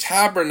first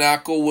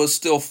tabernacle was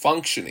still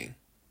functioning.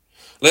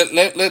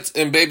 Let's,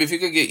 and babe, if you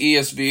could get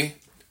ESV,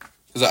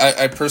 because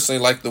I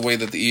personally like the way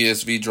that the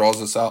ESV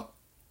draws this out.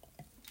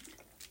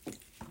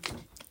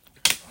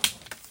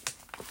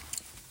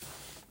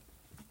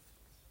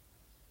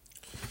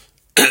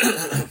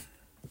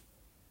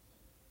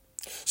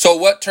 So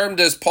what term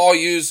does Paul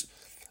use?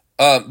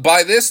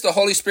 By this, the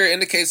Holy Spirit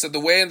indicates that the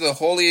way into the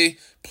holy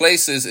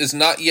places is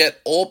not yet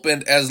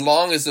opened as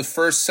long as the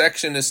first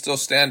section is still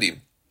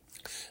standing.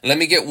 Let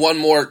me get one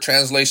more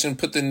translation.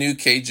 Put the new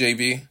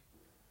KJV,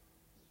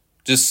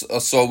 just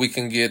so we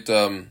can get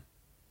the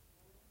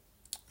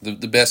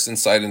best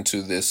insight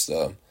into this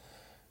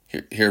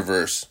here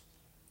verse.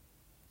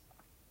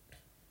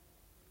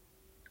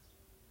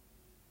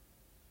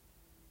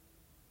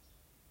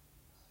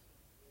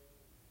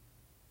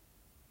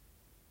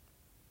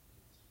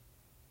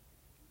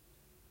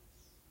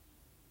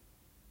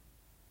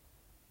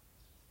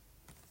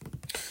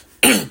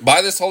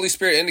 By this, Holy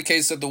Spirit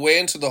indicates that the way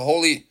into the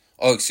holy...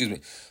 The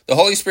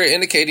Holy Spirit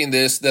indicating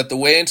this, that the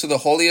way into the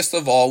holiest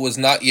of all was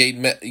not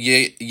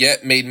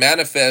yet made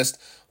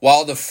manifest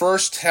while the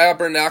first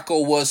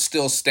tabernacle was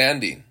still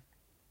standing.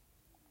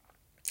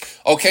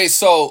 Okay,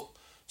 so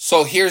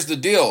here's the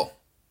deal.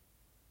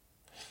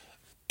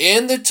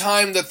 In the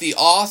time that the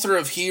author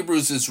of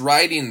Hebrews is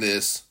writing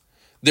this,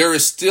 there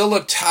is still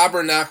a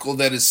tabernacle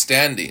that is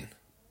standing.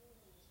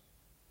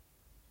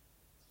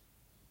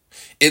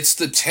 It's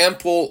the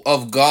temple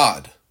of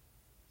God.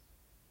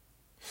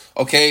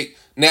 Okay,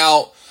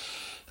 now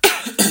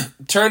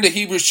turn to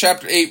Hebrews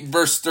chapter 8,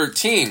 verse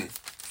 13.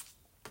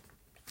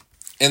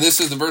 And this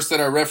is the verse that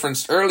I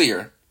referenced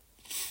earlier.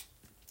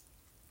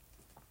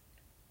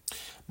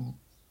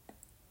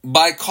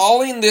 By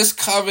calling this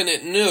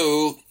covenant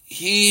new,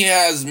 he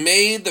has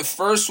made the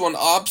first one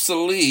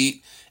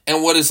obsolete,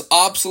 and what is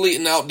obsolete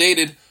and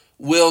outdated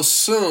will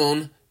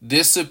soon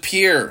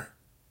disappear.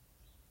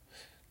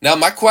 Now,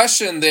 my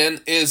question then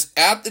is,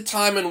 at the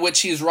time in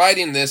which he's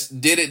writing this,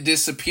 did it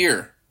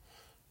disappear?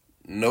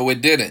 No,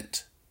 it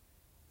didn't.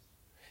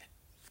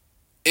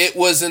 It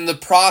was in the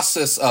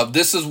process of.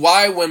 This is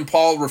why when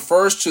Paul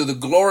refers to the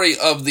glory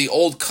of the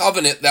old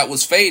covenant that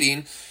was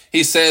fading,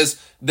 he says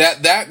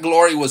that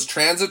glory was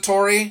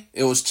transitory,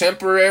 it was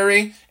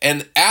temporary,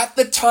 and at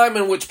the time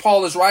in which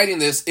Paul is writing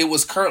this, it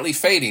was currently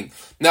fading.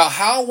 Now,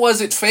 how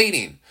was it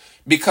fading?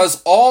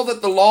 Because all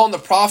that the law and the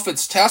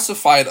prophets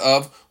testified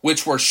of,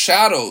 which were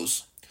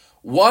shadows,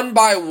 one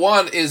by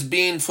one is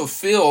being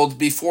fulfilled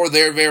before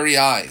their very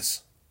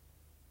eyes.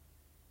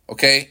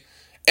 Okay?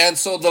 And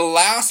so the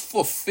last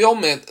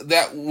fulfillment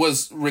that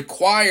was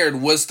required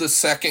was the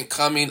second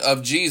coming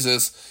of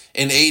Jesus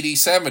in AD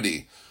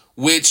 70,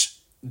 which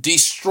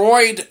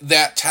destroyed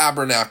that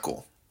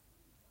tabernacle.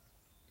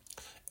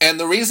 And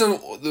the reason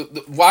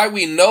why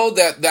we know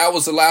that that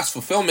was the last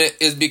fulfillment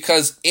is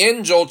because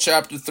in Joel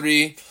chapter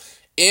 3,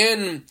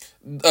 in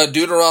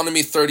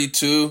Deuteronomy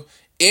 32,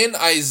 in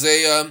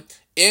Isaiah,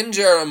 in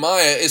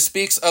Jeremiah, it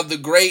speaks of the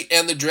great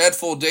and the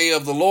dreadful day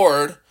of the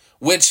Lord,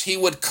 which he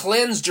would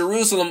cleanse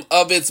Jerusalem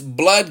of its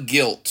blood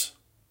guilt.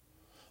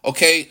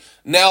 Okay,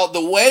 now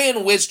the way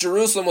in which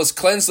Jerusalem was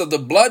cleansed of the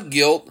blood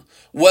guilt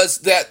was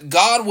that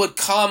God would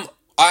come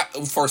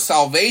for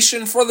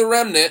salvation for the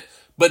remnant,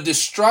 but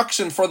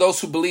destruction for those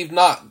who believe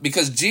not.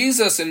 Because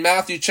Jesus in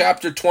Matthew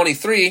chapter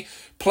 23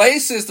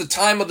 places the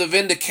time of the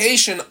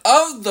vindication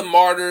of the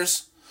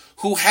martyrs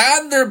who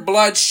had their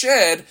blood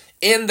shed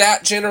in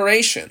that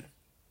generation.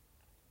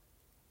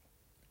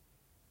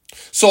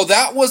 So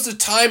that was the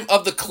time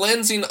of the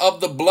cleansing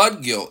of the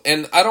blood guilt.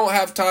 And I don't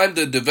have time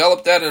to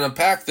develop that and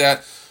unpack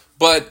that,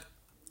 but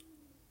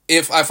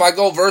if I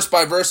go verse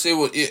by verse,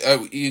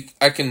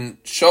 I can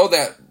show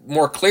that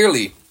more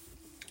clearly.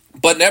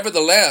 But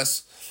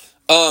nevertheless,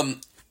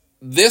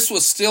 this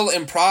was still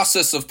in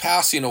process of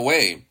passing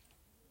away.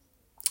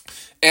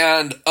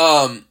 And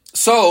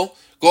so,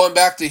 going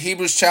back to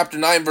Hebrews chapter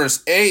 9,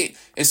 verse 8,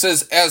 it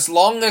says, as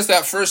long as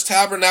that first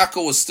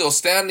tabernacle was still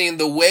standing,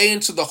 the way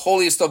into the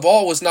holiest of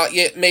all was not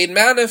yet made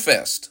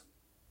manifest.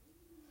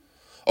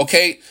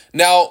 Okay,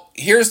 now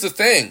here's the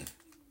thing.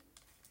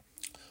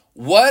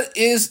 What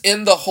is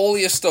in the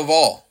holiest of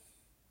all?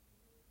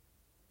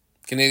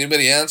 Can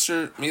anybody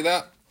answer me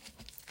that?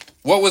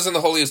 What was in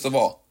the holiest of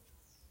all?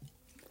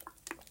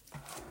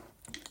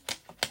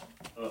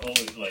 The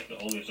holies, like the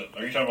holies of.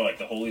 Are you talking about like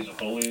the holies of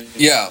holies?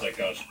 Yeah. Like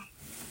God's.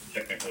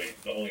 Technically,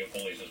 the holy of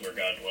holies is where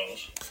God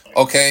dwells. Like,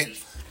 okay.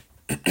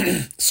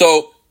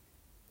 So,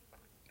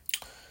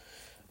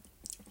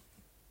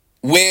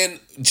 when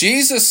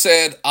Jesus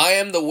said, I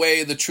am the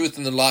way, the truth,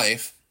 and the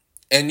life,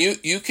 and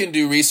you can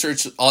do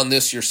research on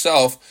this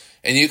yourself,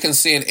 and you can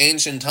see in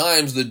ancient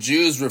times the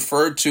Jews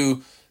referred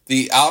to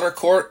the outer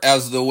court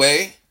as the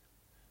way,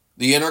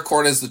 the inner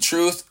court as the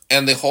truth,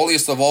 and the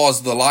holiest of all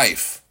as the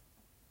life.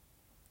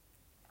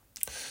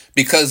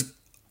 Because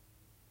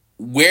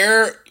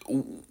where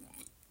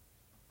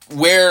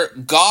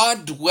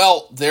God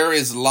dwelt, there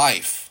is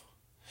life.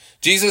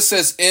 Jesus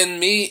says, in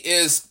me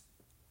is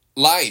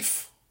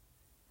life.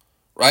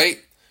 Right?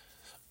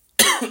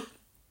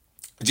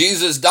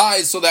 Jesus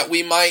died so that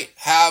we might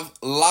have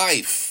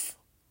life,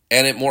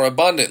 and it more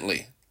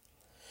abundantly.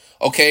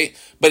 Okay,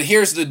 but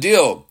here's the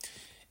deal.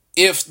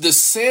 If the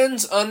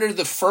sins under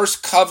the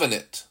first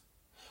covenant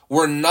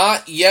were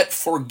not yet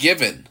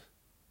forgiven,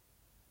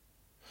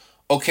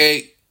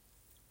 okay,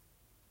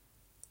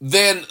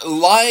 then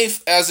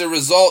life as a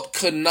result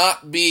could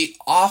not be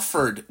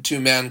offered to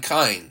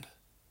mankind.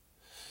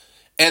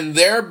 And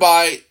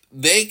thereby,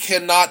 they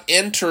cannot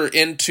enter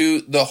into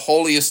the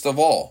holiest of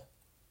all.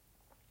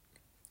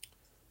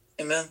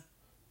 Amen.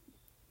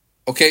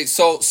 Okay,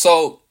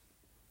 so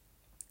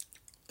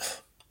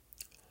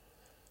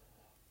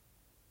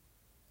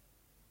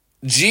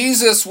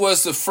Jesus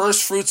was the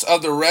first fruits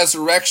of the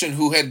resurrection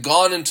who had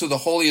gone into the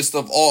holiest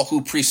of all,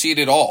 who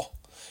preceded all.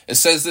 It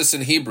says this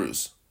in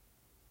Hebrews.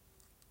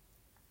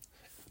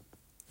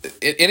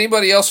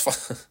 Anybody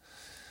else?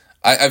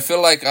 I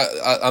feel like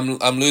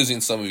I'm losing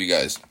some of you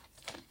guys.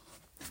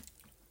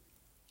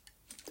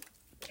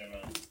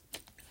 Amen.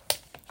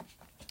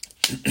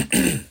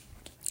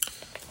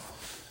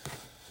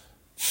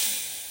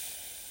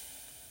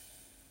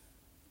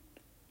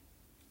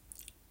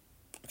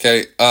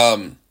 Okay,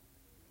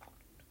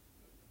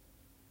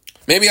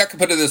 maybe I could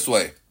put it this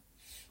way.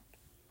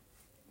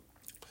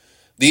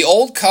 The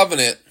old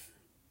covenant,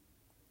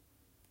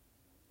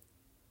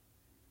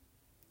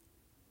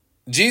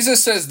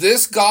 Jesus says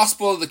this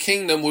gospel of the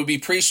kingdom would be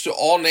preached to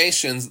all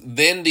nations,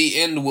 then the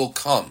end will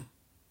come.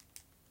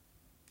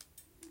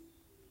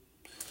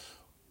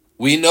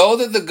 We know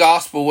that the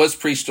gospel was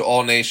preached to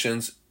all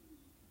nations.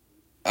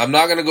 I'm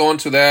not going to go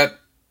into that,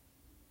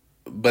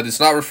 but it's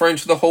not referring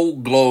to the whole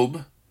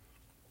globe.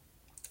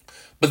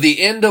 But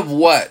the end of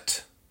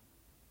what?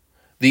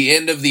 The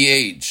end of the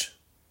age.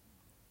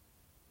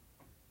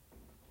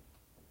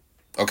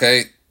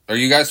 Okay? Are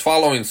you guys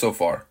following so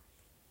far?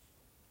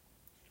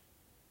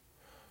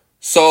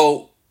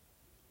 So,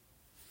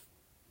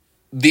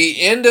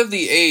 the end of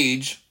the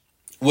age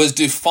was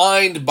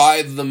defined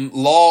by the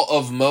law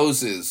of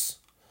Moses,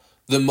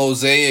 the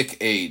Mosaic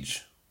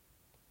age.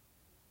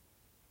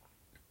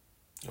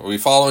 Are we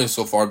following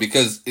so far?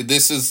 Because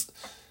this is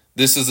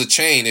a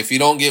chain. If you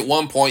don't get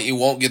one point, you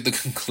won't get the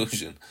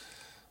conclusion.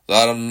 So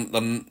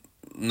I'm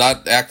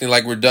not acting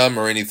like we're dumb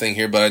or anything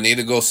here, but I need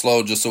to go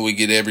slow just so we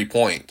get every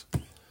point.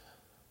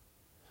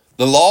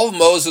 The law of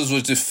Moses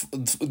was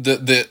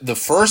the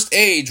first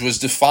age was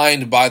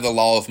defined by the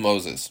law of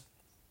Moses.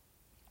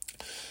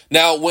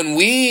 Now, when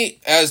we,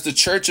 as the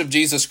Church of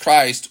Jesus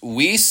Christ,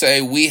 we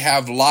say we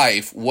have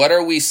life, what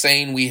are we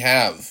saying we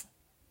have?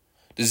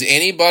 Does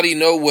anybody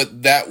know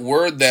what that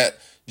word that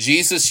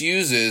Jesus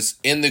uses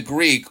in the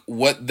Greek,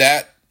 what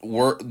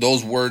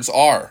those words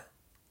are?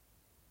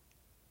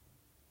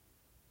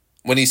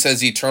 When he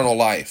says eternal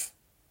life.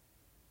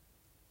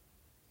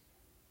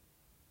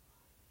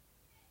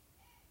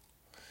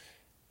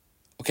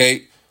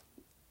 Okay,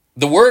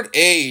 the word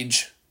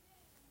age,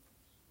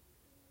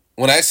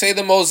 when I say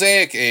the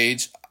Mosaic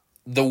age,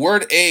 the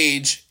word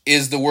age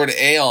is the word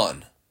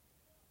aeon.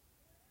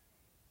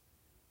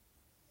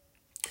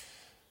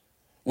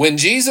 When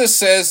Jesus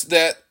says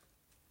that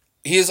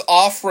he is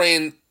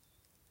offering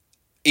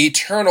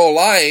eternal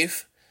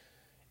life,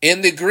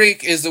 in the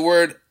Greek is the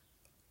word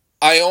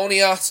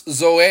aionios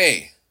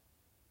zoe.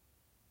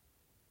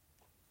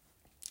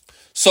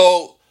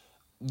 So,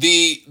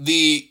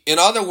 in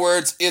other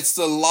words, it's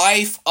the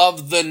life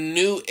of the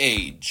new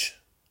age.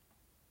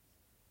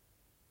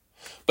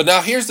 But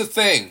now here's the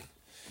thing.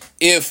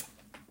 If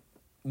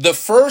the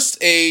first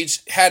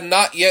age had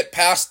not yet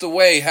passed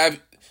away,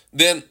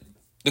 then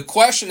the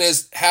question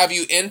is, have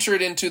you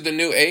entered into the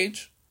new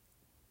age?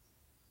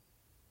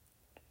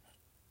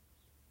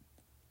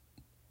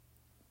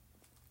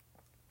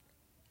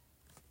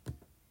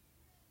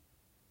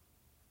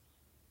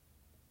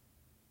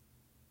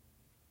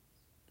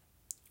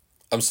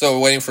 I'm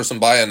still waiting for some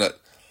buy on that.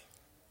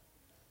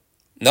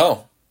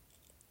 No.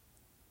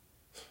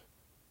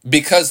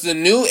 Because the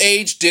new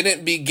age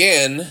didn't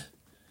begin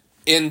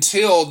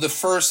until the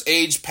first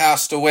age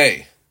passed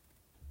away.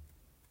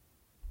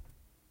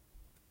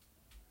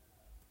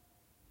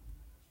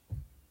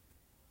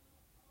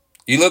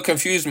 You look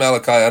confused,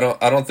 Malachi.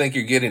 I don't think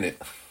you're getting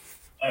it.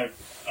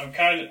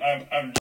 I'm